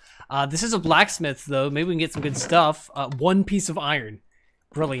gems. This is a blacksmith though. Maybe we can get some good stuff. 1 piece of iron.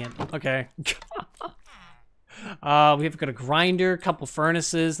 Brilliant. Okay. We've got a grinder, couple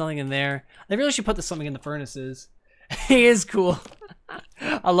furnaces, nothing in there. They really should put something in the furnaces. He is cool.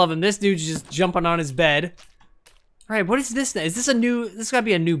 I love him. This dude's just jumping on his bed. All right, what is this? Is this a new? This gotta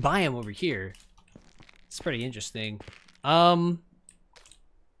be a new biome over here. It's pretty interesting.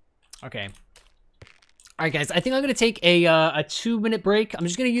 Okay. All right, guys. I think I'm gonna take a 2-minute break. I'm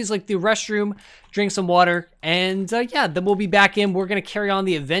just gonna use like the restroom, drink some water, and yeah, then we'll be back in. We're gonna carry on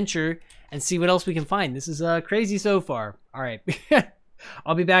the adventure and see what else we can find. This is crazy so far. All right.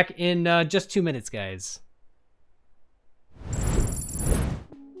 I'll be back in just 2 minutes, guys.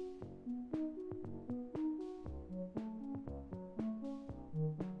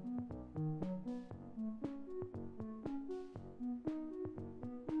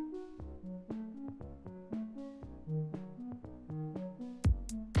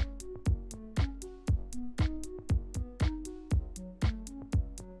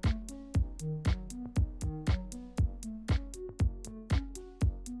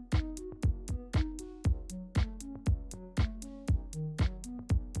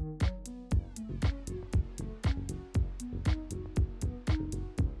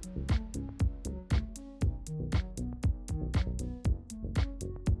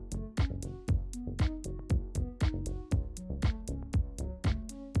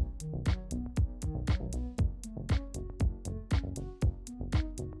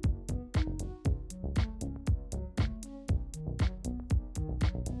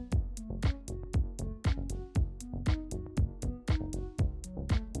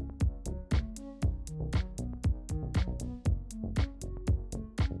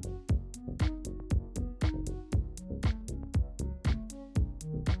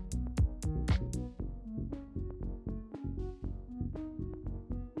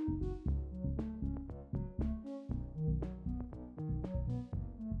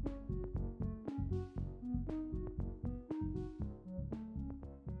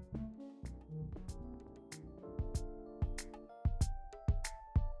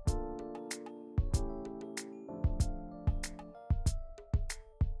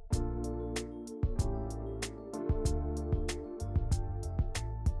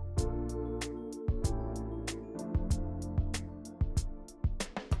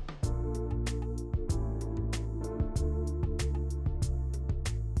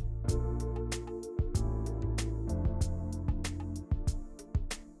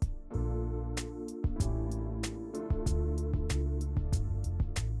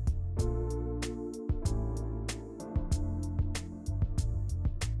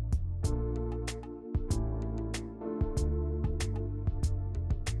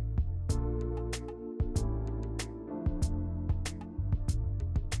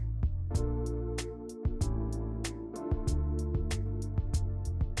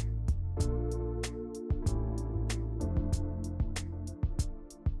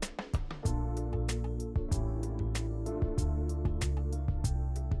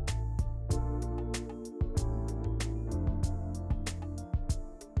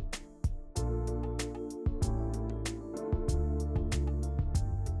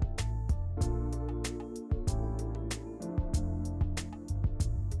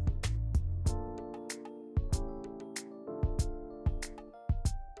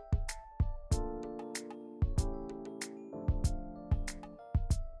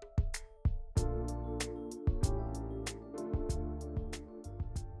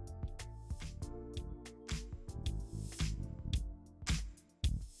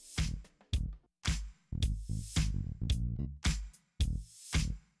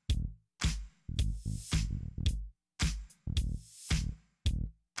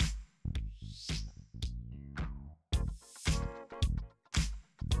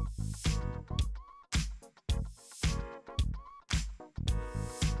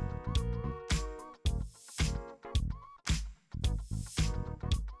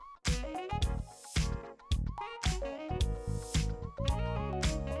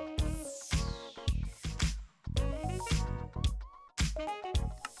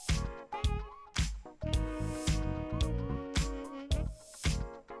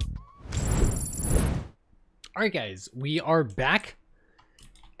 All right, guys, we are back,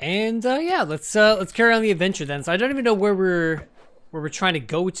 and yeah, let's carry on the adventure then. So I don't even know where we're trying to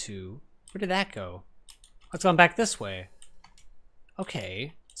go to. Where did that go? Let's go back this way.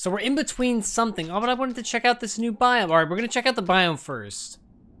 Okay, so we're in between something. Oh, but I wanted to check out this new biome. All right, we're gonna check out the biome first.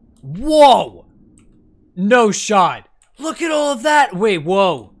 Whoa! No shot. Look at all of that. Wait,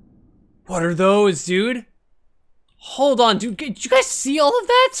 whoa. What are those, dude? Hold on, dude. Did you guys see all of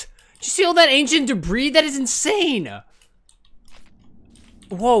that? Did you see all that ancient debris? That is insane.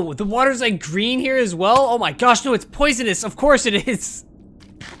 Whoa, the water's like green here as well? Oh my gosh, no, it's poisonous. Of course it is.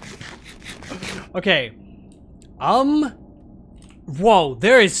 Okay. Whoa,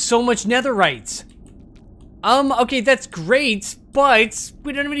 there is so much netherite. Okay, that's great, but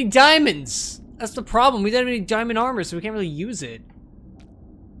we don't have any diamonds. That's the problem. We don't have any diamond armor, so we can't really use it.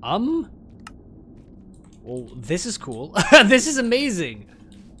 Well, this is cool. This is amazing.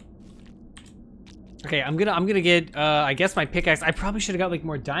 Okay, I'm gonna get, I guess my pickaxe. I probably should have got, like,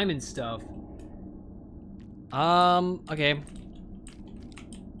 more diamond stuff. Okay.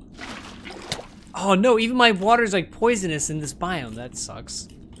 Oh, no, even my water's, like, poisonous in this biome. That sucks.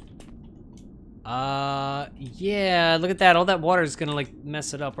 Yeah, look at that. All that water is gonna, like,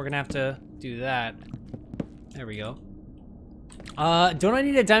 mess it up. We're gonna have to do that. There we go. Don't I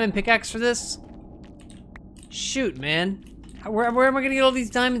need a diamond pickaxe for this? Shoot, man. Where am I gonna get all these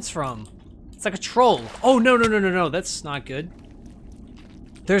diamonds from? It's like a troll. Oh, no. That's not good.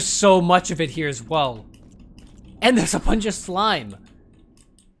 There's so much of it here as well. And there's a bunch of slime.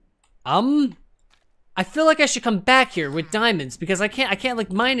 I feel like I should come back here with diamonds because I can't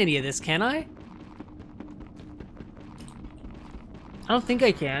like mine any of this, can I? I don't think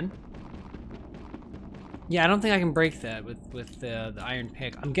I can. Yeah, I don't think I can break that with the iron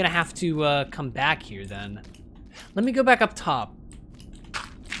pick. I'm gonna have to come back here then. Let me go back up top.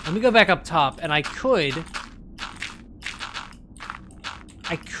 Let me go back up top, and I could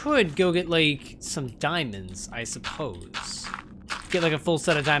go get, like, some diamonds, I suppose. Get, like, a full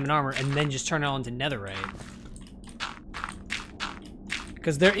set of diamond armor, and then just turn it on to netherite.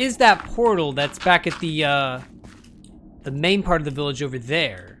 Because there is that portal that's back at the main part of the village over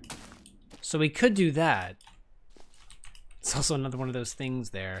there. So we could do that. It's also another one of those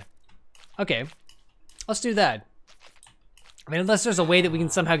things there. Okay, let's do that. I mean, unless there's a way that we can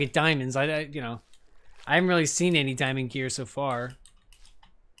somehow get diamonds, you know, I haven't really seen any diamond gear so far.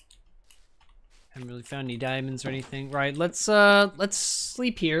 Haven't really found any diamonds or anything. Right, let's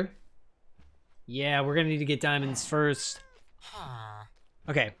sleep here. Yeah, we're gonna need to get diamonds first.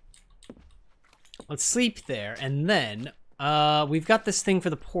 Okay. Let's sleep there, and then, we've got this thing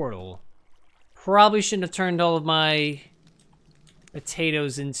for the portal. Probably shouldn't have turned all of my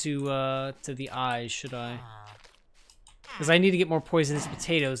potatoes into, to the eyes, should I? Because I need to get more poisonous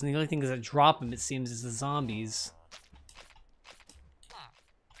potatoes, and the only thing that drop them, it seems, is the zombies.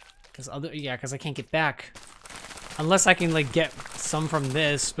 Because I can't get back. Unless I can, like, get some from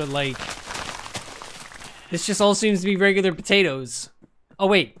this, but, like, this just all seems to be regular potatoes. Oh,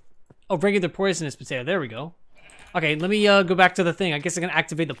 wait. Oh, regular poisonous potato. There we go. Okay, let me, go back to the thing. I guess I can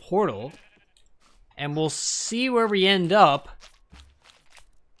activate the portal. And we'll see where we end up.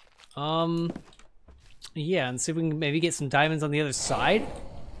 Yeah, and see if we can maybe get some diamonds on the other side.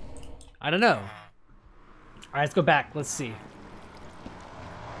 I don't know. All right, let's go back. Let's see.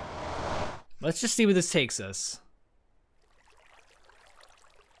 Let's just see where this takes us.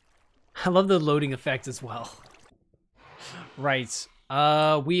 I love the loading effect as well. Right.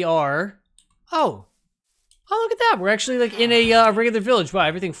 We are... Oh, look at that. We're actually, like, in a regular village. Wow,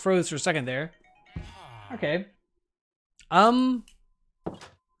 everything froze for a second there. Okay.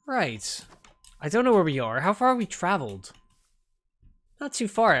 Right. I don't know where we are. How far have we traveled? Not too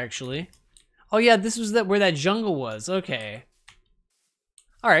far, actually. Oh, yeah, this was where that jungle was. Okay.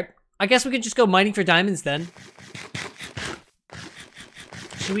 Alright. I guess we could just go mining for diamonds, then.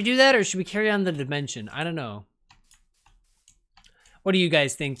 Should we do that, or should we carry on the dimension? I don't know. What do you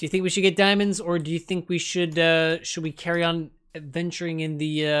guys think? Do you think we should get diamonds, or do you think we should we carry on adventuring in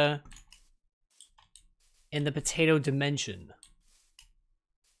the potato dimension?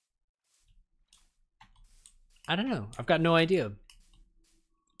 I don't know. I've got no idea.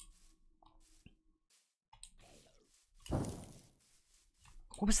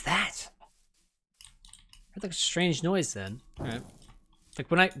 What was that? I heard like a strange noise then. Alright. Like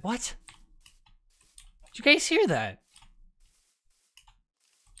when what? Did you guys hear that?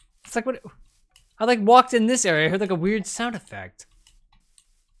 It's like what? I like walked in this area. I heard like a weird sound effect.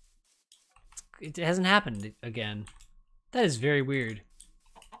 It hasn't happened again. That is very weird.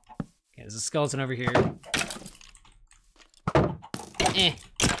 Okay, there's a skeleton over here.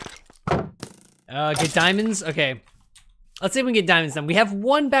 Get diamonds? Okay. Let's see if we can get diamonds then. We have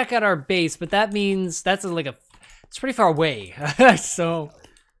one back at our base, but that means that's it's pretty far away. So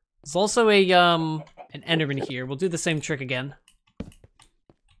there's also an enderman here. We'll do the same trick again.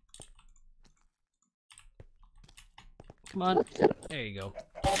 Come on. There you go.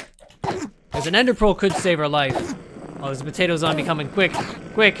 Because an ender pearl could save our life. Oh, there's a potato zombie coming. Quick,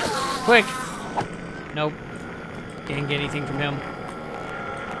 quick, quick. Nope. Can't get anything from him.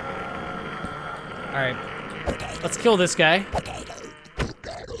 Alright. Let's kill this guy.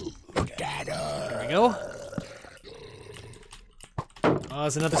 There we go. Oh,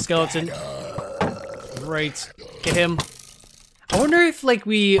 there's another skeleton. Right. Get him. I wonder if, like,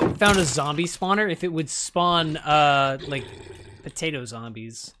 we found a zombie spawner, if it would spawn, like, potato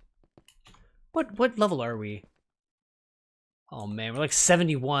zombies. What level are we? Oh, man, we're like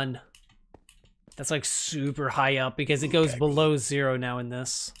 71. That's, like, super high up, because it goes below 0 now in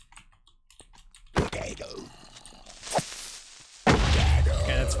this. Okay,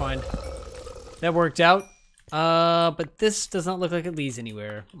 that's fine. That worked out. But this does not look like it leads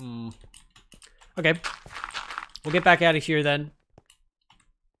anywhere. Okay. We'll get back out of here then.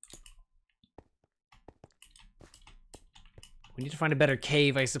 We need to find a better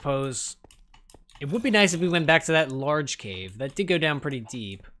cave, I suppose. It would be nice if we went back to that large cave. That did go down pretty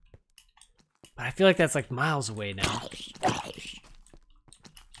deep. But I feel like that's like miles away now.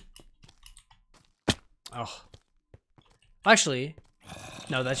 Oh. Actually,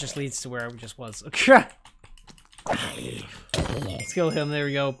 no, that just leads to where I just was. Okay. Let's kill him. There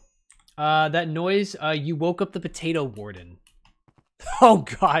we go. That noise, you woke up the potato warden. Oh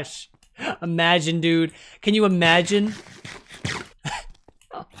gosh. Imagine, dude. Can you imagine?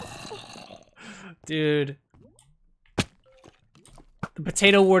 Dude. The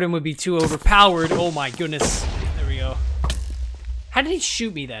potato warden would be too overpowered. Oh my goodness. There we go. How did he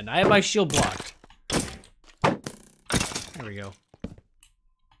shoot me then? I have my shield blocked. There we go.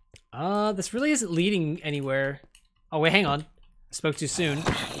 This really isn't leading anywhere. Oh wait, hang on. I spoke too soon.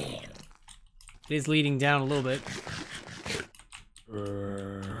 It is leading down a little bit.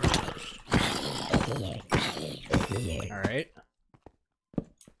 Alright.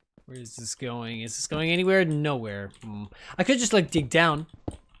 Where is this going? Is this going anywhere? Nowhere. I could just like dig down.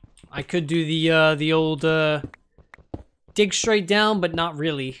 I could do the old dig straight down, but not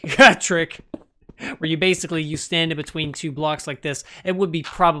really. Trick. Where you basically you stand in between two blocks like this. It would be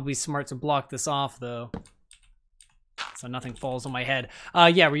probably smart to block this off though, so nothing falls on my head.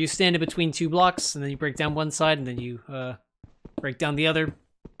 Yeah, where you stand in between two blocks and then you break down one side and then you break down the other.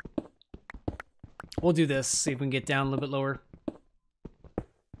 We'll do this. See if we can get down a little bit lower.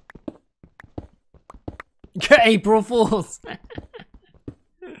 April Fools.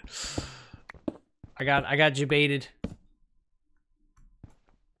 I got you baited.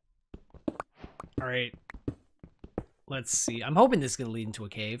 All right. Let's see. I'm hoping this is gonna lead into a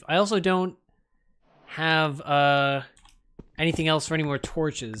cave. I also don't have anything else for any more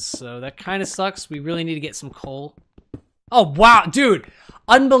torches, so that kind of sucks. We really need to get some coal. Oh wow, dude!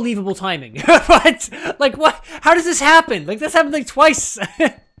 Unbelievable timing. What? Like what? How does this happen? Like this happened like twice.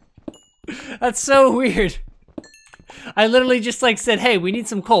 That's so weird. I literally just like said, hey, we need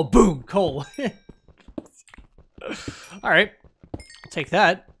some coal. Boom, coal. Alright. I'll take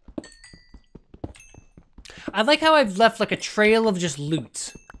that. I like how I've left like a trail of just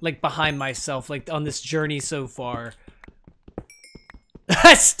loot. Like behind myself, like on this journey so far.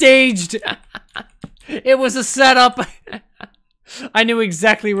 Staged! It was a setup. I knew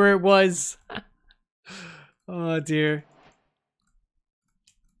exactly where it was. Oh dear.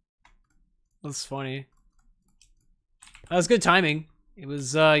 That's funny. That was good timing. It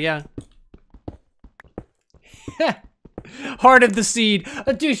was, yeah. Heart of the seed.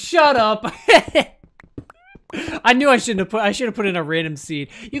 Dude, shut up. I knew I should have put in a random seed.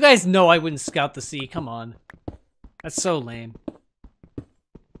 You guys know I wouldn't scout the seed. Come on. That's so lame.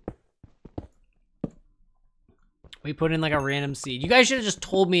 We put in like a random seed. You guys should have just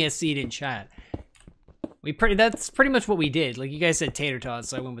told me a seed in chat. That's pretty much what we did. Like you guys said tater tots,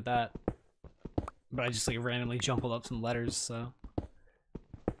 so I went with that. But I just like randomly jumbled up some letters, so.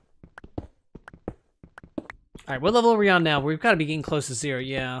 Alright, what level are we on now? We've got to be getting close to 0,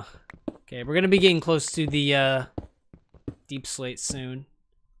 yeah. Okay, we're gonna be getting close to the deep slate soon.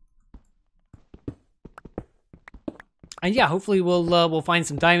 And yeah, hopefully we'll find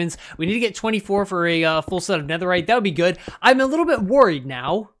some diamonds. We need to get 24 for a full set of netherite. That would be good. I'm a little bit worried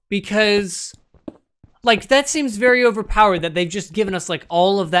now because, like, that seems very overpowered that they've just given us like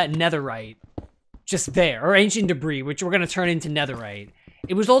all of that netherite just there, or ancient debris, which we're gonna turn into netherite.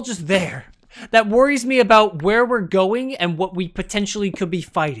 It was all just there. That worries me about where we're going and what we potentially could be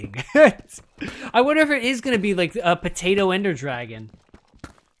fighting. I wonder if it is gonna be like a potato ender dragon.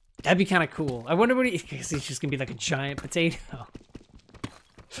 That'd be kind of cool. I wonder what he's just gonna be like a giant potato.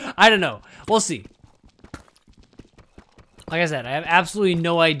 I don't know. We'll see. Like I said, I have absolutely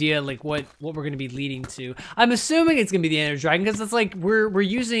no idea like what we're gonna be leading to. I'm assuming it's gonna be the Ender Dragon because it's like we're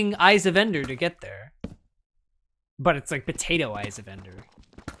using Eyes of Ender to get there. But it's like potato Eyes of Ender.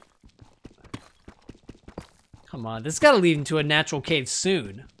 Come on, this has gotta lead into a natural cave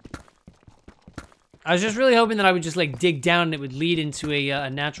soon. I was just really hoping that I would just like dig down and it would lead into a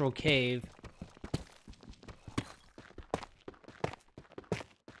natural cave. I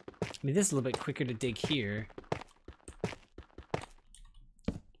mean, this is a little bit quicker to dig here.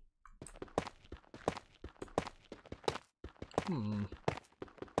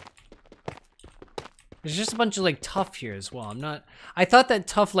 There's just a bunch of like tuff here as well. I thought that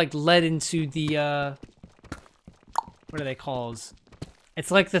tuff like led into the what are they called?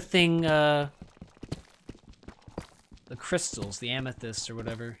 It's like the thing the crystals, the amethyst or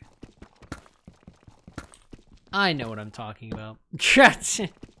whatever. I know what I'm talking about.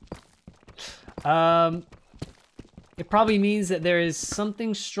 It probably means that there is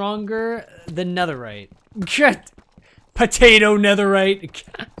something stronger than netherite. Potato netherite.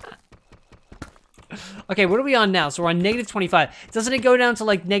 Okay, what are we on now? So we're on negative 25. Doesn't it go down to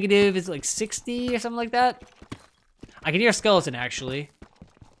like negative, is it like 60 or something like that? I can hear a skeleton actually.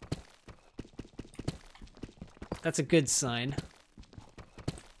 That's a good sign.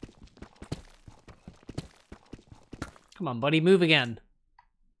 Come on, buddy, move again.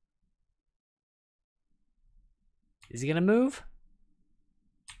 Is he gonna move?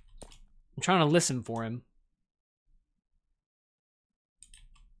 I'm trying to listen for him.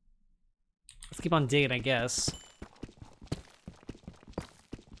 Let's keep on digging, I guess.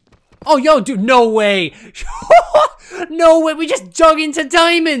 Oh, yo, dude, no way! No way, we just dug into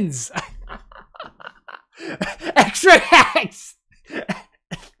diamonds! Extra hacks!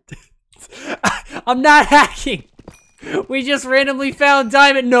 I'm not hacking! We just randomly found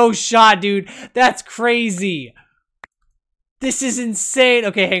diamond. No shot, dude. That's crazy. This is insane.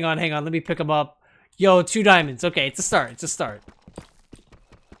 Okay, hang on. Let me pick them up. Yo, 2 diamonds. Okay, it's a start. It's a start.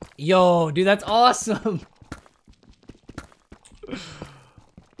 Yo, dude, that's awesome.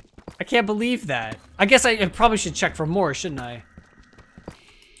 I can't believe that. I guess I probably should check for more, shouldn't I?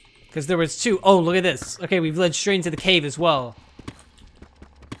 Because there was 2. Oh, look at this. Okay, we've led straight into the cave as well.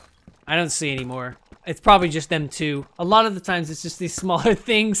 I don't see any more. It's probably just them 2. A lot of the times it's just these smaller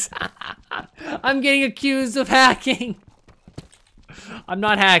things. I'm getting accused of hacking. I'm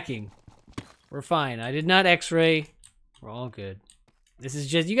not hacking. We're fine. I did not x-ray. We're all good. This is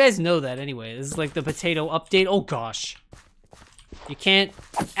just, you guys know that anyway. This is like the potato update. Oh gosh. You can't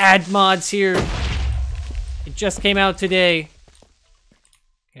add mods here. It just came out today.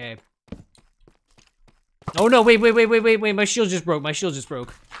 Okay. Oh no, wait. My shield just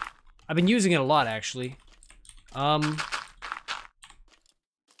broke. I've been using it a lot, actually. Let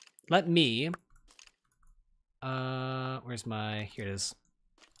me... where's my... Here it is.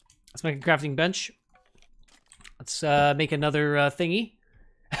 Let's make a crafting bench. Let's make another thingy.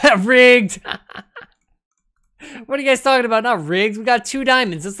 Rigged! What are you guys talking about? Not rigged. We got 2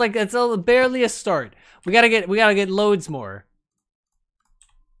 diamonds. It's like, it's barely a start. We gotta get loads more.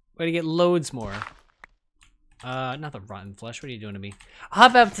 We gotta get loads more. Not the rotten flesh. What are you doing to me? How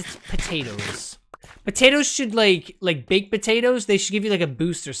about potatoes? Potatoes should like baked potatoes. They should give you like a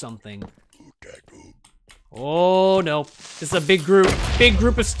boost or something. Oh no, this is a big group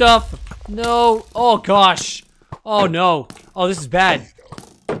of stuff. No, oh gosh. Oh no. Oh, this is bad.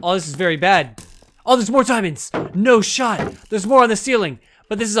 Oh, this is very bad. Oh, there's more diamonds. No shot. There's more on the ceiling,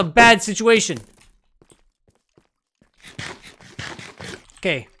 but this is a bad situation.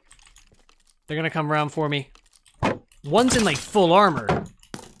 Okay. They're gonna come around for me. One's in like full armor.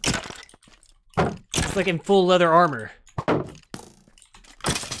 It's like in full leather armor.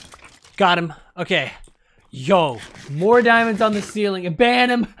 Got him. Okay. Yo, more diamonds on the ceiling. Ban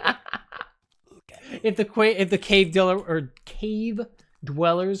him. If the cave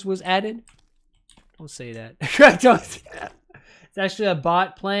dwellers was added. Don't say that. Don't say that. It's actually a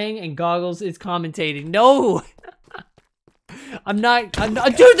bot playing and Goggles is commentating. No. I'm not,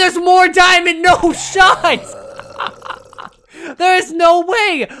 dude, there's more diamond. No shot. There is no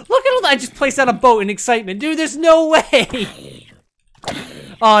way! Look at all that! I just placed out a boat in excitement. Dude, there's no way!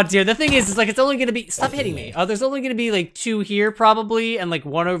 Oh dear, the thing is like it's only gonna be- Stop hitting me. There's only gonna be like 2 here probably, and like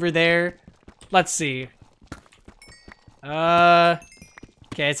 1 over there. Let's see. Okay,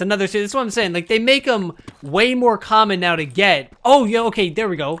 it's another 2. That's what I'm saying. Like, they make them way more common now to get. Oh, yeah, okay, there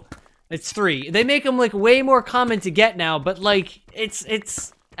we go. It's 3. They make them like way more common to get now, but like,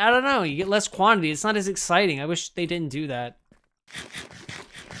 it's, I don't know, you get less quantity. It's not as exciting. I wish they didn't do that.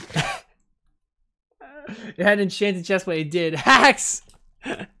 It had an enchanted chest, but it did. Hacks!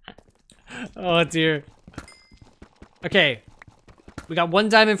 Oh dear. Okay. We got 1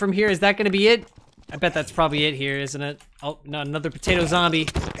 diamond from here. Is that gonna be it? I bet that's probably it here, isn't it? Oh, no, another potato zombie.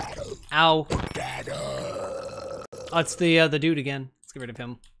 Ow. Oh, it's the dude again. Let's get rid of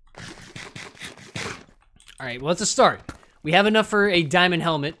him. Alright, well, it's a start. We have enough for a diamond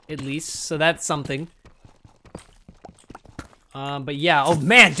helmet, at least, so that's something. But yeah, oh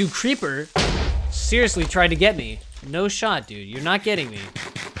man, dude, Creeper seriously tried to get me. No shot, dude. You're not getting me.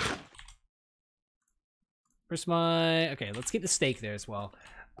 Where's my... Okay, let's get the steak there as well.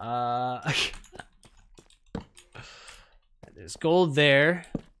 There's gold there.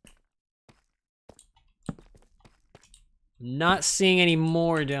 Not seeing any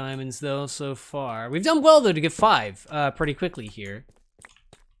more diamonds, though, so far. We've done well, though, to get 5 pretty quickly here.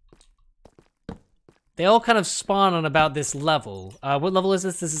 They all kind of spawn on about this level. What level is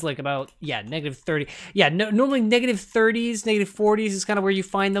this? This is like about, yeah, -30. Yeah, no, normally -30s, -40s is kind of where you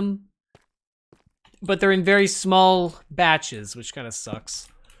find them. But they're in very small batches, which kind of sucks.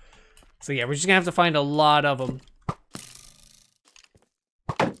 So yeah, we're just gonna have to find a lot of them.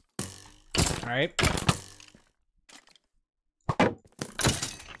 Alright.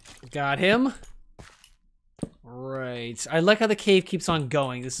 Got him. Right. I like how the cave keeps on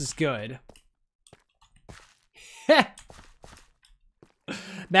going. This is good.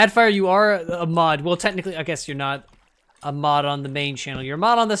 Madfire, you are a mod. Well, technically, I guess you're not a mod on the main channel. You're a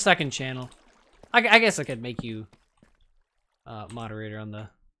mod on the second channel. I guess I could make you moderator on the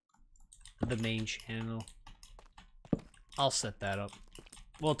main channel. I'll set that up.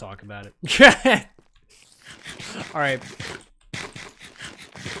 We'll talk about it. All right.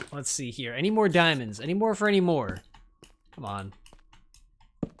 Let's see here. Any more diamonds? Any more for any more? Come on.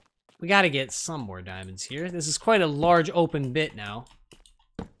 We gotta get some more diamonds here. This is quite a large open bit now.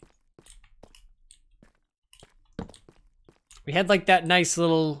 We had like that nice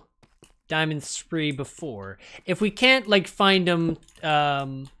little diamond spree before. If we can't like find them,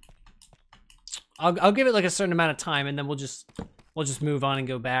 I'll give it like a certain amount of time, and then we'll just move on and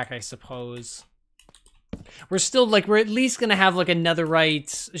go back, I suppose. We're still like, we're at least gonna have like another right.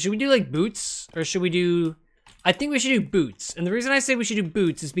 Should we do like boots, or should we do? I think we should do boots. And the reason I say we should do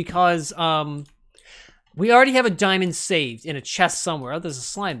boots is because we already have a diamond saved in a chest somewhere. Oh, there's a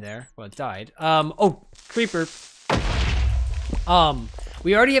slime there. Well, it died. Oh, creeper.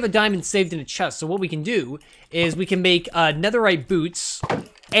 We already have a diamond saved in a chest, so what we can do is we can make netherite boots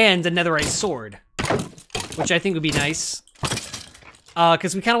and a netherite sword, which I think would be nice.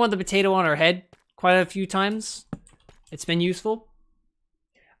 Because we kind of want the potato on our head quite a few times. It's been useful.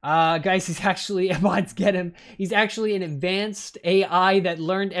 Guys, he's actually, mods get him. He's actually an advanced AI that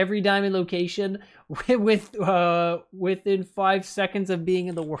learned every diamond location within 5 seconds of being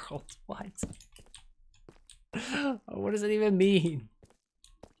in the world. What? What does it even mean?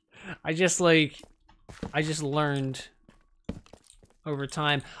 I just learned over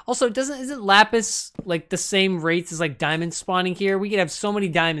time. Also, isn't lapis like the same rates as like diamond spawning here? We could have so many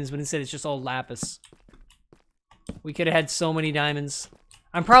diamonds, but instead it's just all lapis. We could have had so many diamonds.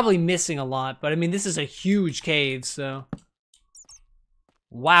 I'm probably missing a lot, but I mean, this is a huge cave, so.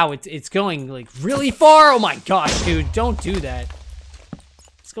 Wow, it's going like really far. Oh my gosh, dude, don't do that.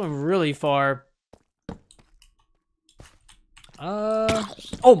 It's going really far.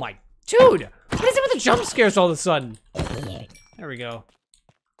 Oh my, dude, what is it with the jump scares all of a sudden? There we go.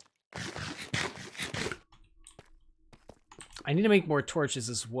 I need to make more torches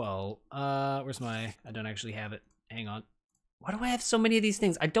as well. Where's my, I don't actually have it. Hang on. Why do I have so many of these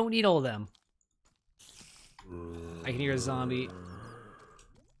things? I don't need all of them. I can hear a zombie.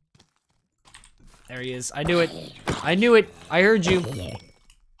 There he is. I knew it. I knew it. I heard you.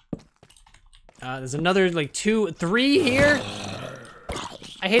 There's another, like, 2, 3 here.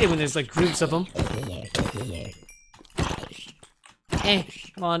 I hate it when there's, like, groups of them. Hey,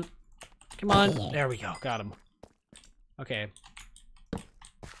 come on. Come on. There we go. Got him. Okay.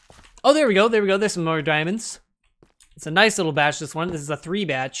 Oh, there we go. There we go. There's some more diamonds. It's a nice little batch, this one. This is a 3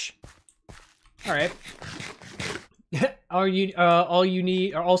 batch. All right. All you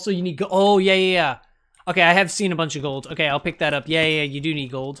need, or also you need gold. Oh, yeah. Okay, I have seen a bunch of gold. Okay, I'll pick that up. Yeah, you do need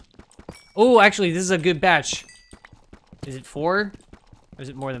gold. Oh, actually, this is a good batch. Is it 4? Or is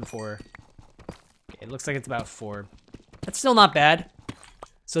it more than 4? Okay, it looks like it's about 4. That's still not bad.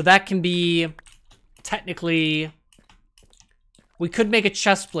 So that can be, technically, we could make a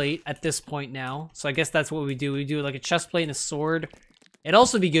chest plate at this point now. So I guess that's what we do. We do like a chest plate and a sword. It'd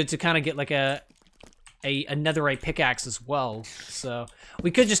also be good to kind of get like a netherite pickaxe as well. So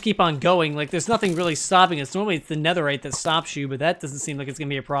we could just keep on going. Like there's nothing really stopping us. Normally it's the netherite that stops you, but that doesn't seem like it's gonna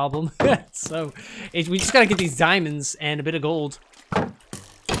be a problem. So we just gotta get these diamonds and a bit of gold. And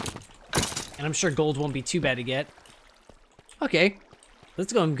I'm sure gold won't be too bad to get. Okay,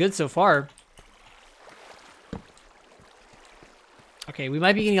 that's going good so far. Okay, we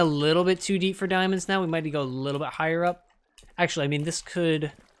might be getting a little bit too deep for diamonds now. We might need to go a little bit higher up. Actually, I mean, this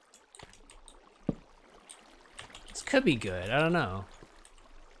could be good. I don't know.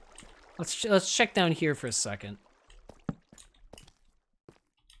 Let's check down here for a second.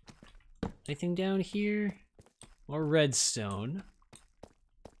 Anything down here? More redstone.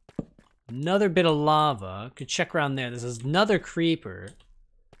 Another bit of lava. Could check around there. There's another creeper.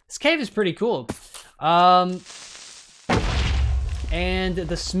 This cave is pretty cool. And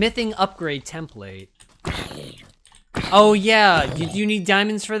the smithing upgrade template. Oh yeah, did you need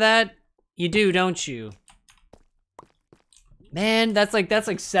diamonds for that? You do, don't you? Man, that's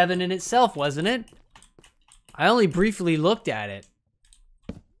like 7 in itself, wasn't it? I only briefly looked at it.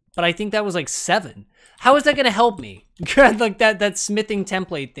 But I think that was like 7. How is that gonna help me? Like that smithing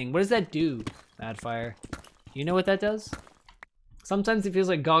template thing. What does that do? Madfire. You know what that does? Sometimes it feels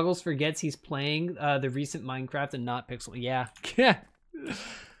like Goggles forgets he's playing the recent Minecraft and not Pixel. Yeah.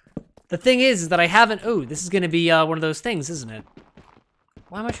 The thing is that I haven't. Oh, this is gonna be one of those things, isn't it?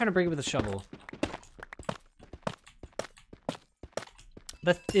 Why am I trying to break it with a shovel?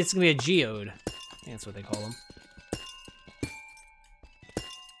 But it's gonna be a geode. I think that's what they call them.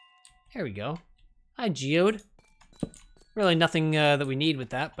 There we go. Hi, geode. Really nothing that we need with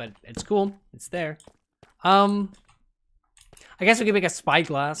that, but it's cool. It's there. I guess we could make a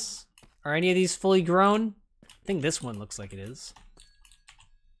spyglass. Are any of these fully grown? I think this one looks like it is.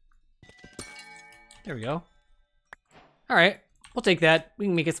 There we go. All right, we'll take that. We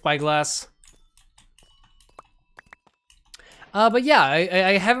can make a spyglass. But yeah,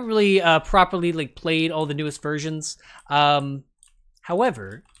 I haven't really properly like played all the newest versions.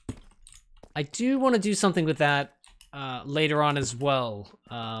 However, I do want to do something with that later on as well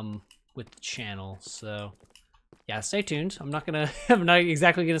with the channel. So yeah, stay tuned. I'm not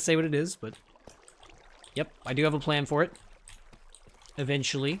exactly gonna say what it is, but yep, I do have a plan for it.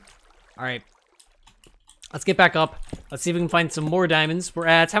 Eventually. All right, let's get back up. Let's see if we can find some more diamonds. We're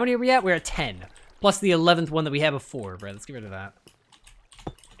at, how many are we at? We're at 10. Plus the 11th one that we had before. Right, let's get rid of that.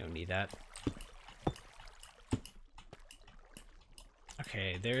 Don't need that.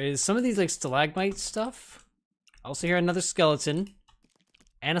 Okay, there is some of these like stalagmite stuff. I also hear another skeleton.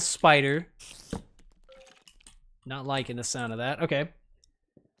 And a spider. Not liking the sound of that. Okay.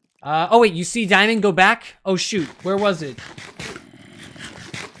 Oh wait, you see diamond? Go back? Oh shoot, where was it?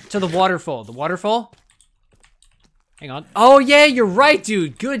 To the waterfall. The waterfall? Hang on. Oh yeah, you're right,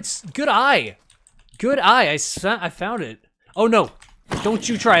 dude. Good eye. Good eye. I found it. Oh no. Don't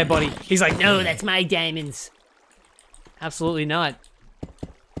you try it, buddy. He's like, no, that's my diamonds. Absolutely not.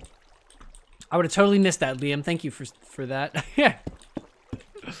 I would have totally missed that, Liam. Thank you for that. Yeah.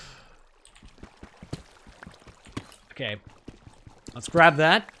 Okay. Let's grab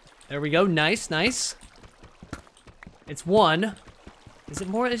that. There we go. Nice, nice. It's 1. Is it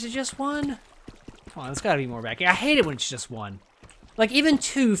more? Is it just 1? Come on, there's gotta be more back here. I hate it when it's just 1. Like, even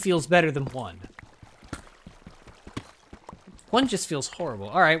 2 feels better than 1. 1 just feels horrible.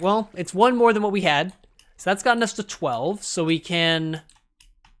 All right, well, it's 1 more than what we had. So that's gotten us to 12. So we can...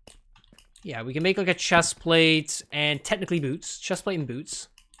 Yeah, we can make like a chest plate and technically boots. Chest plate and boots.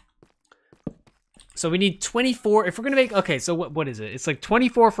 So we need 24. If we're going to make... Okay, so what is it? It's like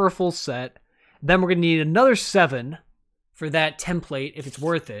 24 for a full set. Then we're going to need another 7 for that template if it's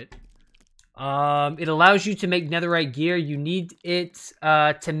worth it. It allows you to make netherite gear. You need it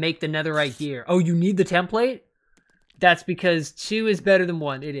to make the netherite gear. Oh, you need the template? That's because 2 is better than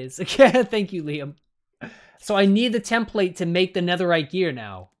 1. It is. Okay, thank you, Liam. So I need the template to make the netherite gear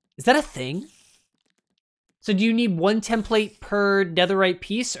now. Is that a thing? So do you need 1 template per netherite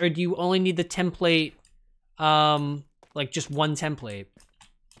piece, or do you only need the template, like just 1 template?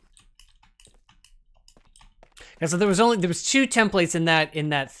 Yeah, so there was 2 templates in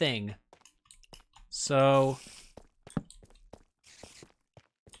that thing. So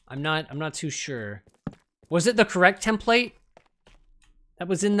I'm not too sure. Was it the correct template that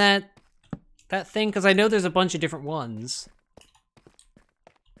was in that thing? Because I know there's a bunch of different ones.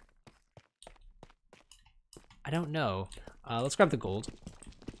 I don't know. Let's grab the gold.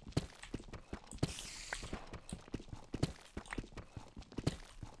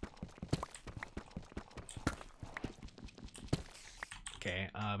 Okay,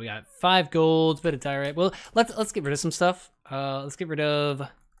 we got 5 gold, bit of diorite. Well, let's get rid of some stuff. Let's get rid of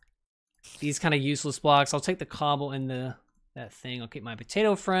these kind of useless blocks. I'll take the cobble and that thing. I'll keep my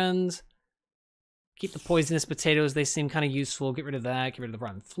potato friends. Keep the poisonous potatoes. They seem kind of useful. Get rid of that. Get rid of the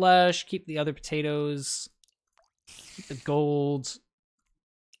rotten flesh. Keep the other potatoes. Keep the gold.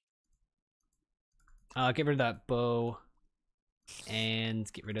 Get rid of that bow.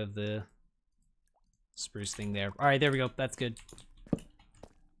 And get rid of the spruce thing there. All right, there we go. That's good.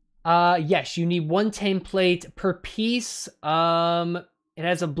 Yes, you need 1 template per piece. It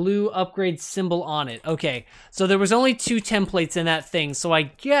has a blue upgrade symbol on it. Okay, so there was only 2 templates in that thing, so I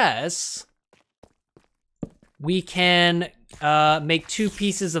guess we can make 2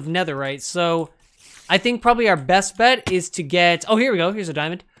 pieces of netherite. So I think probably our best bet is to get... Oh, here we go. Here's a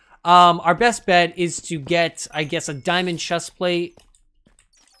diamond. Our best bet is to get, I guess, a diamond chest plate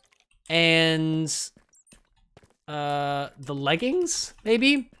and the leggings,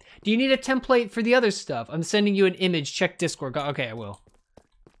 maybe? Do you need a template for the other stuff? I'm sending you an image. Check Discord. Okay, I will.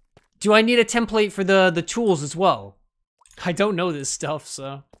 Do I need a template for the tools as well? I don't know this stuff,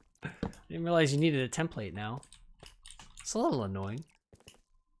 so... I didn't realize you needed a template now. It's a little annoying.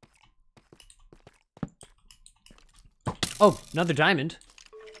 Oh, another diamond.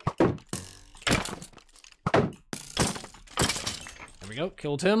 There we go.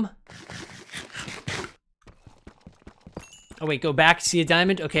 Killed him. Oh, wait. Go back. See a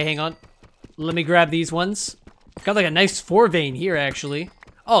diamond? Okay, hang on. Let me grab these ones. Got like a nice 4 vein here, actually.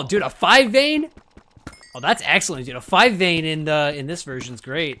 Oh, dude, a 5 vein? Oh, that's excellent, dude. A 5 vein in this version's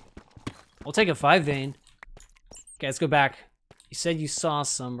great. We'll take a 5 vein. Okay, let's go back. You said you saw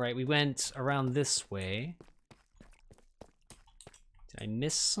some, right? We went around this way. Did I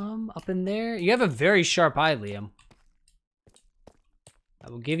miss some up in there? You have a very sharp eye, Liam. I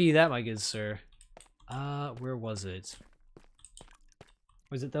will give you that, my good sir. Where was it?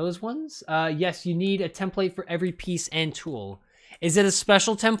 Was it those ones? Yes, you need a template for every piece and tool. Is it a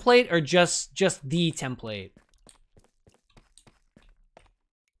special template or just the template?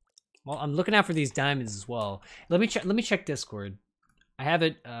 Well, I'm looking out for these diamonds as well. Let me check Discord. I have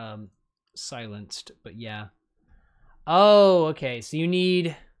it silenced, but yeah. Oh, okay. So you need...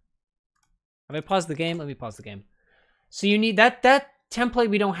 Have I paused the game? Let me pause the game. So you need that template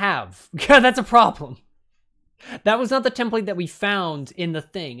we don't have. That's a problem. That was not the template that we found in the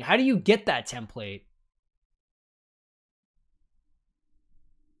thing. How do you get that template?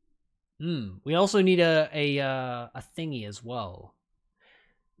 We also need a thingy as well.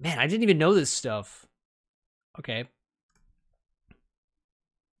 Man, I didn't even know this stuff. Okay.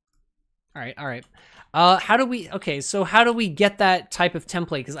 All right. How do we... Okay, so how do we get that type of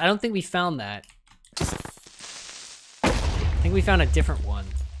template? Because I don't think we found that. I think we found a different one.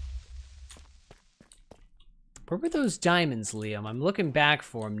 Where were those diamonds, Liam? I'm looking back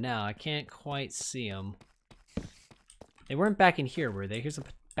for them now. I can't quite see them. They weren't back in here, were they? Here's a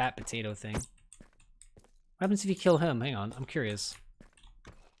bat potato thing. What happens if you kill him? Hang on, I'm curious.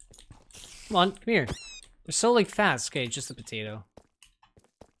 Come on, come here. They're so, like, fast. Okay, just a potato.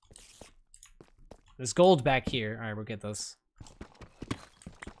 There's gold back here. Alright, we'll get this.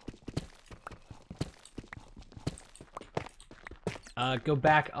 Go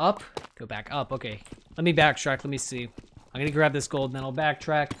back up. Go back up, okay. Let me backtrack, let me see. I'm gonna grab this gold and then I'll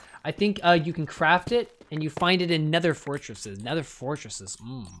backtrack. I think you can craft it and you find it in nether fortresses. Nether fortresses,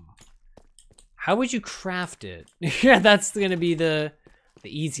 How would you craft it? Yeah, that's gonna be the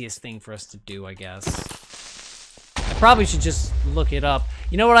easiest thing for us to do, I guess. I probably should just look it up.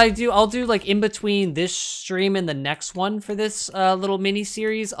 You know what I do? I'll do like in between this stream and the next one for this little mini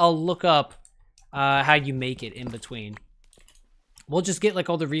series. I'll look up how you make it in between. We'll just get like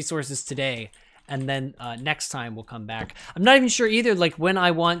all the resources today, and then next time we'll come back. I'm not even sure either, like when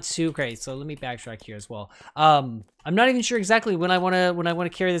I want to. Okay, so let me backtrack here as well. I'm not even sure exactly when I want to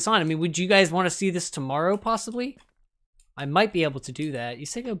carry this on. I mean, would you guys want to see this tomorrow possibly? I might be able to do that. You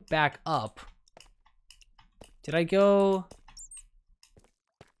say go back up. Did I go?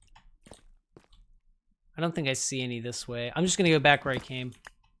 I don't think I see any this way. I'm just gonna go back where I came.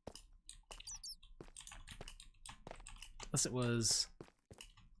 Unless it was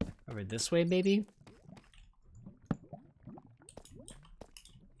over this way, maybe?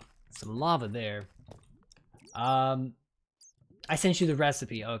 Some lava there. I sent you the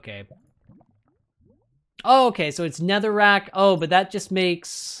recipe, okay. Oh, okay, so it's netherrack. Oh, but that just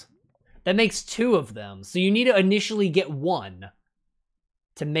makes... That makes 2 of them. So you need to initially get 1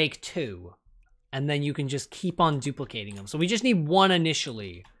 to make 2. And then you can just keep on duplicating them. So we just need 1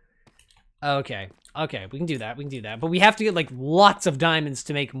 initially. Okay. Okay, we can do that. We can do that. But we have to get, like, lots of diamonds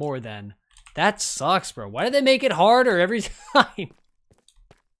to make more then. That sucks, bro. Why do they make it harder every time?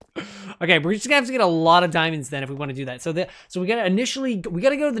 Okay, we're just gonna have to get a lot of diamonds then if we want to do that. So we gotta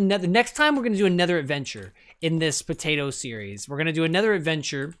go to the nether. Next time we're gonna do another adventure in this potato series. We're gonna do another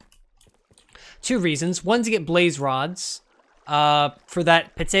adventure. 2 reasons. One, to get blaze rods for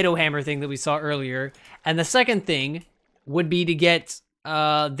that potato hammer thing that we saw earlier. And the second thing would be to get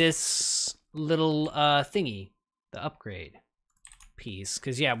this little thingy, the upgrade. piece.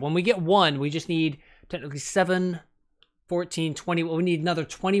 Because, yeah, when we get 1, we just need technically 7, 14, 20. Well, we need another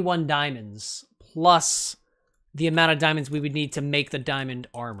 21 diamonds plus the amount of diamonds we would need to make the diamond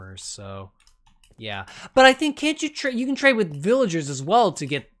armor. So, yeah. But I think, can't you trade? You can trade with villagers as well to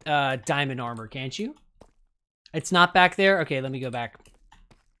get diamond armor, can't you? It's not back there? Okay, let me go back.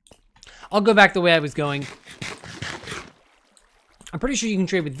 I'll go back the way I was going. I'm pretty sure you can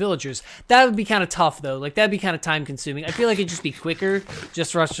trade with villagers. That would be kind of tough, though. Like, that'd be kind of time-consuming. I feel like it'd just be quicker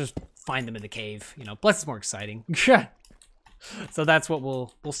just for us to just find them in the cave. You know, plus it's more exciting. So that's what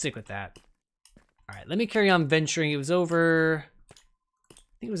we'll stick with that. All right, let me carry on venturing. It was over... I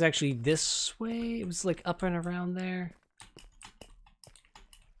think it was actually this way. It was, like, up and around there.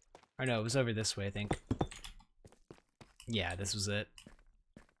 Or no, it was over this way, I think. Yeah, this was it.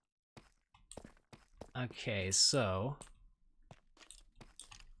 Okay, so...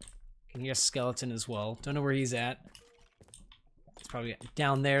 Can hear a skeleton as well. Don't know where he's at. It's probably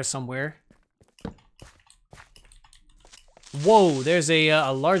down there somewhere. Whoa, there's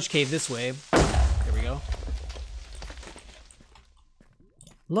a large cave this way. There we go.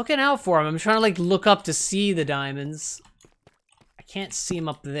 Looking out for him. I'm trying to like look up to see the diamonds. I can't see him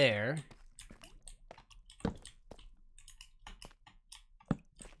up there.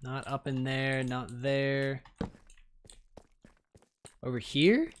 Not up in there, not there. Over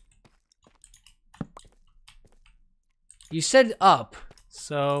here? You said up,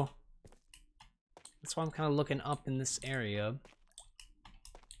 so that's why I'm kind of looking up in this area.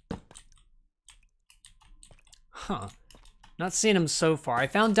 Huh. Not seeing them so far. I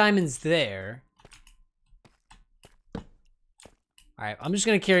found diamonds there. Alright, I'm just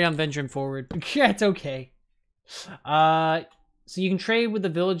gonna carry on venturing forward. Yeah, it's okay. So you can trade with the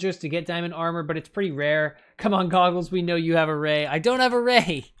villagers to get diamond armor, but it's pretty rare. Come on, Goggles, we know you have a ray. I don't have a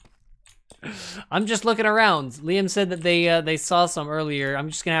ray! I'm just looking around. Liam said that they saw some earlier. I'm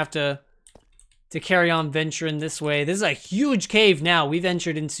just gonna have to carry on venturing this way. This is a huge cave now. We've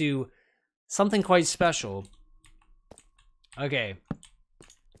entered into something quite special. Okay.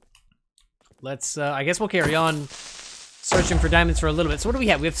 Let's, I guess we'll carry on searching for diamonds for a little bit. So what do we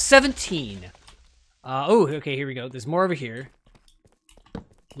have? We have 17. Oh, okay, here we go. There's more over here.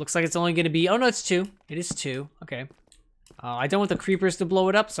 Looks like it's only gonna be, oh no, it's 2. It is 2, okay. I don't want the creepers to blow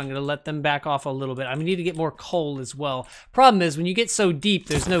it up, so I'm going to let them back off a little bit. I need to get more coal as well. Problem is, when you get so deep,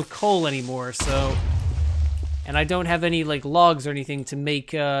 there's no coal anymore, so... And I don't have any, like, logs or anything to make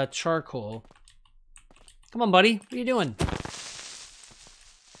charcoal. Come on, buddy. What are you doing?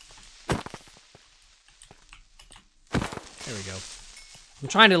 There we go. I'm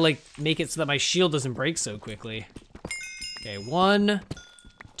trying to, like, make it so that my shield doesn't break so quickly. Okay, 1,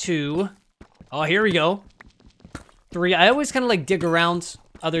 2... Oh, here we go. 3. I always kind of like dig around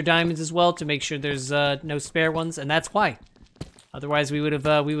other diamonds as well to make sure there's no spare ones, and that's why. Otherwise, we would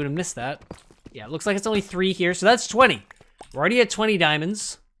have missed that. Yeah, it looks like it's only 3 here, so that's 20. We're already at 20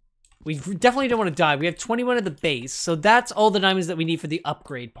 diamonds. We definitely don't want to die. We have 21 at the base, so that's all the diamonds that we need for the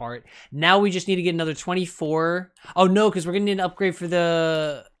upgrade part. Now we just need to get another 24. Oh no, because we're gonna need an upgrade for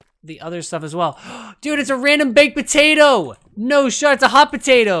the other stuff as well. Dude, it's a random baked potato. No shot, it's a hot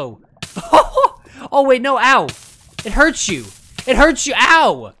potato. Oh wait, no, ow. It hurts you. It hurts you.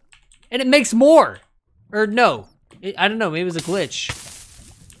 Ow! And it makes more. Or no. I don't know. Maybe it was a glitch.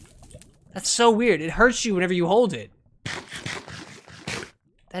 That's so weird. It hurts you whenever you hold it.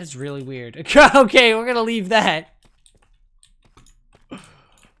 That is really weird. Okay, we're gonna leave that.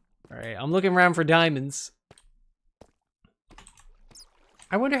 Alright, I'm looking around for diamonds.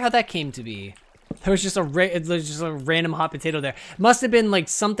 I wonder how that came to be. There was just a random hot potato there. Must have been like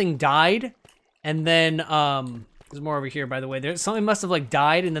something died. And then, there's more over here, by the way. Something must have, like,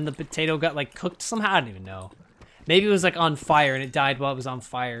 died, and then the potato got, like, cooked somehow. I don't even know. Maybe it was, like, on fire, and it died while it was on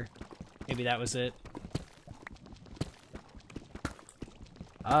fire. Maybe that was it.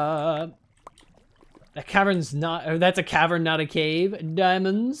 That cavern's not... Or that's a cavern, not a cave.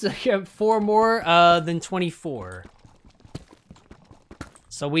 Diamonds. 4 more, than 24.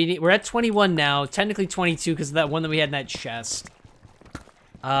 So we're at 21 now. Technically 22, because of that one that we had in that chest.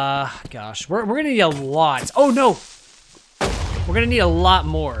 Gosh, we're gonna need a lot. Oh no! We're gonna need a lot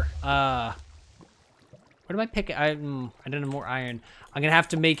more. Where do I pick? I don't have more iron. I'm gonna have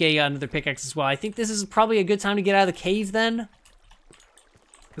to make another pickaxe as well. I think this is probably a good time to get out of the cave then.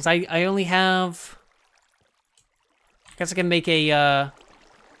 Because I only have... I guess I can make a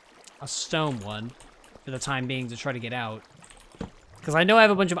stone one for the time being to try to get out. Because I know I have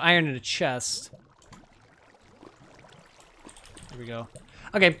a bunch of iron in a chest. There we go.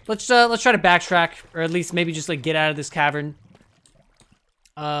 Okay, let's try to backtrack, or at least maybe just like get out of this cavern.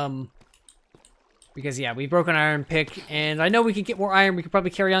 Because, yeah, we broke an iron pick, and I know we could get more iron. We could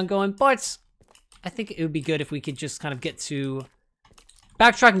probably carry on going, but I think it would be good if we could just kind of get to...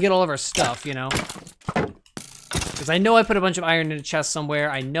 backtrack and get all of our stuff, you know? Because I know I put a bunch of iron in a chest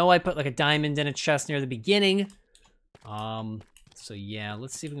somewhere. I know I put, like, a diamond in a chest near the beginning. So, yeah,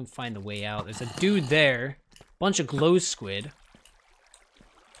 let's see if we can find the way out. There's a dude there. Bunch of glow squid.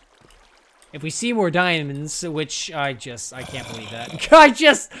 If we see more diamonds, which I can't believe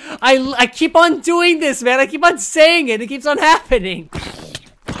that. I keep on doing this, man. I keep on saying it. It keeps on happening.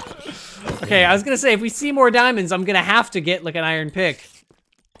 Okay, I was gonna say, if we see more diamonds, I'm gonna have to get, like, an iron pick.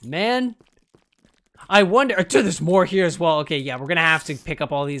 Man. I wonder, dude, there's more here as well. Okay, yeah, we're gonna have to pick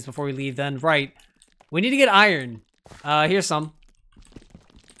up all these before we leave then. Right. We need to get iron. Here's some.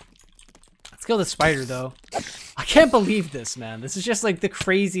 Let's kill the spider, though. I can't believe this, man. This is just, like, the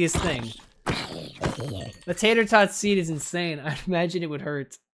craziest thing. The tater tot seed is insane. I'd imagine it would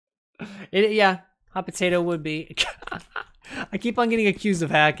hurt. Yeah, hot potato would be. I keep on getting accused of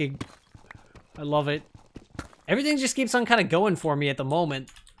hacking. I love it. Everything just keeps on kind of going for me at the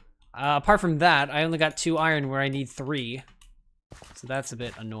moment. Apart from that, I only got 2 iron where I need 3. So that's a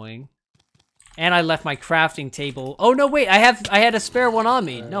bit annoying. And I left my crafting table. Oh no, wait, I had a spare one on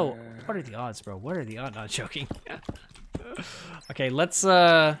me. No, what are the odds, bro? What are the odds? Not joking. Okay, let's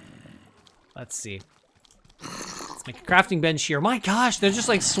see. Let's make a crafting bench here. My gosh, they're just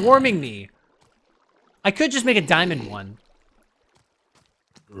like swarming me. I could just make a diamond one.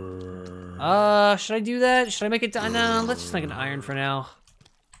 Should I do that? Should I make it? No, let's just make an iron for now.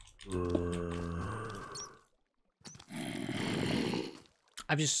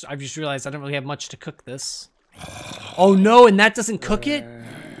 I've just realized I don't really have much to cook this. Oh no, and that doesn't cook it?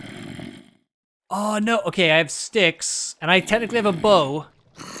 Oh no, okay, I have sticks, and I technically have a bow.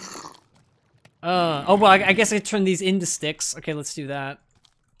 Oh well, I guess I could turn these into sticks. Okay, let's do that.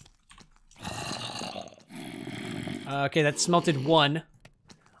 Okay, that smelted 1.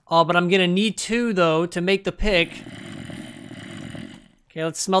 Oh, but I'm gonna need 2 though to make the pick. Okay,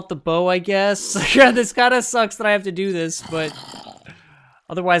 let's smelt the bow, I guess. Yeah, this kind of sucks that I have to do this, but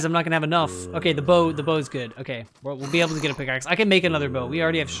otherwise I'm not gonna have enough. Okay, the bow's good. Okay, we'll be able to get a pickaxe. I can make another bow. We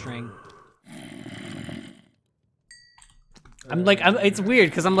already have string. It's weird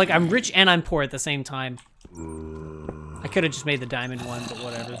because I'm rich and I'm poor at the same time. I could have just made the diamond one, but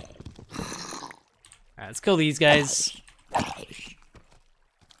whatever. Alright, let's kill these guys.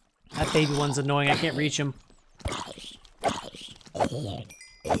 That baby one's annoying. I can't reach him.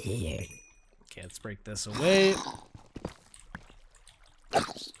 Okay, let's break this away. Here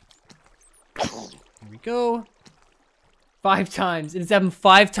we go. 5 times. It's happened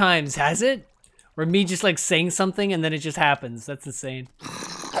 5 times, has it? Or me just like saying something and then it just happens. That's insane.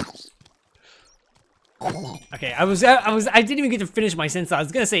 Okay, I didn't even get to finish my sentence. I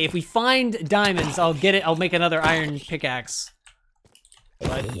was gonna say if we find diamonds, I'll get it. I'll make another iron pickaxe.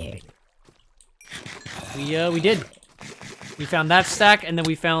 But we did. We found that stack, and then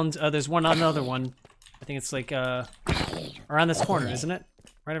we found there's another one. I think it's like around this corner, isn't it?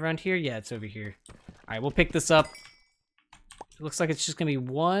 Right around here? Yeah, it's over here. All right, we'll pick this up. It looks like it's just gonna be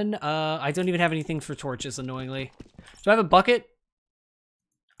 1. I don't even have anything for torches, annoyingly. Do I have a bucket?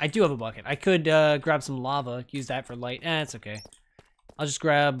 I do have a bucket. I could grab some lava, use that for light. It's okay. I'll just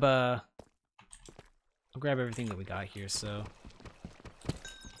grab I'll grab everything that we got here. So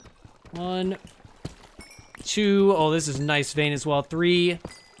 1, 2. Oh, this is a nice vein as well. 3,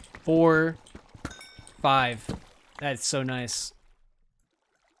 4, 5. That's so nice.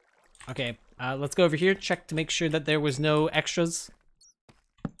 Okay, let's go over here, check to make sure that there was no extras.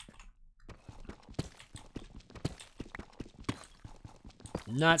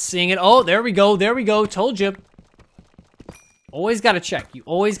 Not seeing it. Oh, there we go. There we go. Told you. Always gotta check. You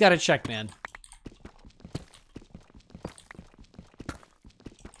always gotta check, man.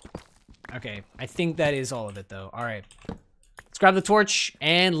 Okay, I think that is all of it, though. All right. Let's grab the torch,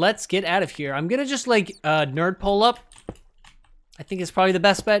 and let's get out of here. I'm gonna just, like, nerd pole up. I think it's probably the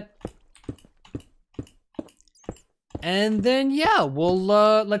best bet. And then, yeah, we'll,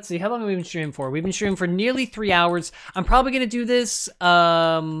 let's see. How long have we been streaming for? We've been streaming for nearly 3 hours. I'm probably gonna do this,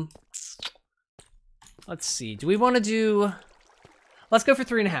 let's see. Do we want to do... Let's go for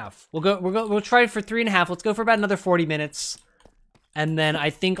 3.5. We'll try it for 3.5. Let's go for about another 40 minutes. And then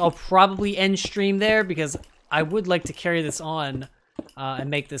I think I'll probably end stream there because I would like to carry this on and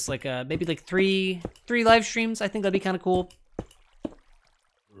make this like maybe like three live streams. I think that'd be kind of cool.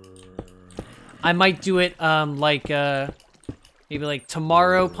 I might do it maybe like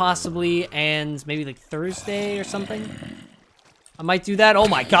tomorrow possibly and maybe like Thursday or something. I might do that. Oh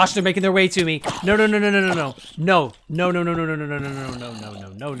my gosh, they're making their way to me. No. No.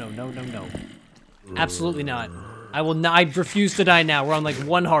 Absolutely not. I will not. I refuse to die now. We're on like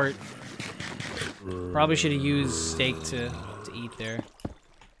 1 heart. Probably should have used steak to eat there.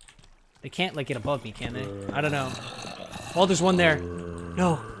 They can't like get above me, can they? I don't know. Oh, there's one there.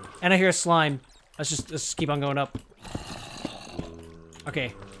 No. And I hear a slime. Let's just keep on going up.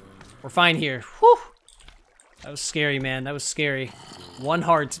 Okay. We're fine here. Whew. That was scary, man. That was scary. 1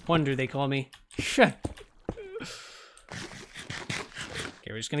 heart wonder they call me. Okay,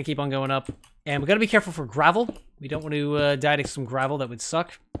 we're just gonna keep on going up. And we gotta be careful for gravel. We don't want to die to some gravel. That would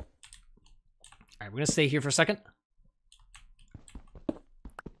suck. Alright, we're gonna stay here for a second.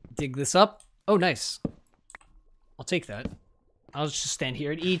 Dig this up. Oh, nice. I'll take that. I'll just stand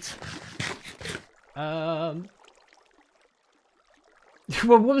here and eat.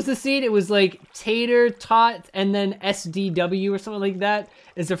 What was the seed? It was like tater, tot, and then SDW or something like that.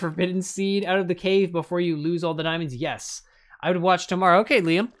 Is a forbidden seed out of the cave before you lose all the diamonds? Yes. I would watch tomorrow. Okay,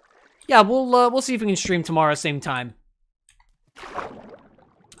 Liam. Yeah, we'll see if we can stream tomorrow same time.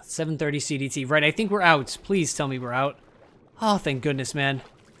 7:30 CDT. Right, I think we're out. Please tell me we're out. Oh, thank goodness, man.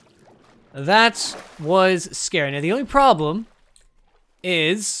 That was scary. Now, the only problem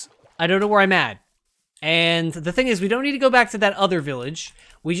is I don't know where I'm at. And the thing is, we don't need to go back to that other village.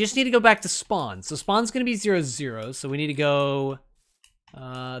 We just need to go back to spawn. So spawn's going to be 0-0. So we need to go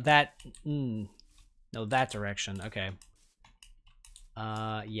no, that direction. Okay.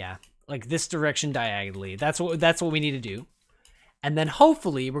 Yeah. Like this direction diagonally. That's what we need to do. And then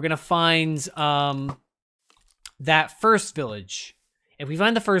hopefully we're going to find that first village. If we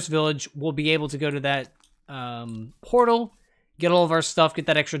find the first village, we'll be able to go to that portal, get all of our stuff, get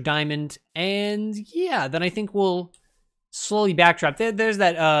that extra diamond, and yeah, then I think we'll slowly backtrack. There's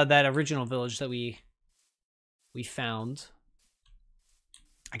that that original village that we found.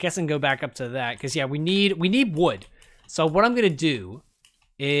 I guess I can go back up to that because yeah, we need wood. So what I'm gonna do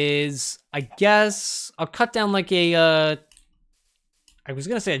is I guess I'll cut down like a I was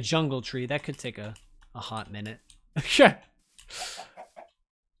gonna say a jungle tree. That could take a hot minute. Sure.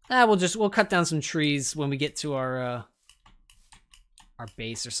 We'll cut down some trees when we get to our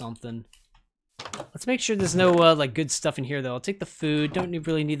base or something. Let's make sure there's no like good stuff in here though. I'll take the food. Don't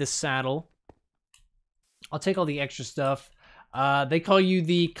really need the saddle. I'll take all the extra stuff. They call you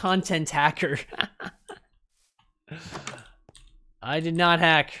the content hacker. I did not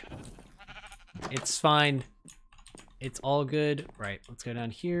hack. It's fine. It's all good. Right, let's go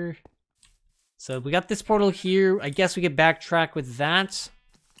down here. So we got this portal here. I guess we could backtrack with that.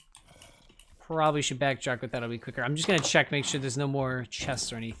 Probably should backtrack with that. It'll be quicker. I'm just gonna check, make sure there's no more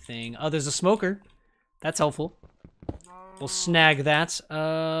chests or anything. Oh, there's a smoker. That's helpful. We'll snag that.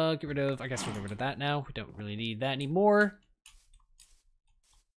 Get rid of. I guess we'll get rid of that now. We don't really need that anymore.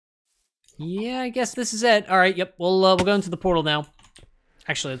 Yeah, I guess this is it. All right. Yep. We'll go into the portal now.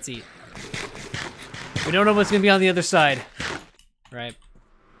 Actually, let's eat. We don't know what's gonna be on the other side. Right.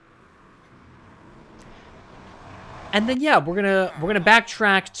 And then yeah, we're gonna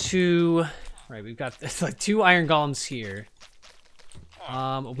backtrack to. Right, we've got like 2 iron golems here.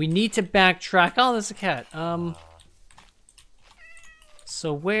 We need to backtrack. Oh, there's a cat.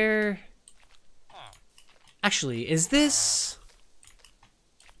 So where? Actually, is this?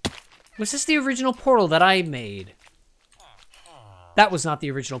 Was this the original portal that I made? That was not the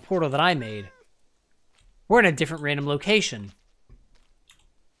original portal that I made. We're in a different random location.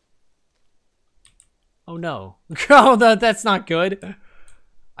 Oh no. Oh, that's not good.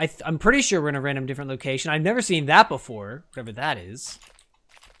 I'm pretty sure we're in a random different location. I've never seen that before, whatever that is.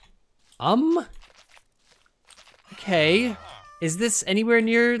 Okay. Is this anywhere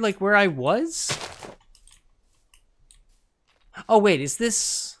near, like, where I was? Oh, wait, is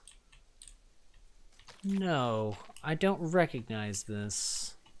this... No, I don't recognize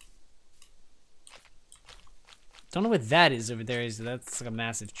this. Don't know what that is over there. That's like a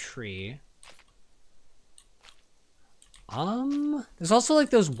massive tree. There's also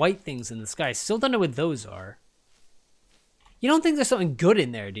like those white things in the sky. Still don't know what those are. You don't think there's something good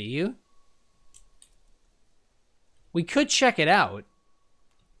in there, do you? We could check it out.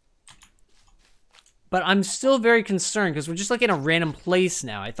 But I'm still very concerned because we're just like in a random place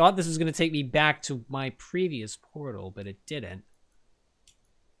now. I thought this was going to take me back to my previous portal, but it didn't.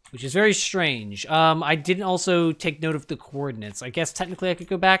 Which is very strange. I didn't also take note of the coordinates. I guess technically I could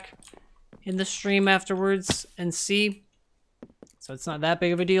go back in the stream afterwards and see. So it's not that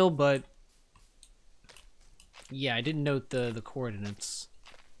big of a deal, but yeah, I didn't note the coordinates.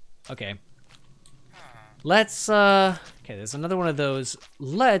 Okay. Let's, okay, there's another one of those.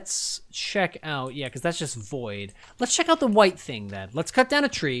 Let's check out, yeah, because that's just void. Let's check out the white thing then. Let's cut down a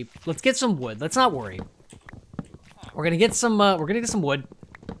tree. Let's get some wood. Let's not worry. We're gonna get some wood.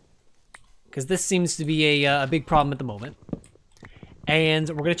 because this seems to be a big problem at the moment. And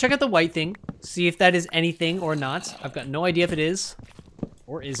we're going to check out the white thing, see if that is anything or not. I've got no idea if it is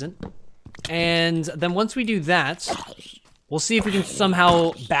or isn't. And then once we do that, we'll see if we can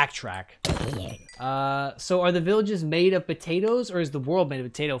somehow backtrack. So are the villages made of potatoes, or is the world made of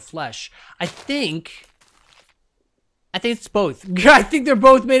potato flesh? I think it's both. I think they're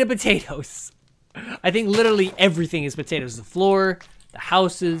both made of potatoes. I think literally everything is potatoes. The floor, the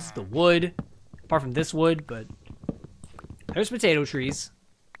houses, the wood. Apart from this wood, but there's potato trees.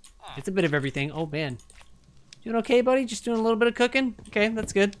 It's a bit of everything. Oh, man. Doing okay, buddy? Just doing a little bit of cooking? Okay,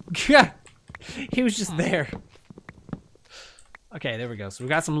 that's good. He was just there. Okay, there we go. So we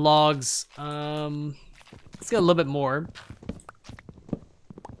got some logs. Let's get a little bit more.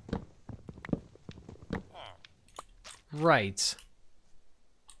 Right.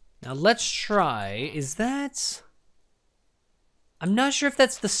 Now let's try. Is that... I'm not sure if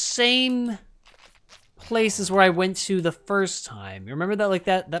that's the same place as where I went to the first time. You remember that, like,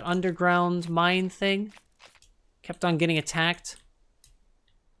 that underground mine thing? Kept on getting attacked.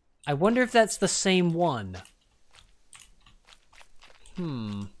 I wonder if that's the same one.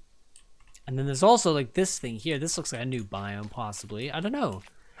 And then there's also, like, this thing here. This looks like a new biome, possibly. I don't know.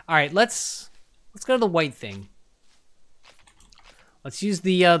 All right, let's go to the white thing. Let's use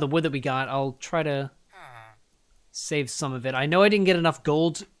the wood that we got. I'll try to save some of it. I know I didn't get enough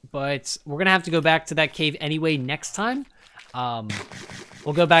gold, but we're gonna have to go back to that cave anyway next time.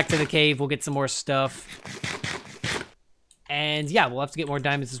 We'll go back to the cave. We'll get some more stuff. And yeah, we'll have to get more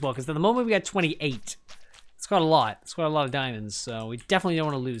diamonds as well, because at the moment we got 28. It's quite a lot. It's quite a lot of diamonds, so we definitely don't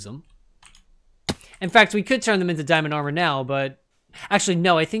want to lose them. In fact, we could turn them into diamond armor now, but actually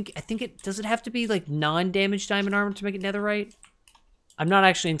no. I think it does. It have to be like non-damage diamond armor to make it netherite. I'm not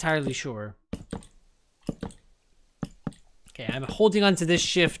actually entirely sure. Okay, I'm holding onto this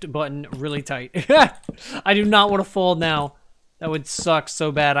shift button really tight. I do not want to fall now. That would suck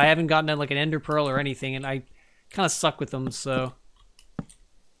so bad. I haven't gotten like an ender pearl or anything, and I kind of suck with them, so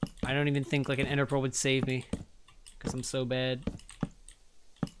I don't even think like an ender pearl would save me because I'm so bad.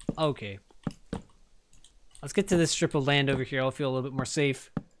 Okay. Let's get to this strip of land over here. I'll feel a little bit more safe.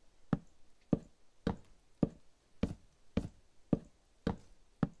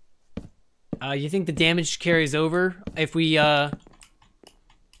 You think the damage carries over if we, yeah,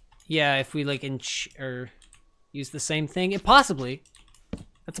 if we like or use the same thing? It possibly.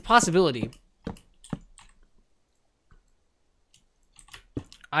 That's a possibility.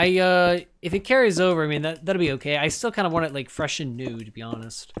 If it carries over, I mean, that'll be okay. I still kind of want it like fresh and new, to be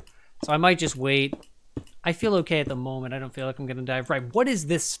honest. So I might just wait. I feel okay at the moment. I don't feel like I'm gonna die. Right, what is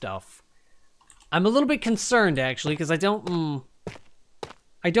this stuff? I'm a little bit concerned, actually, because I don't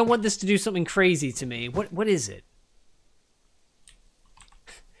want this to do something crazy to me. What is it?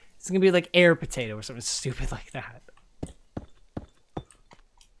 It's gonna be like air potato or something stupid like that.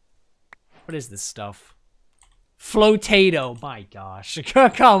 What is this stuff? Flotato. My gosh.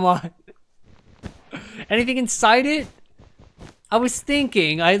 Come on. Anything inside it? I was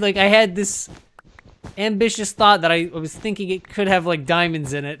thinking, I had this ambitious thought that I was thinking it could have like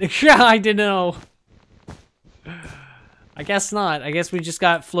diamonds in it. I didn't know. I guess not. I guess we just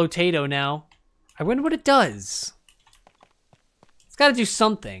got flotato now. I wonder what it does. It's got to do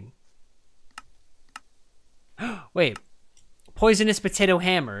something. Wait. Poisonous potato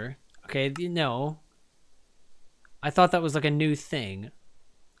hammer. Okay, no. I thought that was like a new thing.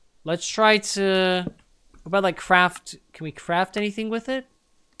 Let's try to... What about like craft... Can we craft anything with it?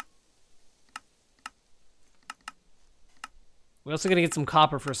 We're also gonna get some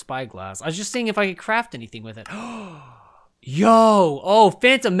copper for a spyglass. I was just seeing if I could craft anything with it. Yo! Oh,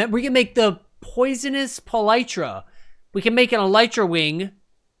 Phantom... We can make the poisonous polytra. We can make an elytra wing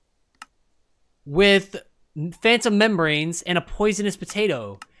with phantom membranes and a poisonous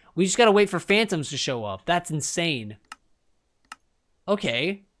potato. We just gotta wait for phantoms to show up. That's insane.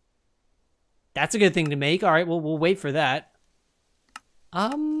 Okay. That's a good thing to make. Alright, well, we'll wait for that.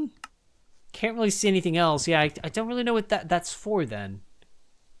 Can't really see anything else. Yeah, I don't really know what that's for then.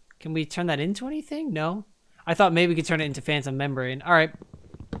 Can we turn that into anything? No. I thought maybe we could turn it into phantom membrane. Alright.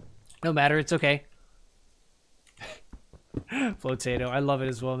 No matter, it's okay. Flotato, I love it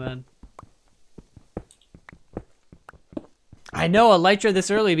as well, man. I know, elytra this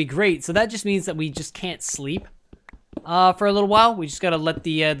early would be great. So that just means that we just can't sleep for a little while. We just gotta let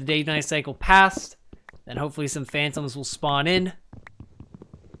the day-night cycle pass. Then hopefully some phantoms will spawn in.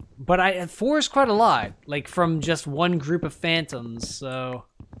 But 4 is quite a lot. Like, from just one group of phantoms, so...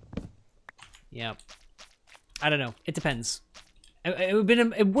 Yeah. I don't know. It depends. It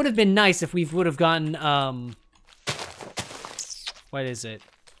would have been nice if we would have gotten, what is it?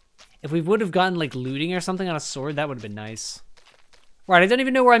 If we would have gotten like looting or something on a sword, that would have been nice. Right, I don't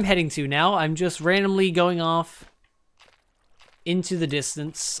even know where I'm heading to now. I'm just randomly going off into the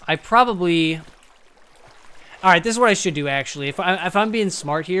distance. I probably... Alright, this is what I should do, actually. If I'm being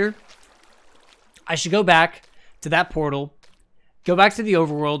smart here, I should go back to that portal, go back to the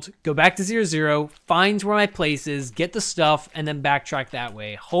overworld, go back to 0-0, find where my place is, get the stuff, and then backtrack that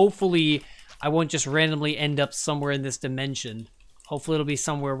way. Hopefully, I won't just randomly end up somewhere in this dimension. Hopefully, it'll be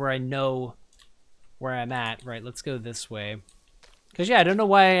somewhere where I know where I'm at. Right, let's go this way. Because, yeah, I don't know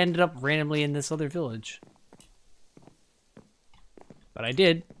why I ended up randomly in this other village. But I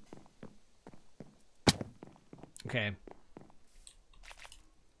did. Okay.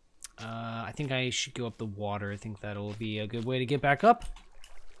 I think I should go up the water. I think that'll be a good way to get back up.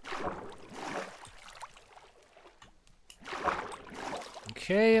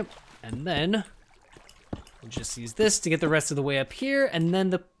 Okay, and then we'll just use this to get the rest of the way up here, and then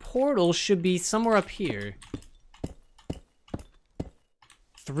the portal should be somewhere up here.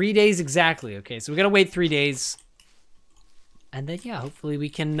 3 days exactly. Okay, so we gotta wait 3 days. And then, yeah, hopefully we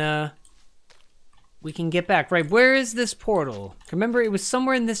can get back. Right, where is this portal? Remember, it was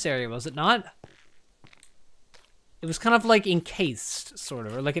somewhere in this area, was it not? It was kind of like encased, sort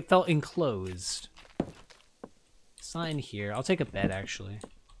of, or like it felt enclosed. It's not in here. I'll take a bed, actually.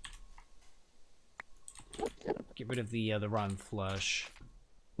 Get rid of the rotten flesh.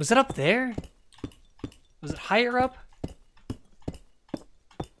 Was it up there? Was it higher up?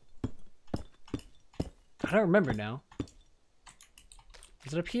 I don't remember now.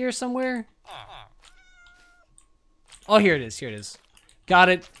 Is it up here somewhere? Oh, here it is. Here it is. Got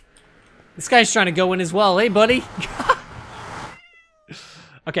it. This guy's trying to go in as well. Hey, buddy.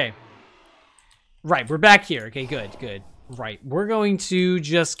 Okay. Right, we're back here. Okay, good, good. Right, we're going to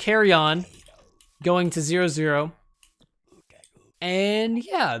just carry on going to 0-0. And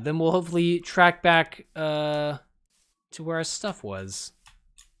yeah, then we'll hopefully track back to where our stuff was.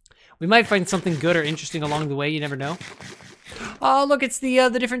 We might find something good or interesting along the way. You never know. Oh, look, it's the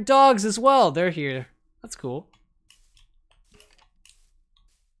different dogs as well. They're here. That's cool.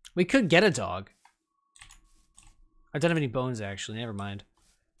 We could get a dog. I don't have any bones, actually. Never mind.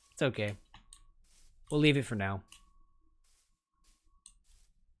 It's okay. We'll leave it for now.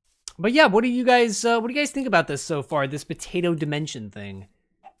 But yeah, what do you guys think about this so far? This potato dimension thing.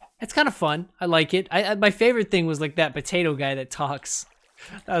 It's kind of fun. I like it. My favorite thing was like that potato guy that talks.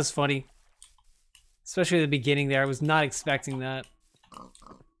 That was funny. Especially at the beginning there. I was not expecting that.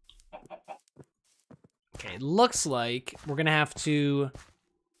 Okay, it looks like we're gonna have to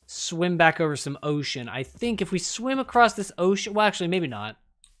swim back over some ocean. I think if we swim across this ocean, well, actually, maybe not.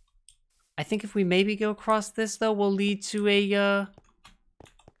 I think if we maybe go across this, though, will lead to a,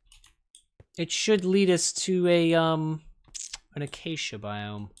 it should lead us to a, an acacia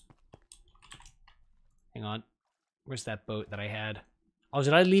biome. Hang on. Where's that boat that I had? Oh,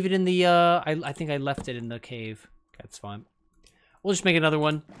 did I leave it in the, I think I left it in the cave. Okay, that's fine. We'll just make another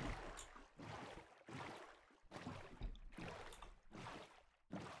one.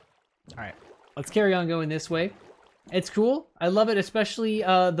 Alright, let's carry on going this way. It's cool. I love it, especially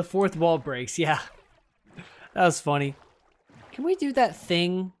the fourth wall breaks. Yeah, that was funny. Can we do that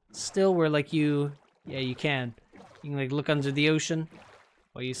thing still where like you... Yeah, you can. You can like look under the ocean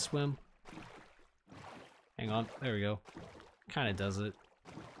while you swim. Hang on, there we go. Kind of does it.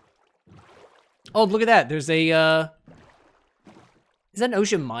 Oh, look at that. There's a... Is that an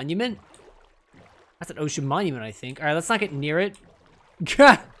ocean monument? That's an ocean monument, I think. Alright, let's not get near it.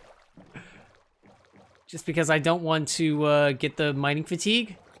 Just because I don't want to get the mining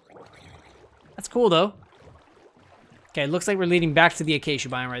fatigue. That's cool, though. Okay, it looks like we're leading back to the acacia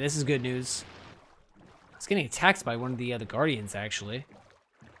biome, right? This is good news. I was getting attacked by one of the guardians, actually.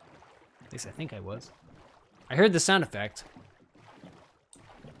 At least I think I was. I heard the sound effect.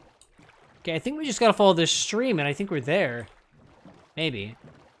 Okay, I think we just gotta follow this stream, and I think we're there. Maybe.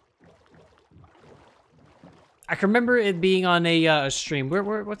 I can remember it being on a stream.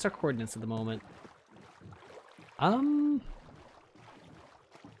 What's our coordinates at the moment?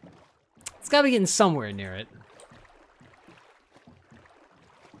 It's gotta be getting somewhere near it.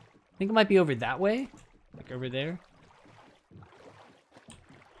 I think it might be over that way, like over there.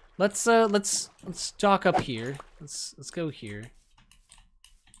 Let's dock up here. Let's go here,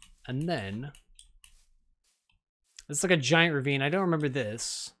 and then it's like a giant ravine. I don't remember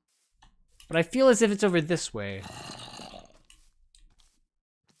this, but I feel as if it's over this way.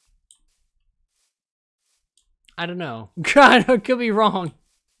 I don't know. God, I could be wrong.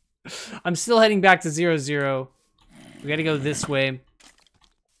 I'm still heading back to 0-0. We gotta go this way.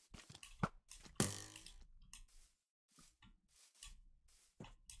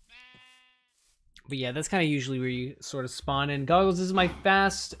 But yeah, that's kind of usually where you sort of spawn in. Goggles, this is my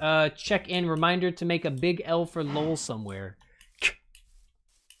fast check-in reminder to make a big L for lol somewhere.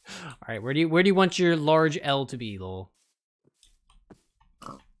 All right, where do you want your large L to be, lol?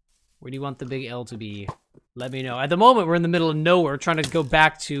 Where do you want the big L to be? Let me know. At the moment, we're in the middle of nowhere, trying to go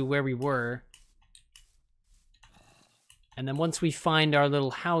back to where we were. And then once we find our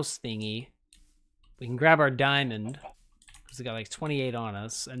little house thingy, we can grab our diamond, because we got like 28 on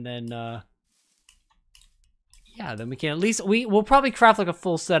us, and then, yeah, then we can at least, we'll probably craft like a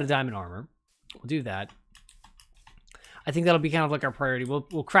full set of diamond armor. We'll do that. I think that'll be kind of like our priority. We'll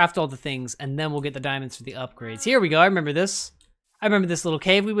craft all the things, and then we'll get the diamonds for the upgrades. Here we go, I remember this. I remember this little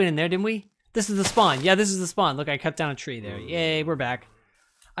cave. We went in there, didn't we? This is the spawn. Yeah, this is the spawn. Look, I cut down a tree there. Yay, we're back.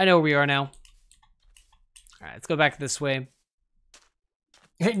 I know where we are now. All right, let's go back this way.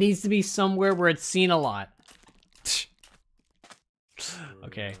 It needs to be somewhere where it's seen a lot.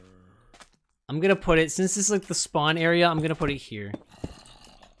 Okay. I'm gonna put it, since this is like the spawn area, I'm gonna put it here.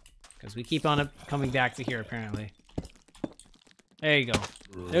 Because we keep on coming back to here, apparently. There you go.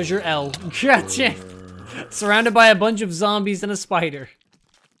 There's your L. Gotcha. Surrounded by a bunch of zombies and a spider.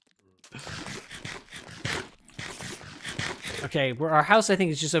 Okay, where our house, I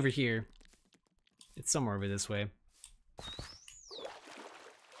think, is just over here. It's somewhere over this way.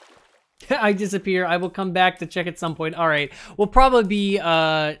 I disappear. I will come back to check at some point. All right. We'll probably be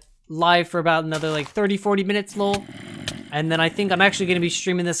live for about another like 30, 40 minutes, lol. And then I think I'm actually going to be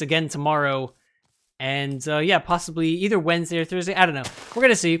streaming this again tomorrow. And yeah, possibly either Wednesday or Thursday. I don't know. We're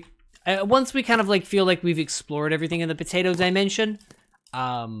going to see. Once we kind of like feel like we've explored everything in the potato dimension,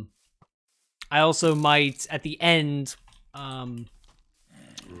 I also might at the end,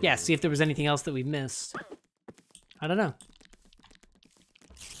 yeah, see if there was anything else that we missed. I don't know.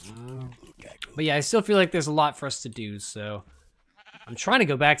 But yeah, I still feel like there's a lot for us to do, so I'm trying to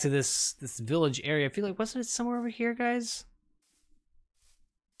go back to this village area. I feel like, wasn't it somewhere over here, guys?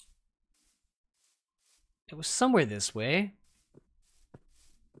 It was somewhere this way.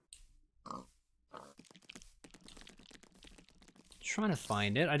 Trying to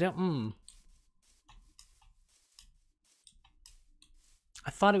find it. I don't,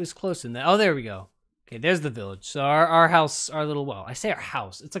 I thought it was close in there. Oh, there we go. Okay, there's the village. So our house, our little, well, I say our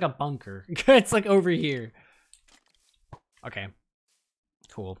house. It's like a bunker. It's like over here. Okay.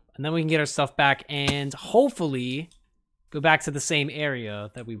 Cool. And then we can get our stuff back and hopefully go back to the same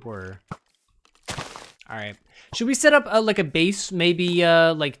area that we were. All right. Should we set up like a base, maybe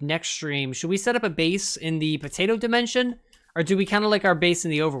like next stream? Should we set up a base in the potato dimension? Or do we kind of like our base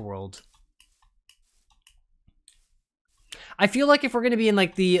in the overworld? I feel like if we're going to be in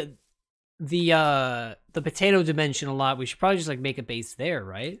like the potato dimension a lot, we should probably just like make a base there,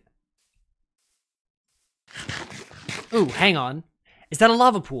 right? Ooh, hang on. Is that a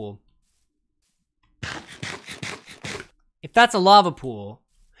lava pool? If that's a lava pool,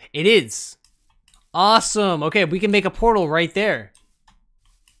 it is. Awesome. Okay, we can make a portal right there.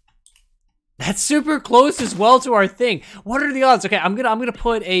 That's super close as well to our thing. What are the odds? Okay, I'm gonna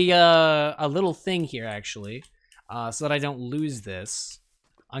put a little thing here actually, so that I don't lose this.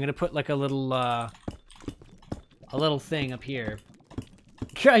 I'm gonna put like a little thing up here.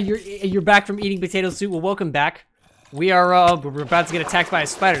 You're back from eating potato soup. Well, welcome back. We're about to get attacked by a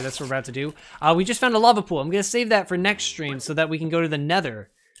spider. That's what we're about to do. We just found a lava pool. I'm gonna save that for next stream so that we can go to the Nether.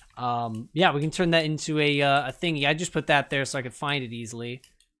 Yeah, we can turn that into a thingy. I just put that there so I could find it easily.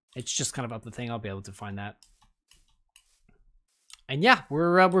 It's just kind of up the thing. I'll be able to find that. And yeah,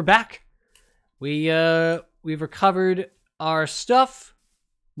 we're back. We've recovered our stuff.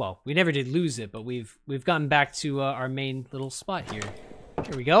 Well, we never did lose it, but we've gotten back to our main little spot here.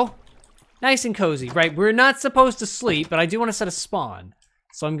 Here we go. Nice and cozy. Right, we're not supposed to sleep, but I do want to set a spawn.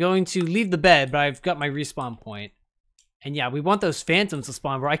 So I'm going to leave the bed, but I've got my respawn point. And yeah, we want those phantoms to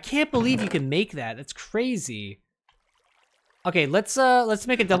spawn, bro. I can't believe you can make that. That's crazy. Okay, let's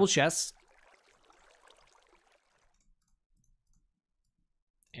make a double chest.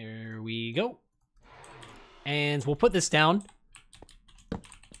 There we go. And we'll put this down.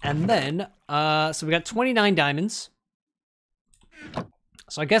 And then, so we got 29 diamonds.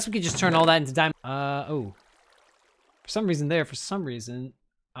 So I guess we could just turn all that into diamond. Oh. For some reason,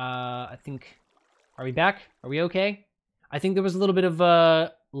 I think, are we back? Are we okay? I think there was a little bit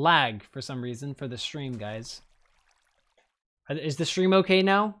of lag for some reason for the stream, guys. Is the stream okay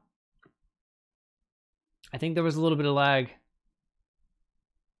now? I think there was a little bit of lag.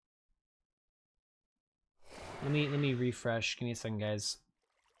 Let me refresh. Give me a second, guys.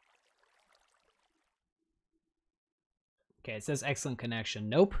 Okay, it says excellent connection.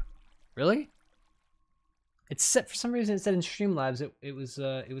 Nope. Really? It's set for some reason. It said in Streamlabs it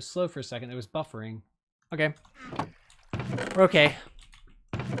was slow for a second. There was buffering. Okay, we're okay.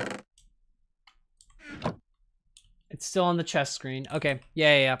 It's still on the chest screen. Okay,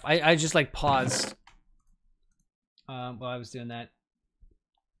 yeah. I just like paused while I was doing that.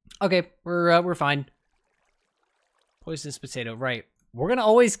 Okay, we're fine. Poisonous potato, right? We're gonna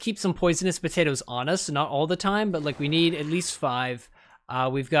always keep some poisonous potatoes on us, not all the time, but like we need at least 5.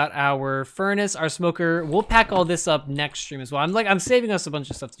 We've got our furnace, our smoker. We'll pack all this up next stream as well. I'm saving us a bunch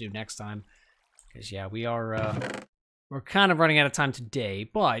of stuff to do next time, because yeah, we're kind of running out of time today,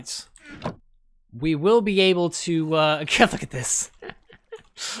 but we will be able to. Look at this.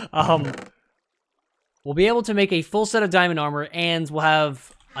 We'll be able to make a full set of diamond armor, and we'll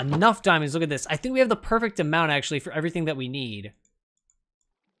have enough diamonds. Look at this. I think we have the perfect amount actually for everything that we need.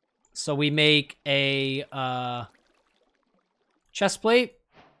 So we make a chest plate,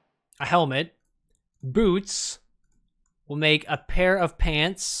 a helmet, boots. We'll make a pair of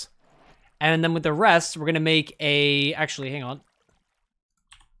pants, and then with the rest, we're gonna make a. Actually, hang on.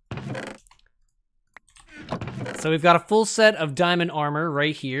 So we've got a full set of diamond armor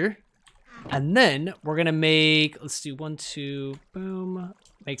right here, and then we're gonna make. Let's do 1, 2, boom.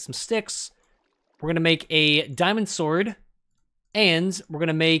 Make some sticks. We're gonna make a diamond sword, and we're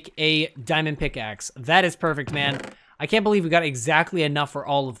gonna make a diamond pickaxe. That is perfect, man. I can't believe we got exactly enough for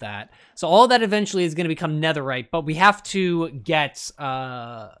all of that. So all of that eventually is gonna become netherite, but we have to get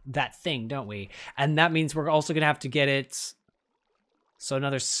that thing, don't we? And that means we're also gonna have to get it. So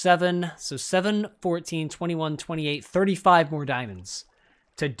another 7. So 7, 14, 21, 28, 35 more diamonds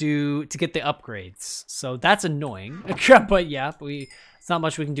to get the upgrades. So that's annoying. But yeah, it's not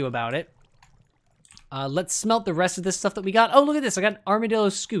much we can do about it. Let's smelt the rest of this stuff that we got. Oh, look at this. I got an armadillo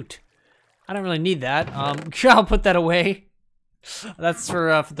scoot. I don't really need that. I'll put that away. That's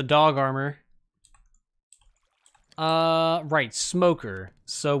for the dog armor. Right, smoker.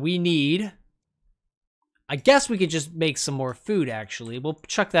 So we need. I guess we could just make some more food, actually. We'll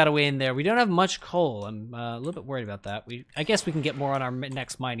chuck that away in there. We don't have much coal. I'm a little bit worried about that. I guess we can get more on our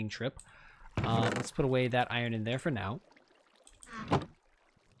next mining trip. Let's put away that iron in there for now.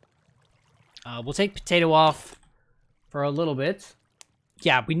 We'll take potato off for a little bit.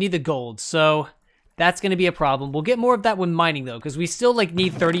 Yeah, we need the gold, so that's going to be a problem. We'll get more of that when mining, though, because we still like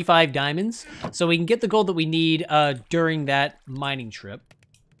need 35 diamonds, so we can get the gold that we need during that mining trip.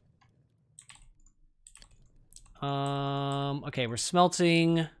 Okay, we're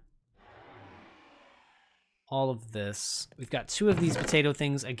smelting all of this. We've got 2 of these potato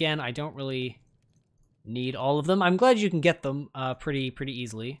things. Again, I don't really need all of them. I'm glad you can get them pretty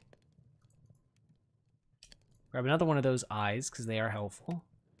easily. Grab another one of those eyes, because they are helpful.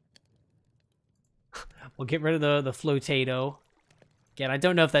 We'll get rid of the flotato. Again, I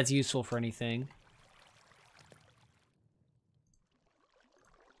don't know if that's useful for anything.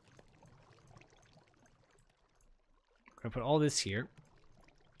 I'm gonna put all this here.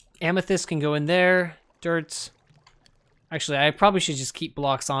 Amethyst can go in there. Dirt. Actually, I probably should just keep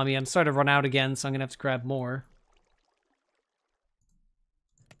blocks on me. I'm starting to run out again, so I'm gonna have to grab more.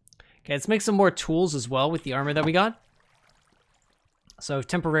 Okay, let's make some more tools as well with the armor that we got. So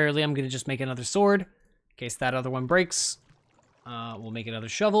temporarily, I'm gonna just make another sword in case that other one breaks. We'll make another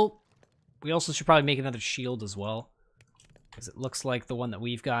shovel. We also should probably make another shield as well, because it looks like the one that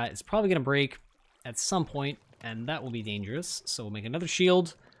we've got is probably gonna break at some point, and that will be dangerous. So we'll make another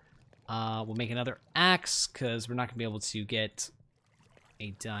shield. We'll make another axe, because we're not gonna be able to get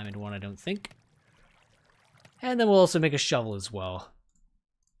a diamond one, I don't think. And then we'll also make a shovel as well.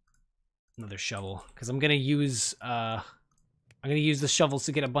 Another shovel, because I'm gonna use the shovels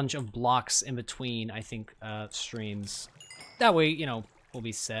to get a bunch of blocks in between, I think, streams. That way, you know, we'll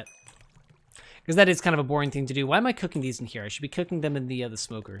be set. Because that is kind of a boring thing to do. Why am I cooking these in here? I should be cooking them in the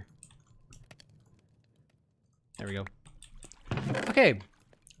smoker. There we go. Okay,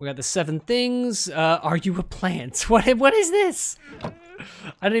 we got the 7 things. Are you a plant? What is this?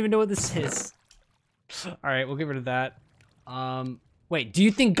 I don't even know what this is. All right, we'll get rid of that. Wait, do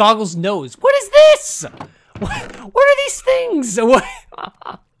you think Goggles knows? What is this? What are these things? What?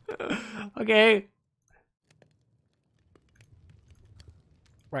 Okay.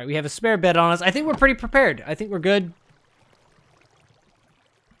 Right, we have a spare bed on us. I think we're pretty prepared. I think we're good.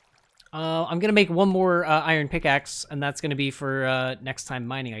 I'm gonna make one more iron pickaxe, and that's gonna be for next time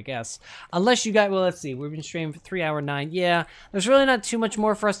mining, I guess. Unless you guys, well, let's see. We've been streaming for 3 hours 9. Yeah, there's really not too much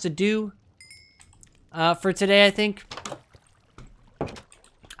more for us to do for today, I think.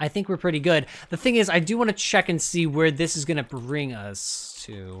 I think we're pretty good. The thing is, I do want to check and see where this is gonna bring us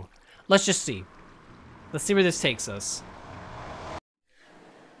to. Let's just see. Let's see where this takes us.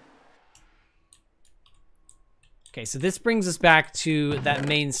 Okay, so this brings us back to that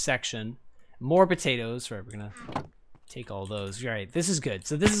main section. More potatoes. Right, we're gonna take all those. All right, this is good.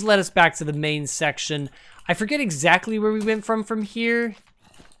 So this has led us back to the main section. I forget exactly where we went from here.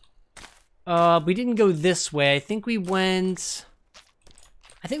 We didn't go this way. I think we went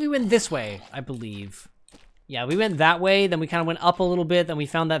this way, I believe. Yeah, we went that way, then we kind of went up a little bit, then we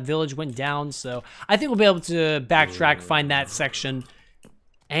found that village, went down, so I think we'll be able to backtrack, find that section.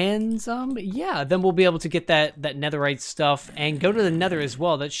 And, yeah, then we'll be able to get that netherite stuff and go to the nether as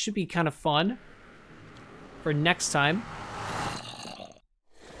well. That should be kind of fun for next time.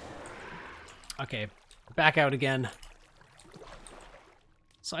 Okay, back out again.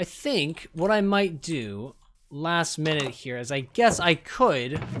 So I think what I might do last minute here is I guess I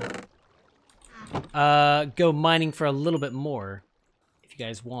could go mining for a little bit more if you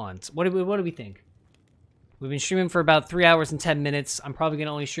guys want. What do we think? We've been streaming for about 3 hours and 10 minutes. I'm probably going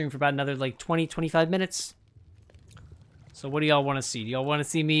to only stream for about another, like, 20, 25 minutes. So what do y'all want to see? Do y'all want to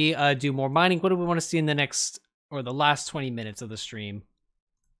see me do more mining? What do we want to see in the next, or the last 20 minutes of the stream?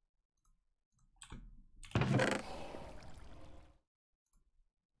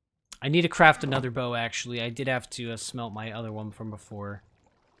 I need to craft another bow, actually. I did have to smelt my other one from before.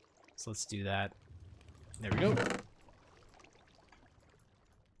 So let's do that. There we go.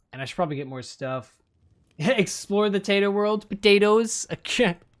 And I should probably get more stuff. Explore the potato world. Potatoes.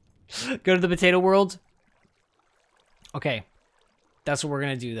 Go to the potato world. Okay. That's what we're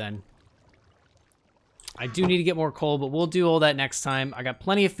going to do then. I do need to get more coal, but we'll do all that next time. I got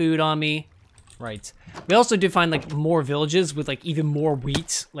plenty of food on me. Right. We also did find, like, more villages with, like, even more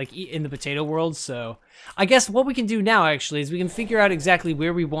wheat, like, in the potato world, so... I guess what we can do now, actually, is we can figure out exactly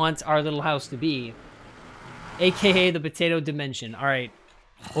where we want our little house to be. AKA the potato dimension. Alright.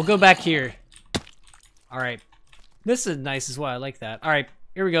 We'll go back here. Alright. This is nice as well. I like that. Alright.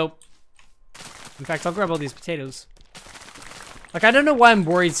 Here we go. In fact, I'll grab all these potatoes. Like, I don't know why I'm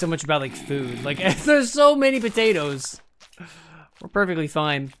worried so much about, like, food. Like, there's so many potatoes. We're perfectly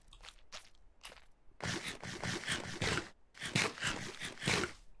fine.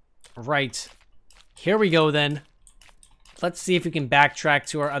 Right. Here we go, then. Let's see if we can backtrack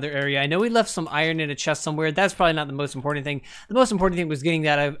to our other area. I know we left some iron in a chest somewhere. That's probably not the most important thing. The most important thing was getting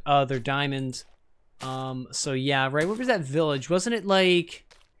that other diamond. So yeah, right. Where was that village? Wasn't it like...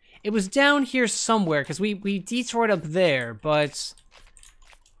 It was down here somewhere, because we detoured up there, but...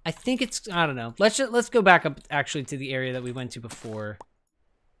 I think it's... I don't know. Let's go back up, actually, to the area that we went to before.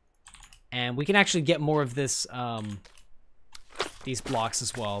 And we can actually get more of this, these blocks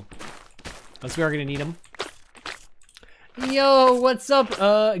as well. Because we are going to need them. Yo, what's up,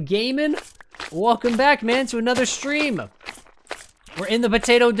 gaming? Welcome back, man, to another stream. We're in the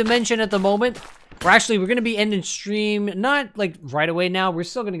potato dimension at the moment. We're going to be ending stream, not, like, right away now. We're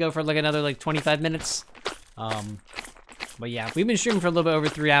still going to go for, like, another, like, 25 minutes. But yeah, we've been streaming for a little bit over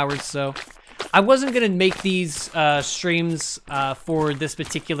 3 hours, so... I wasn't going to make these, streams, for this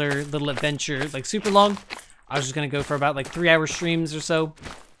particular little adventure, like, super long. I was just going to go for about, like, 3-hour streams or so.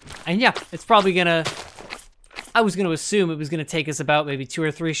 And yeah, it's probably going to... I was going to assume it was going to take us about maybe 2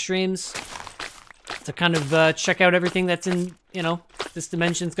 or 3 streams to kind of check out everything that's in, you know, this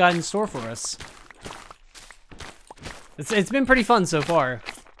dimension's got in store for us. It's been pretty fun so far.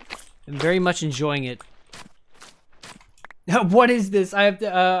 I'm very much enjoying it. What is this? I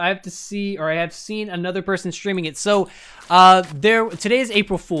have to see, or I have seen another person streaming it. So, today is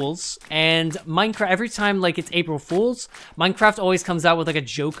April Fool's, and Minecraft, every time, like, it's April Fool's, Minecraft always comes out with, like, a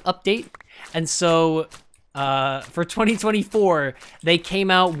joke update. And so, for 2024, they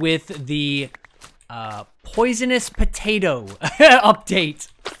came out with the, poisonous potato update.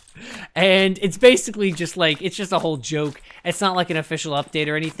 And it's basically just, like, it's just a whole joke. It's not, like, an official update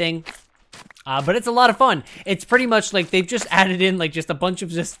or anything. But it's a lot of fun. It's pretty much like they've just added in like just a bunch of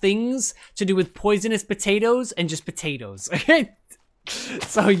just things to do with poisonous potatoes and just potatoes.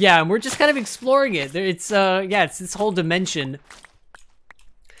 So yeah, and we're just kind of exploring it. It's yeah, it's this whole dimension.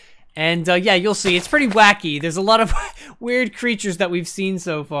 And yeah, you'll see it's pretty wacky. There's a lot of weird creatures that we've seen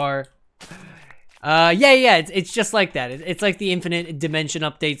so far. Yeah, it's just like that. It's like the infinite dimension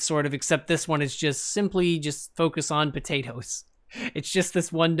update sort of, except this one is just simply just focus on potatoes. It's just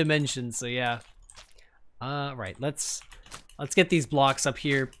this one dimension, so yeah. Right, let's get these blocks up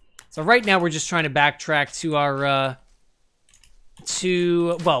here. So right now we're just trying to backtrack to our,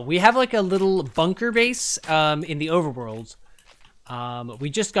 well, we have like a little bunker base, in the overworld. We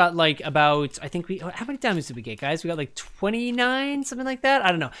just got like about, I think how many diamonds did we get, guys? We got like 29, something like that? I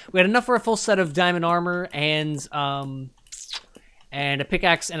don't know. We had enough for a full set of diamond armor and a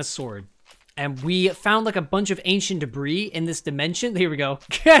pickaxe and a sword. and we found like a bunch of ancient debris in this dimension. Here we go.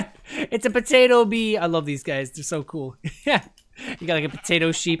 It's a potato bee. I love these guys. They're so cool. Yeah, you got like a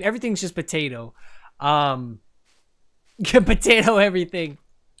potato sheep. Everything's just potato. Potato everything.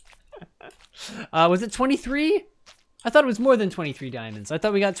 Was it 23? I thought it was more than 23 diamonds. I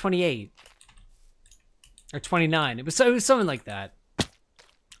thought we got 28 or 29. It was something like that.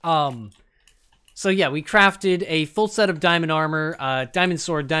 So yeah, we crafted a full set of diamond armor, diamond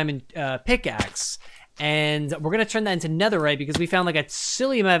sword, diamond pickaxe, and we're gonna turn that into netherite because we found like a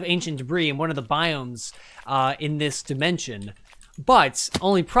silly amount of ancient debris in one of the biomes in this dimension. But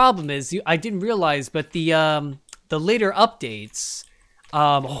only problem is I didn't realize, but the later updates.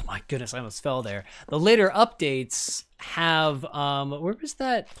 Oh my goodness, I almost fell there. The later updates have where was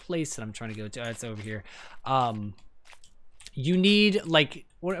that place that I'm trying to go to? It's over here. You need like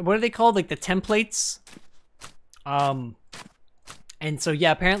what are they called? Like the templates. And so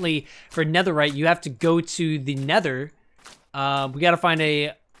yeah, apparently for netherite you have to go to the nether. We got to find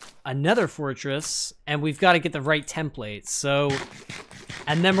a nether fortress, and we've got to get the right template. So,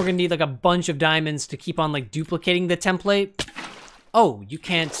 and then we're gonna need like a bunch of diamonds to keep on like duplicating the template. Oh, you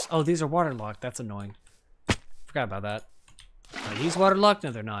can't. Oh, these are waterlocked. That's annoying. Forgot about that. Are these waterlocked?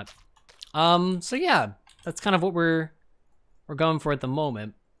 No, they're not. So yeah, that's kind of what we're going for at the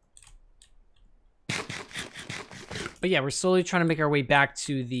moment. But yeah, we're slowly trying to make our way back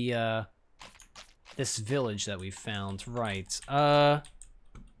to the this village that we found. Right. Can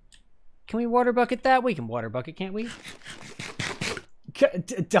we water bucket that? We can water bucket, can't we?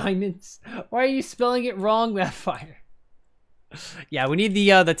 Diamonds. Why are you spelling it wrong, Mattfire? Yeah, we need the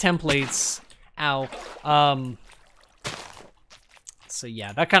templates. Ow. So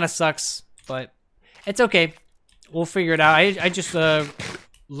yeah, that kind of sucks, but it's okay. We'll figure it out. I just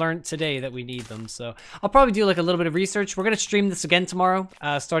learned today that we need them, so I'll probably do like a little bit of research. We're gonna stream this again tomorrow,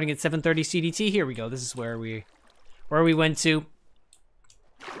 starting at 7:30 CDT. Here we go. This is where we went to.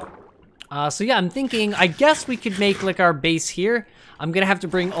 So yeah, I'm thinking. I guess we could make like our base here. I'm gonna have to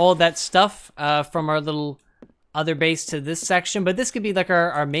bring all that stuff from our little other base to this section, but this could be like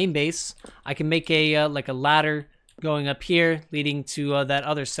our main base. I can make a like a ladder going up here leading to that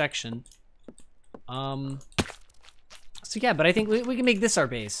other section. So yeah, but I think we can make this our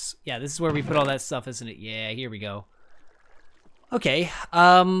base. Yeah, this is where we put all that stuff, isn't it? Yeah, here we go. Okay,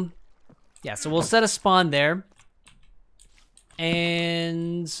 yeah, so we'll set a spawn there.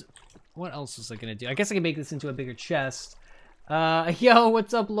 And what else was I gonna do? I guess I can make this into a bigger chest. Yo,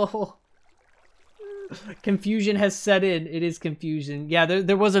 what's up, lol? Confusion has set in. It is confusion. Yeah,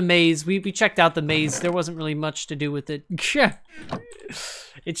 there was a maze. We checked out the maze. There wasn't really much to do with it.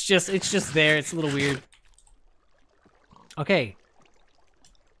 It's just there. It's a little weird. Okay.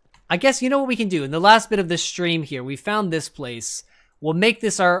 I guess you know what we can do. In the last bit of this stream here, we found this place. We'll make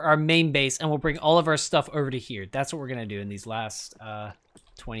this our main base, and we'll bring all of our stuff over to here. That's what we're gonna do in these last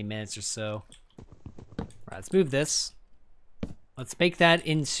 20 minutes or so. All right, let's move this. Let's make that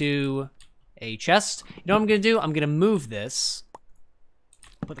into a chest. You know what I'm gonna do? I'm gonna move this,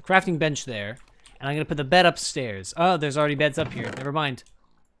 put the crafting bench there, and I'm gonna put the bed upstairs. Oh, there's already beds up here. Never mind.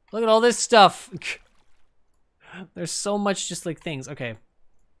 Look at all this stuff. There's so much just like things. Okay.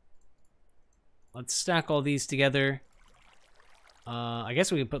 Let's stack all these together. I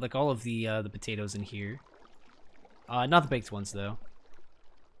guess we could put like all of the potatoes in here. Not the baked ones though.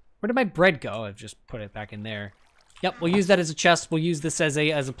 Where did my bread go? I've just put it back in there. Yep, we'll use that as a chest. We'll use this as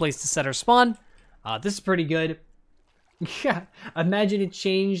a place to set our spawn. This is pretty good. Yeah, imagine it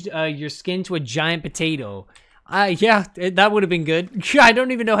changed your skin to a giant potato. Yeah, that would have been good. I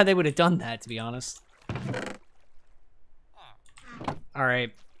don't even know how they would have done that, to be honest. All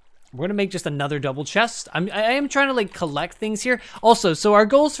right, we're gonna make just another double chest. I am trying to like collect things here. Also, so our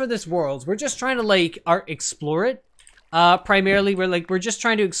goals for this world, we're just trying to like explore it. Primarily, we're just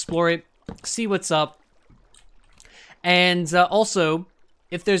trying to explore it, see what's up. And also,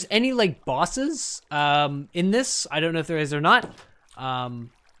 if there's any like bosses in this, I don't know if there is or not.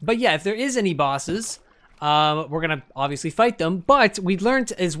 But yeah, if there is any bosses, we're gonna obviously fight them. But we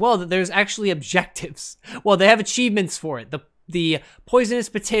learned as well that there's actually objectives. Well, they have achievements for it. The Poisonous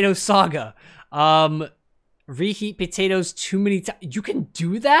Potato Saga. Reheat potatoes too many times. You can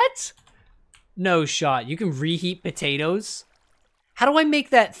do that? No shot. You can reheat potatoes? How do I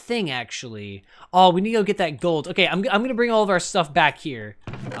make that thing, actually? Oh, we need to go get that gold. Okay, I'm gonna bring all of our stuff back here.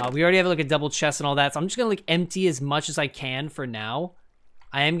 We already have like a double chest and all that, so I'm just gonna like empty as much as I can for now.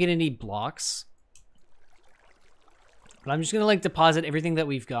 I am gonna need blocks. But I'm just gonna like deposit everything that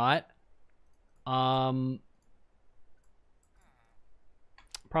we've got.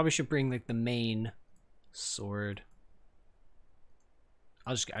 Probably should bring like the main sword.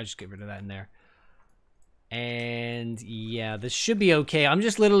 I'll just get rid of that in there. And yeah, this should be okay. I'm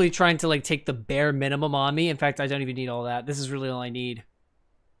just literally trying to like take the bare minimum on me. In fact, I don't even need all that. This is really all I need.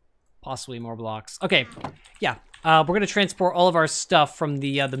 Possibly more blocks. Okay, yeah. We're gonna transport all of our stuff from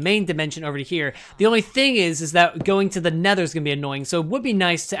the main dimension over to here. The only thing is that going to the Nether is gonna be annoying. So it would be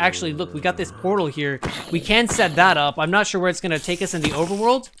nice to actually look. We got this portal here. We can set that up. I'm not sure where it's gonna take us in the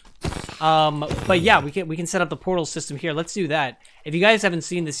overworld. But yeah, we can set up the portal system here. Let's do that. If you guys haven't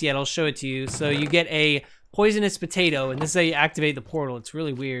seen this yet, I'll show it to you. So you get a poisonous potato, and this is how you activate the portal. It's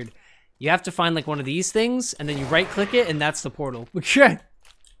really weird. You have to find like one of these things, and then you right click it, and that's the portal. It's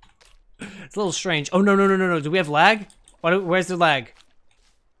a little strange. Oh, no. Do we have lag? Where's the lag?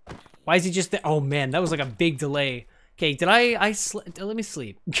 Why is he just there? Oh man, that was like a big delay. Okay, did let me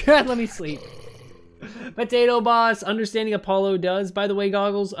sleep. Let me sleep. Potato boss, understanding Apollo does. By the way,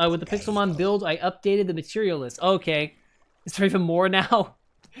 Goggles, with the Pixelmon build, I updated the material list. Okay. Is there even more now?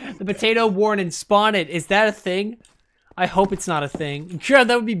 The potato warden spawn it. Is that a thing? I hope it's not a thing. God,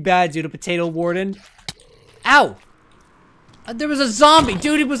 that would be bad, dude. A potato warden. Ow! There was a zombie.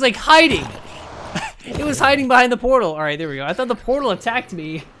 Dude, it was like hiding. It was hiding behind the portal. Alright, there we go. I thought the portal attacked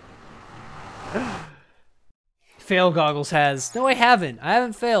me. Fail Goggles has. No, I haven't. I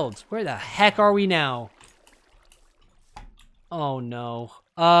haven't failed. Where the heck are we now? Oh, no.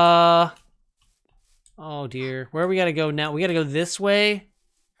 Oh, dear. Where we gotta go now? We gotta go this way?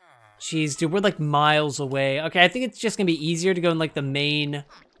 Jeez, dude, we're like miles away. Okay, I think it's just gonna be easier to go in like the main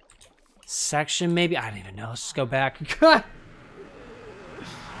section, maybe? I don't even know. Let's just go back.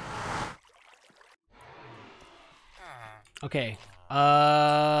 Okay.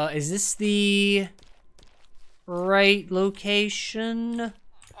 Is this the right location?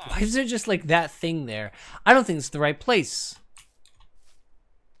 Why is there just like that thing there? I don't think it's the right place.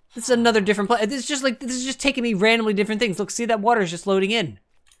 This is another different place. This is just taking me randomly different things. Look, see that water is just loading in.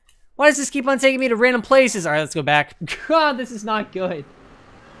 Why does this keep on taking me to random places? All right, let's go back. God, this is not good.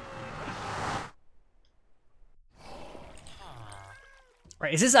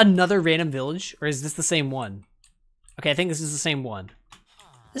 Right, is this another random village, or is this the same one? Okay, I think this is the same one.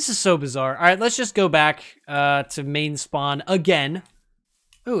 This is so bizarre. All right, let's just go back to main spawn again.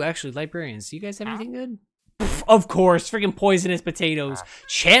 Oh, actually, librarians, do you guys have anything good? Pff, of course, freaking poisonous potatoes.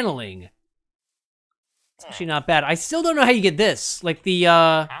 Channeling. It's actually not bad. I still don't know how you get this. Like the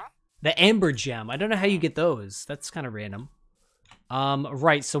amber gem. I don't know how you get those. That's kind of random.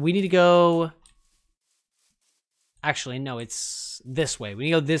 Right, so we need to go... Actually, no, it's this way. We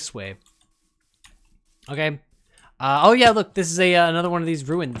need to go this way. Okay. Oh yeah, look, this is another one of these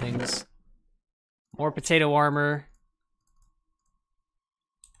ruined things. More potato armor.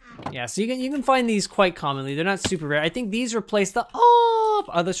 Yeah, so you can find these quite commonly. They're not super rare. I think these replace the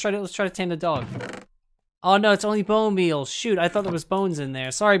let's try to tame the dog. Oh no, it's only bone meal. Shoot, I thought there was bones in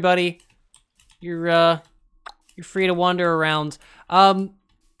there. Sorry, buddy. You're free to wander around.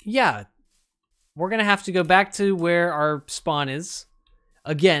 Yeah. We're gonna have to go back to where our spawn is.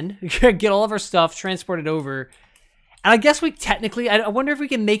 Again, get all of our stuff, transport it over. And I guess we technically, I wonder if we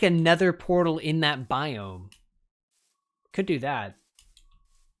can make a nether portal in that biome. Could do that.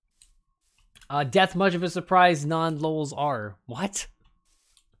 Death much of a surprise non-lols are. What?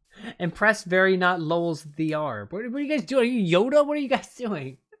 Impressed very not lols the are. What are you guys doing? Are you Yoda? What are you guys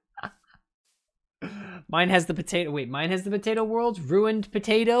doing? Mine has the potato. Wait, mine has the potato world? Ruined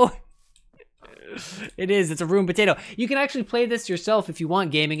potato? It is. It's a ruined potato. You can actually play this yourself if you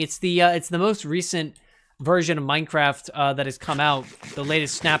want gaming. It's the most recent version of Minecraft that has come out. The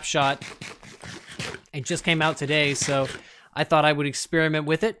latest snapshot. It just came out today, so I thought I would experiment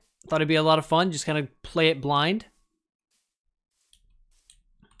with it. Thought it'd be a lot of fun. Just kind of play it blind.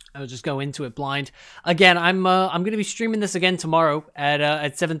 I'll just go into it blind. Again, I'm gonna be streaming this again tomorrow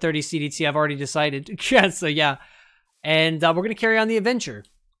at 7:30 CDT. I've already decided. Yeah, so yeah, and we're gonna carry on the adventure.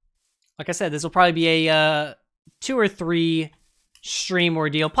 Like I said, this will probably be a 2 or 3 stream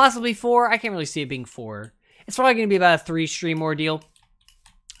ordeal, possibly 4. I can't really see it being 4. It's probably gonna be about a 3 stream ordeal.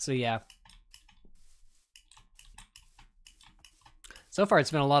 So yeah. So far,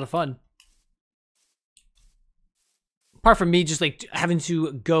 it's been a lot of fun. Apart from me just like having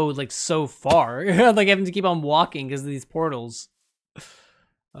to go like so far, like having to keep on walking because of these portals.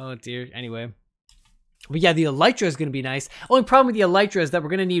 Oh dear. Anyway. But yeah, the elytra is going to be nice. Only problem with the elytra is that we're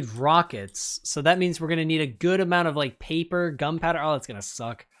going to need rockets. So that means we're going to need a good amount of like paper, gunpowder. Oh, that's going to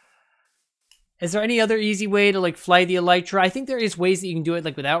suck. Is there any other easy way to like fly the elytra? I think there is ways that you can do it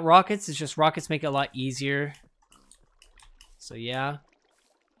like without rockets. It's just rockets make it a lot easier. So yeah.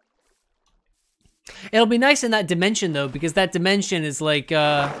 It'll be nice in that dimension though, because that dimension is like,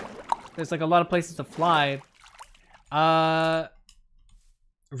 there's like a lot of places to fly.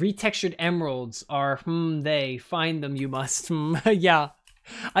 Retextured emeralds are, they. Find them, you must. Yeah.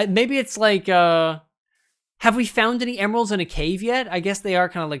 Maybe it's like, have we found any emeralds in a cave yet? I guess they are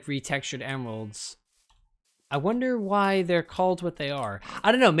kind of like retextured emeralds. I wonder why they're called what they are.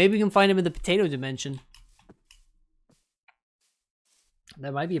 I don't know. Maybe we can find them in the potato dimension.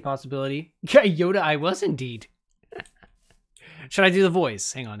 That might be a possibility. Yeah, Yoda, I was indeed. Should I do the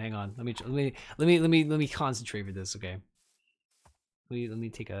voice? Hang on. Let me concentrate for this, okay? Let me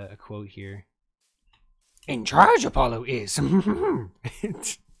take a quote here. In charge, Apollo is. I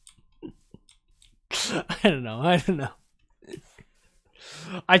don't know.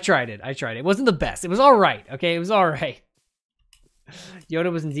 I tried it. It wasn't the best. It was all right. Okay, it was all right.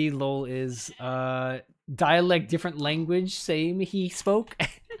 Yoda was indeed. Lol is dialect, different language, same. He spoke.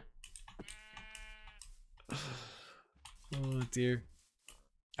 Oh dear.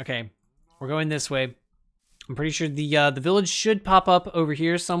 Okay, we're going this way. I'm pretty sure the village should pop up over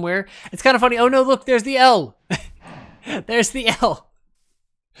here somewhere. It's kind of funny. Oh no, look, there's the L. There's the L.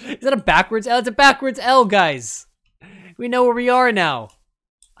 Is that a backwards L? It's a backwards L, guys. We know where we are now.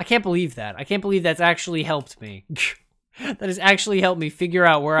 I can't believe that. I can't believe that's actually helped me. That has actually helped me figure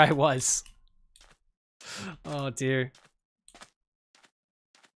out where I was. Oh dear.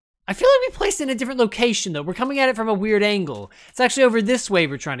 I feel like we placed it in a different location though. We're coming at it from a weird angle. It's actually over this way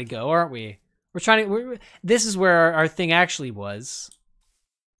we're trying to go, aren't we? This is where our thing actually was.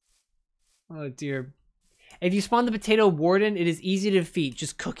 Oh dear. If you spawn the potato warden, it is easy to defeat.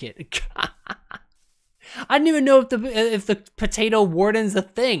 Just cook it. I didn't even know if the potato warden's a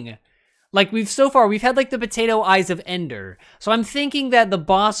thing. Like we've had like the potato eyes of Ender. So I'm thinking that the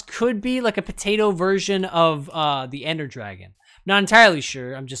boss could be like a potato version of the Ender Dragon. Not entirely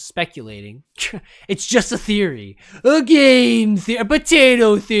sure. I'm just speculating. It's just a theory. A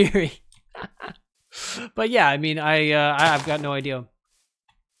potato theory. But yeah, I mean, I've got no idea.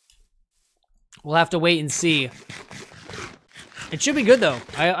 We'll have to wait and see. It should be good though.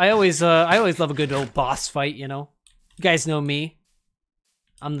 I always love a good old boss fight, you know. You guys know me.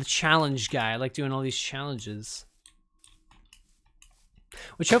 I'm the challenge guy. I like doing all these challenges.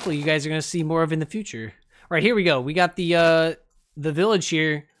 Which hopefully you guys are gonna see more of in the future. All right, here we go. We got the village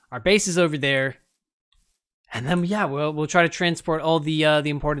here. Our base is over there. And then yeah, we'll try to transport all the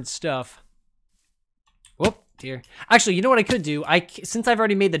important stuff. Whoop, dear. Actually, you know what I could do? Since I've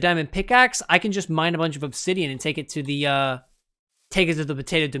already made the diamond pickaxe, I can just mine a bunch of obsidian and take it to the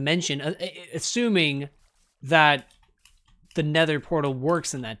potato dimension, assuming that the nether portal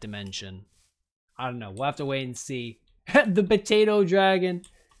works in that dimension. I don't know. We'll have to wait and see. The potato dragon.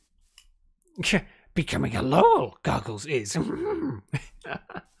 Becoming a lol, Goggles is.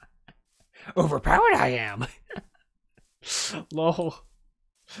 Overpowered I am. Lol.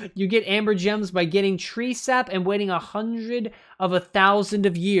 You get amber gems by getting tree sap and waiting 100 of 1,000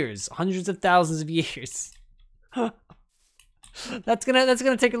 of years. Hundreds of thousands of years. That's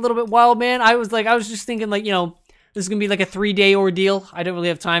gonna take a little bit while, man. I was just thinking like, you know, this is gonna be like a 3-day ordeal. I don't really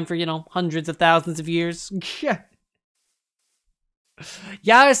have time for, you know, hundreds of thousands of years.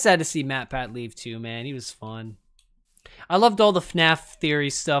 Yeah, I was sad to see MatPat leave too, man. He was fun. I loved all the FNAF theory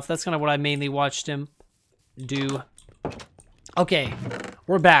stuff. That's kind of what I mainly watched him do. Okay,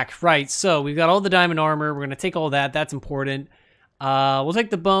 we're back. Right, so we've got all the diamond armor. We're going to take all that. That's important. We'll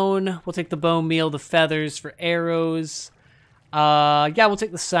take the bone. We'll take the bone meal, the feathers for arrows. Yeah, we'll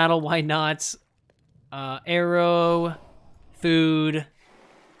take the saddle. Why not? Arrow, food,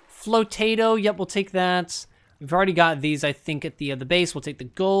 flotato. Yep, we'll take that. We've already got these, I think, at the base. We'll take the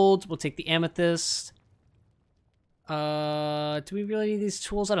gold. We'll take the amethyst. Do we really need these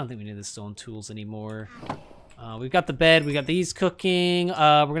tools? I don't think we need the stone tools anymore. We've got the bed. We got these cooking.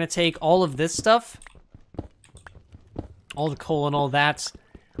 We're going to take all of this stuff. All the coal and all that.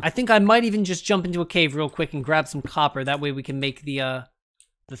 I think I might even just jump into a cave real quick and grab some copper. That way we can make the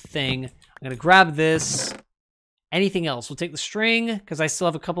thing. I'm going to grab this. Anything else? We'll take the string, because I still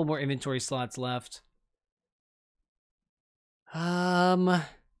have a couple more inventory slots left. Let's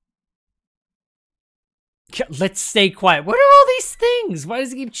stay quiet. What are all these things? Why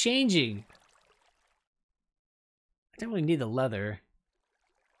does it keep changing? I don't really need the leather.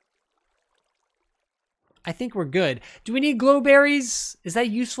 I think we're good. Do we need glowberries? Is that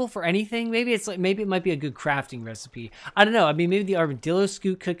useful for anything? Maybe it's like, maybe it might be a good crafting recipe. I don't know. I mean, maybe the armadillo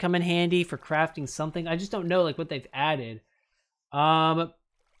scoot could come in handy for crafting something. I just don't know like what they've added.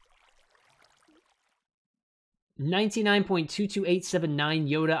 99.22879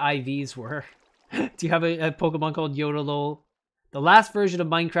 Yoda IVs were. Do you have a Pokemon called Yoda lol? The last version of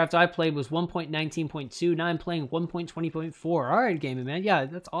Minecraft I played was 1.19.2. Now I'm playing 1.20.4. All right, gaming man. Yeah,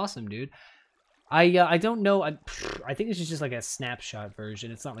 that's awesome, dude. I don't know. I think this is just like a snapshot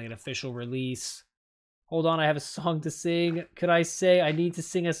version. It's not like an official release. Hold on, I have a song to sing. Could I say I need to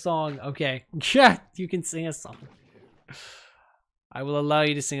sing a song? Okay. Yeah, you can sing a song. I will allow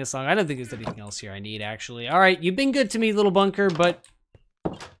you to sing a song. I don't think there's anything else here I need, actually. All right, you've been good to me, little bunker, but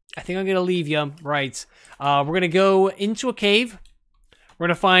I think I'm going to leave you. Right. We're going to go into a cave. We're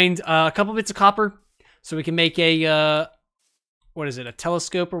going to find a couple bits of copper so we can make a, what is it, a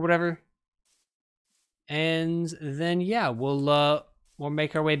telescope or whatever. And then, yeah, we'll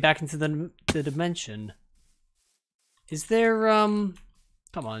make our way back into the dimension. Is there, come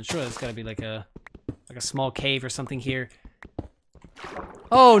on, sure, there's got to be like a small cave or something here.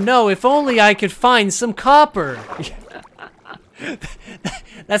 Oh no, if only I could find some copper.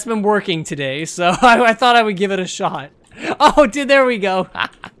 That's been working today, so I thought I would give it a shot. Oh, dude, there we go.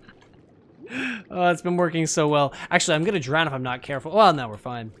 Oh, it's been working so well. Actually, I'm gonna drown if I'm not careful. Well, no, we're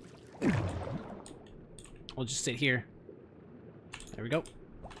fine. We'll just sit here. There we go.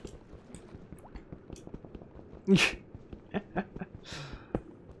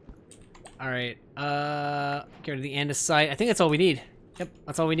 Alright, get rid of the andesite. I think that's all we need. Yep,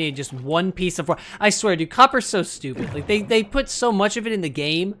 that's all we need. Just one piece of rock. I swear, dude, copper's so stupid. Like, they put so much of it in the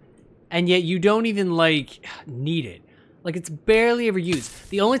game, and yet you don't even, like, need it. Like, it's barely ever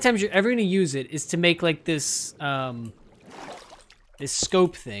used. The only times you're ever gonna use it is to make, like, this, this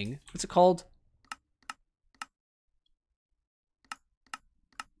scope thing. What's it called?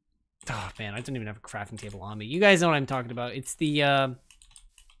 Oh, man, I don't even have a crafting table on me. You guys know what I'm talking about. It's the,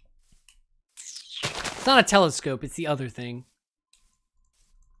 it's not a telescope, it's the other thing.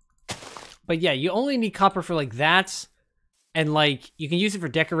 But yeah, you only need copper for like that, and like you can use it for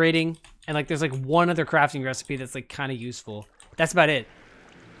decorating, and like there's like one other crafting recipe that's like kind of useful. That's about it.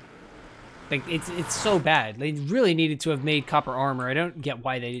 Like it's so bad. They really needed to have made copper armor. I don't get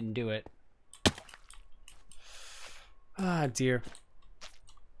why they didn't do it. Ah, dear.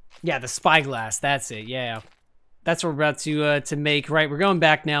 Yeah, the spyglass. That's it. Yeah, that's what we're about to make. Right, we're going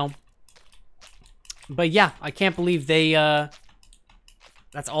back now. But yeah, I can't believe they,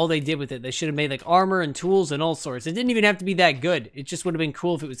 that's all they did with it. They should have made, like, armor and tools and all sorts. It didn't even have to be that good. It just would have been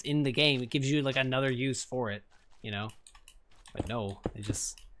cool if it was in the game. It gives you, like, another use for it, you know? But no, they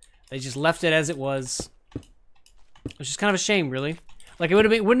just left it as it was. Which is kind of a shame, really. Like, it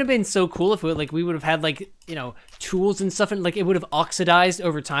wouldn't have been so cool if we would have had, like, you know, tools and stuff, and, like, it would have oxidized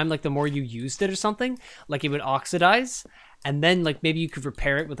over time, like, the more you used it or something. Like, it would oxidize. And then, like, maybe you could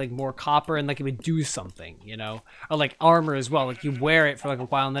repair it with, like, more copper and, like, it would do something, you know? Or, like, armor as well. Like, you wear it for, like, a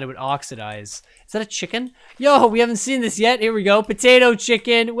while and then it would oxidize. Is that a chicken? Yo, we haven't seen this yet. Here we go. Potato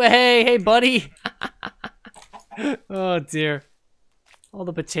chicken. Well, hey, buddy. Oh, dear. All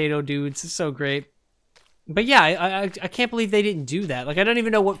the potato dudes. It's so great. But, yeah, I can't believe they didn't do that. Like, I don't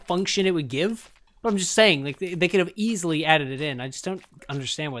even know what function it would give. But I'm just saying, like, they could have easily added it in. I just don't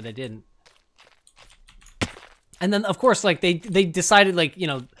understand why they didn't. And then, of course, like, they decided, like, you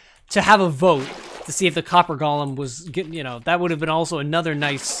know, to have a vote to see if the copper golem was, you know, that would have been also another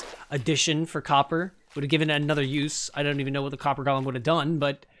nice addition for copper. Would have given it another use. I don't even know what the copper golem would have done,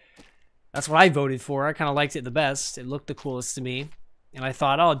 but that's what I voted for. I kind of liked it the best. It looked the coolest to me. And I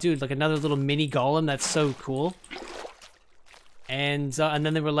thought, oh, dude, like another little mini golem. That's so cool. And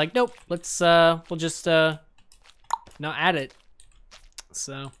then they were like, nope, let's, we'll just, not add it.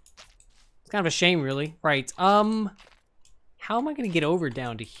 So... kind of a shame, really. Right, how am I gonna get over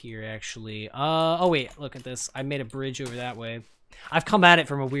down to here, actually? Oh wait, look at this. I made a bridge over that way. I've come at it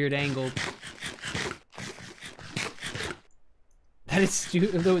from a weird angle. That is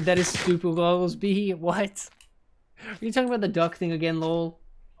stupid, Goggles B. What? Are you talking about the duck thing again, lol?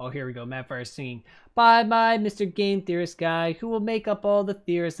 Oh, here we go. Mapfire singing. Bye-bye, Mr. Game Theorist Guy, who will make up all the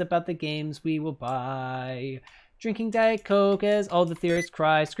theorists about the games we will buy. Drinking Diet Coke as all the theorists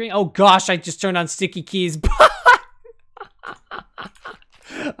cry, scream. Oh gosh, I just turned on sticky keys.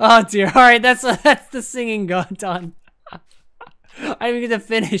 Oh dear. All right, that's the singing done. I didn't even get to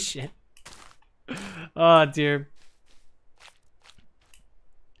finish it. Oh dear.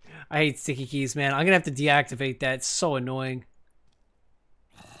 I hate sticky keys, man. I'm gonna have to deactivate that. It's so annoying.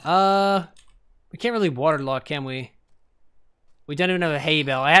 We can't really waterlock, can we? We don't even have a hay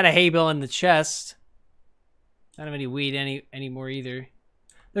bale. I had a hay bale in the chest. I don't have any weed anymore either.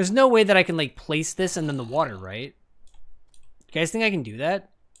 There's no way that I can, like, place this and then the water, right? You guys think I can do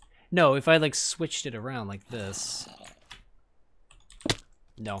that? No, if I, like, switched it around like this.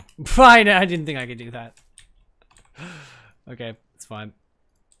 No. Fine, I didn't think I could do that. Okay, it's fine.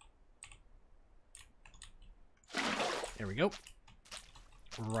 There we go.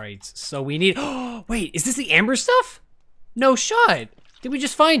 Right, so we need... Oh, wait, is this the amber stuff? No shot. Did we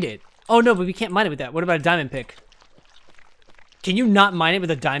just find it? Oh, no, but we can't mine it with that. What about a diamond pick? Can you not mine it with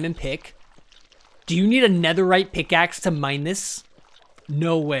a diamond pick? Do you need a netherite pickaxe to mine this?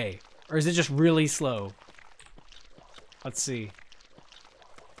 No way. Or is it just really slow? Let's see.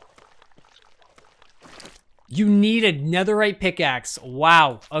 You need a netherite pickaxe.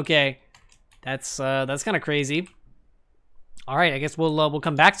 Wow. Okay. That's kind of crazy. All right, I guess we'll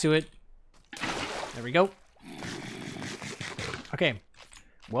come back to it. There we go. Okay.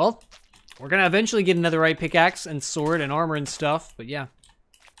 Well, we're gonna eventually get a netherite pickaxe and sword and armor and stuff, but yeah.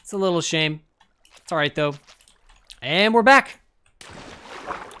 It's a little shame. It's all right though. And we're back.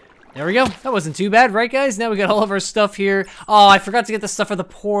 There we go. That wasn't too bad, right, guys? Now we got all of our stuff here. Oh, I forgot to get the stuff for the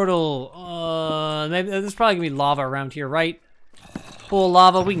portal. Maybe there's probably gonna be lava around here, right? Full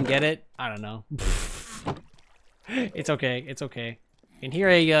lava, we can get it. I don't know. It's okay. It's okay. You can hear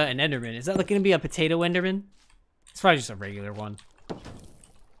an Enderman. Is that like gonna be a potato Enderman? It's probably just a regular one.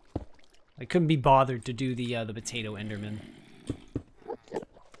 I couldn't be bothered to do the potato Enderman.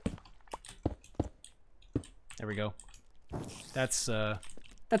 There we go. That's a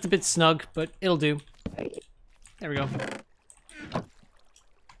bit snug, but it'll do. There we go. All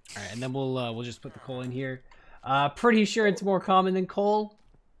right, and then we'll just put the coal in here. Pretty sure it's more common than coal.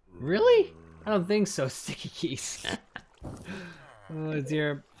 Really? I don't think so. Sticky keys. Oh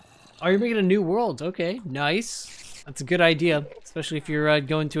dear. Oh, you're making a new world. Okay, nice. That's a good idea, especially if you're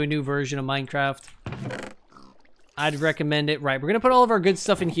going to a new version of Minecraft. I'd recommend it. Right, we're gonna put all of our good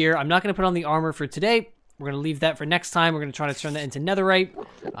stuff in here. I'm not gonna put on the armor for today. We're gonna leave that for next time. We're gonna try to turn that into netherite.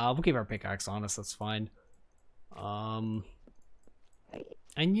 We'll keep our pickaxe on us. That's fine.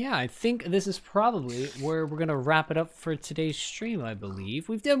 And yeah, I think this is probably where we're gonna wrap it up for today's stream. I believe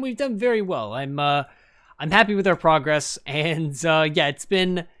we've done very well. I'm happy with our progress, and yeah, it's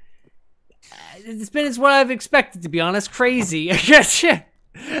what I've expected, to be honest. Crazy. These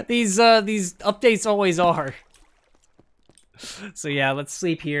updates always are. So yeah, let's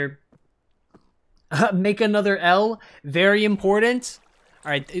sleep here. Make another L. Very important.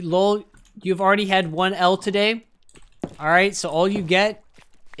 All right, lol. You've already had one L today. All right, so all you get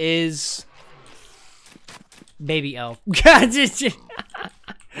is baby L.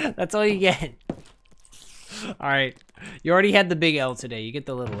 That's all you get. All right, you already had the big L today. You get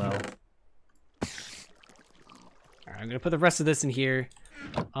the little L. All right, I'm gonna put the rest of this in here.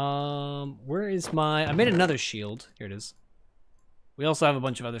 Where is my? I made another shield. Here it is. We also have a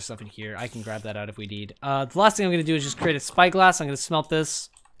bunch of other stuff in here. I can grab that out if we need. The last thing I'm gonna do is just create a spyglass. I'm gonna smelt this.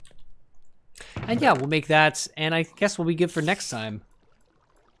 And yeah, we'll make that, and I guess we'll be good for next time.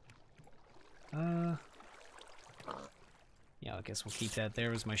 Yeah, I guess we'll keep that.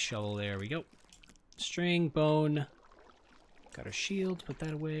 There was my shovel. There we go. String, bone. Got our shield. Put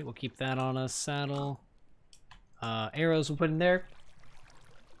that away. We'll keep that on us. Saddle. Arrows we'll put in there.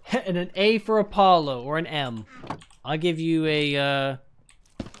 And an A for Apollo, or an M. I'll give you an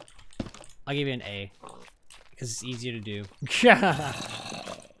A. Because it's easier to do.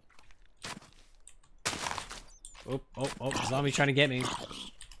 Oh, zombie trying to get me.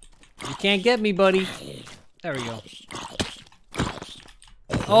 You can't get me, buddy. There we go.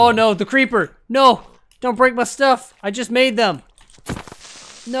 Oh no, the creeper. No, don't break my stuff. I just made them.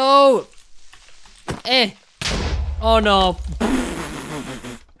 No. Oh no.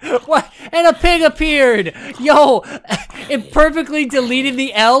 What? And a pig appeared. Yo, it perfectly deleted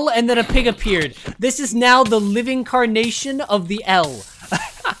the L and then a pig appeared. This is now the living carnation of the L.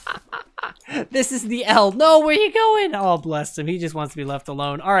 This is the L. No, where you going? Oh, bless him. He just wants to be left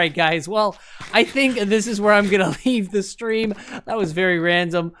alone. All right, guys. Well, I think this is where I'm going to leave the stream. That was very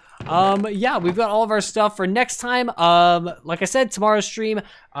random. Yeah, we've got all of our stuff for next time. Like I said, tomorrow's stream,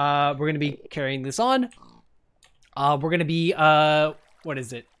 we're going to be carrying this on. We're going to be, what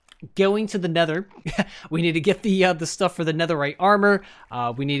is it? Going to the nether. We need to get the stuff for the netherite armor.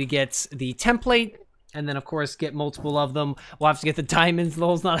 We need to get the template. And then, of course, get multiple of them. We'll have to get the diamonds.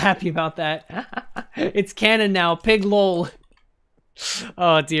 Lol's not happy about that. It's canon now. Pig lol.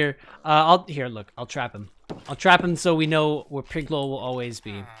 Oh, dear. Here, look. I'll trap him. I'll trap him so we know where Pig lol will always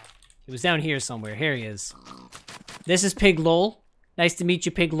be. He was down here somewhere. Here he is. This is Pig lol. Nice to meet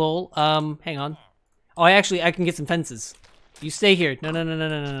you, Pig lol. Hang on. Oh, I can get some fences. You stay here.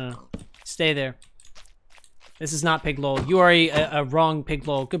 No. Stay there. This is not Pig lol. You are a wrong Pig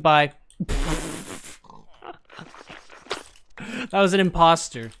lol. Goodbye. That was an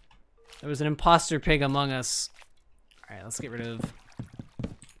imposter. There was an imposter pig among us. All right, let's get rid of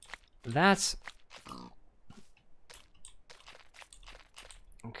that.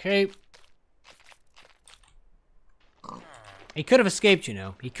 Okay. He could have escaped, you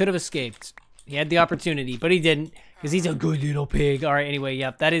know. He could have escaped. He had the opportunity, but he didn't. because he's a good little pig. All right, anyway,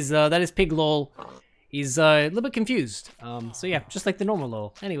 yep, that is Pig Lol. He's a little bit confused. So yeah, just like the normal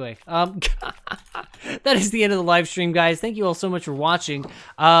Lol. Anyway, that is the end of the live stream, guys. Thank you all so much for watching.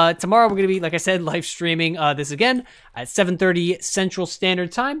 Tomorrow we're gonna be, like I said, live streaming this again at 7:30 Central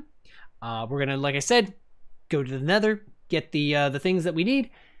Standard Time. We're gonna, like I said, go to the Nether, get the things that we need,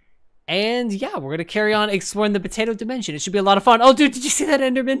 and yeah, we're gonna carry on exploring the potato dimension. It should be a lot of fun. Oh, dude, did you see that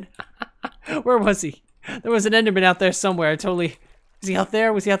Enderman? Where was he? There was an Enderman out there somewhere. Was he out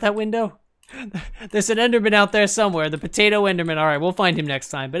there? Was he out that window? There's an Enderman out there somewhere. The potato Enderman. All right, we'll find him next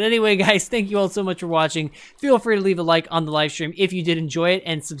time. But anyway, guys, thank you all so much for watching. Feel free to leave a like on the live stream if you did enjoy it,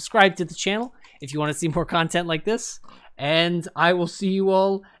 and subscribe to the channel if you want to see more content like this. And I will see you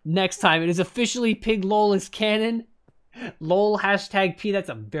all next time. It is officially Pig Lol is canon. Lol hashtag P. That's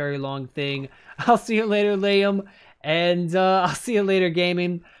a very long thing. I'll see you later, Liam. And I'll see you later,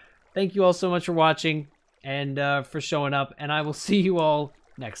 gaming. Thank you all so much for watching and for showing up. And I will see you all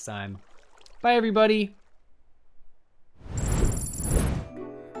next time. Bye, everybody.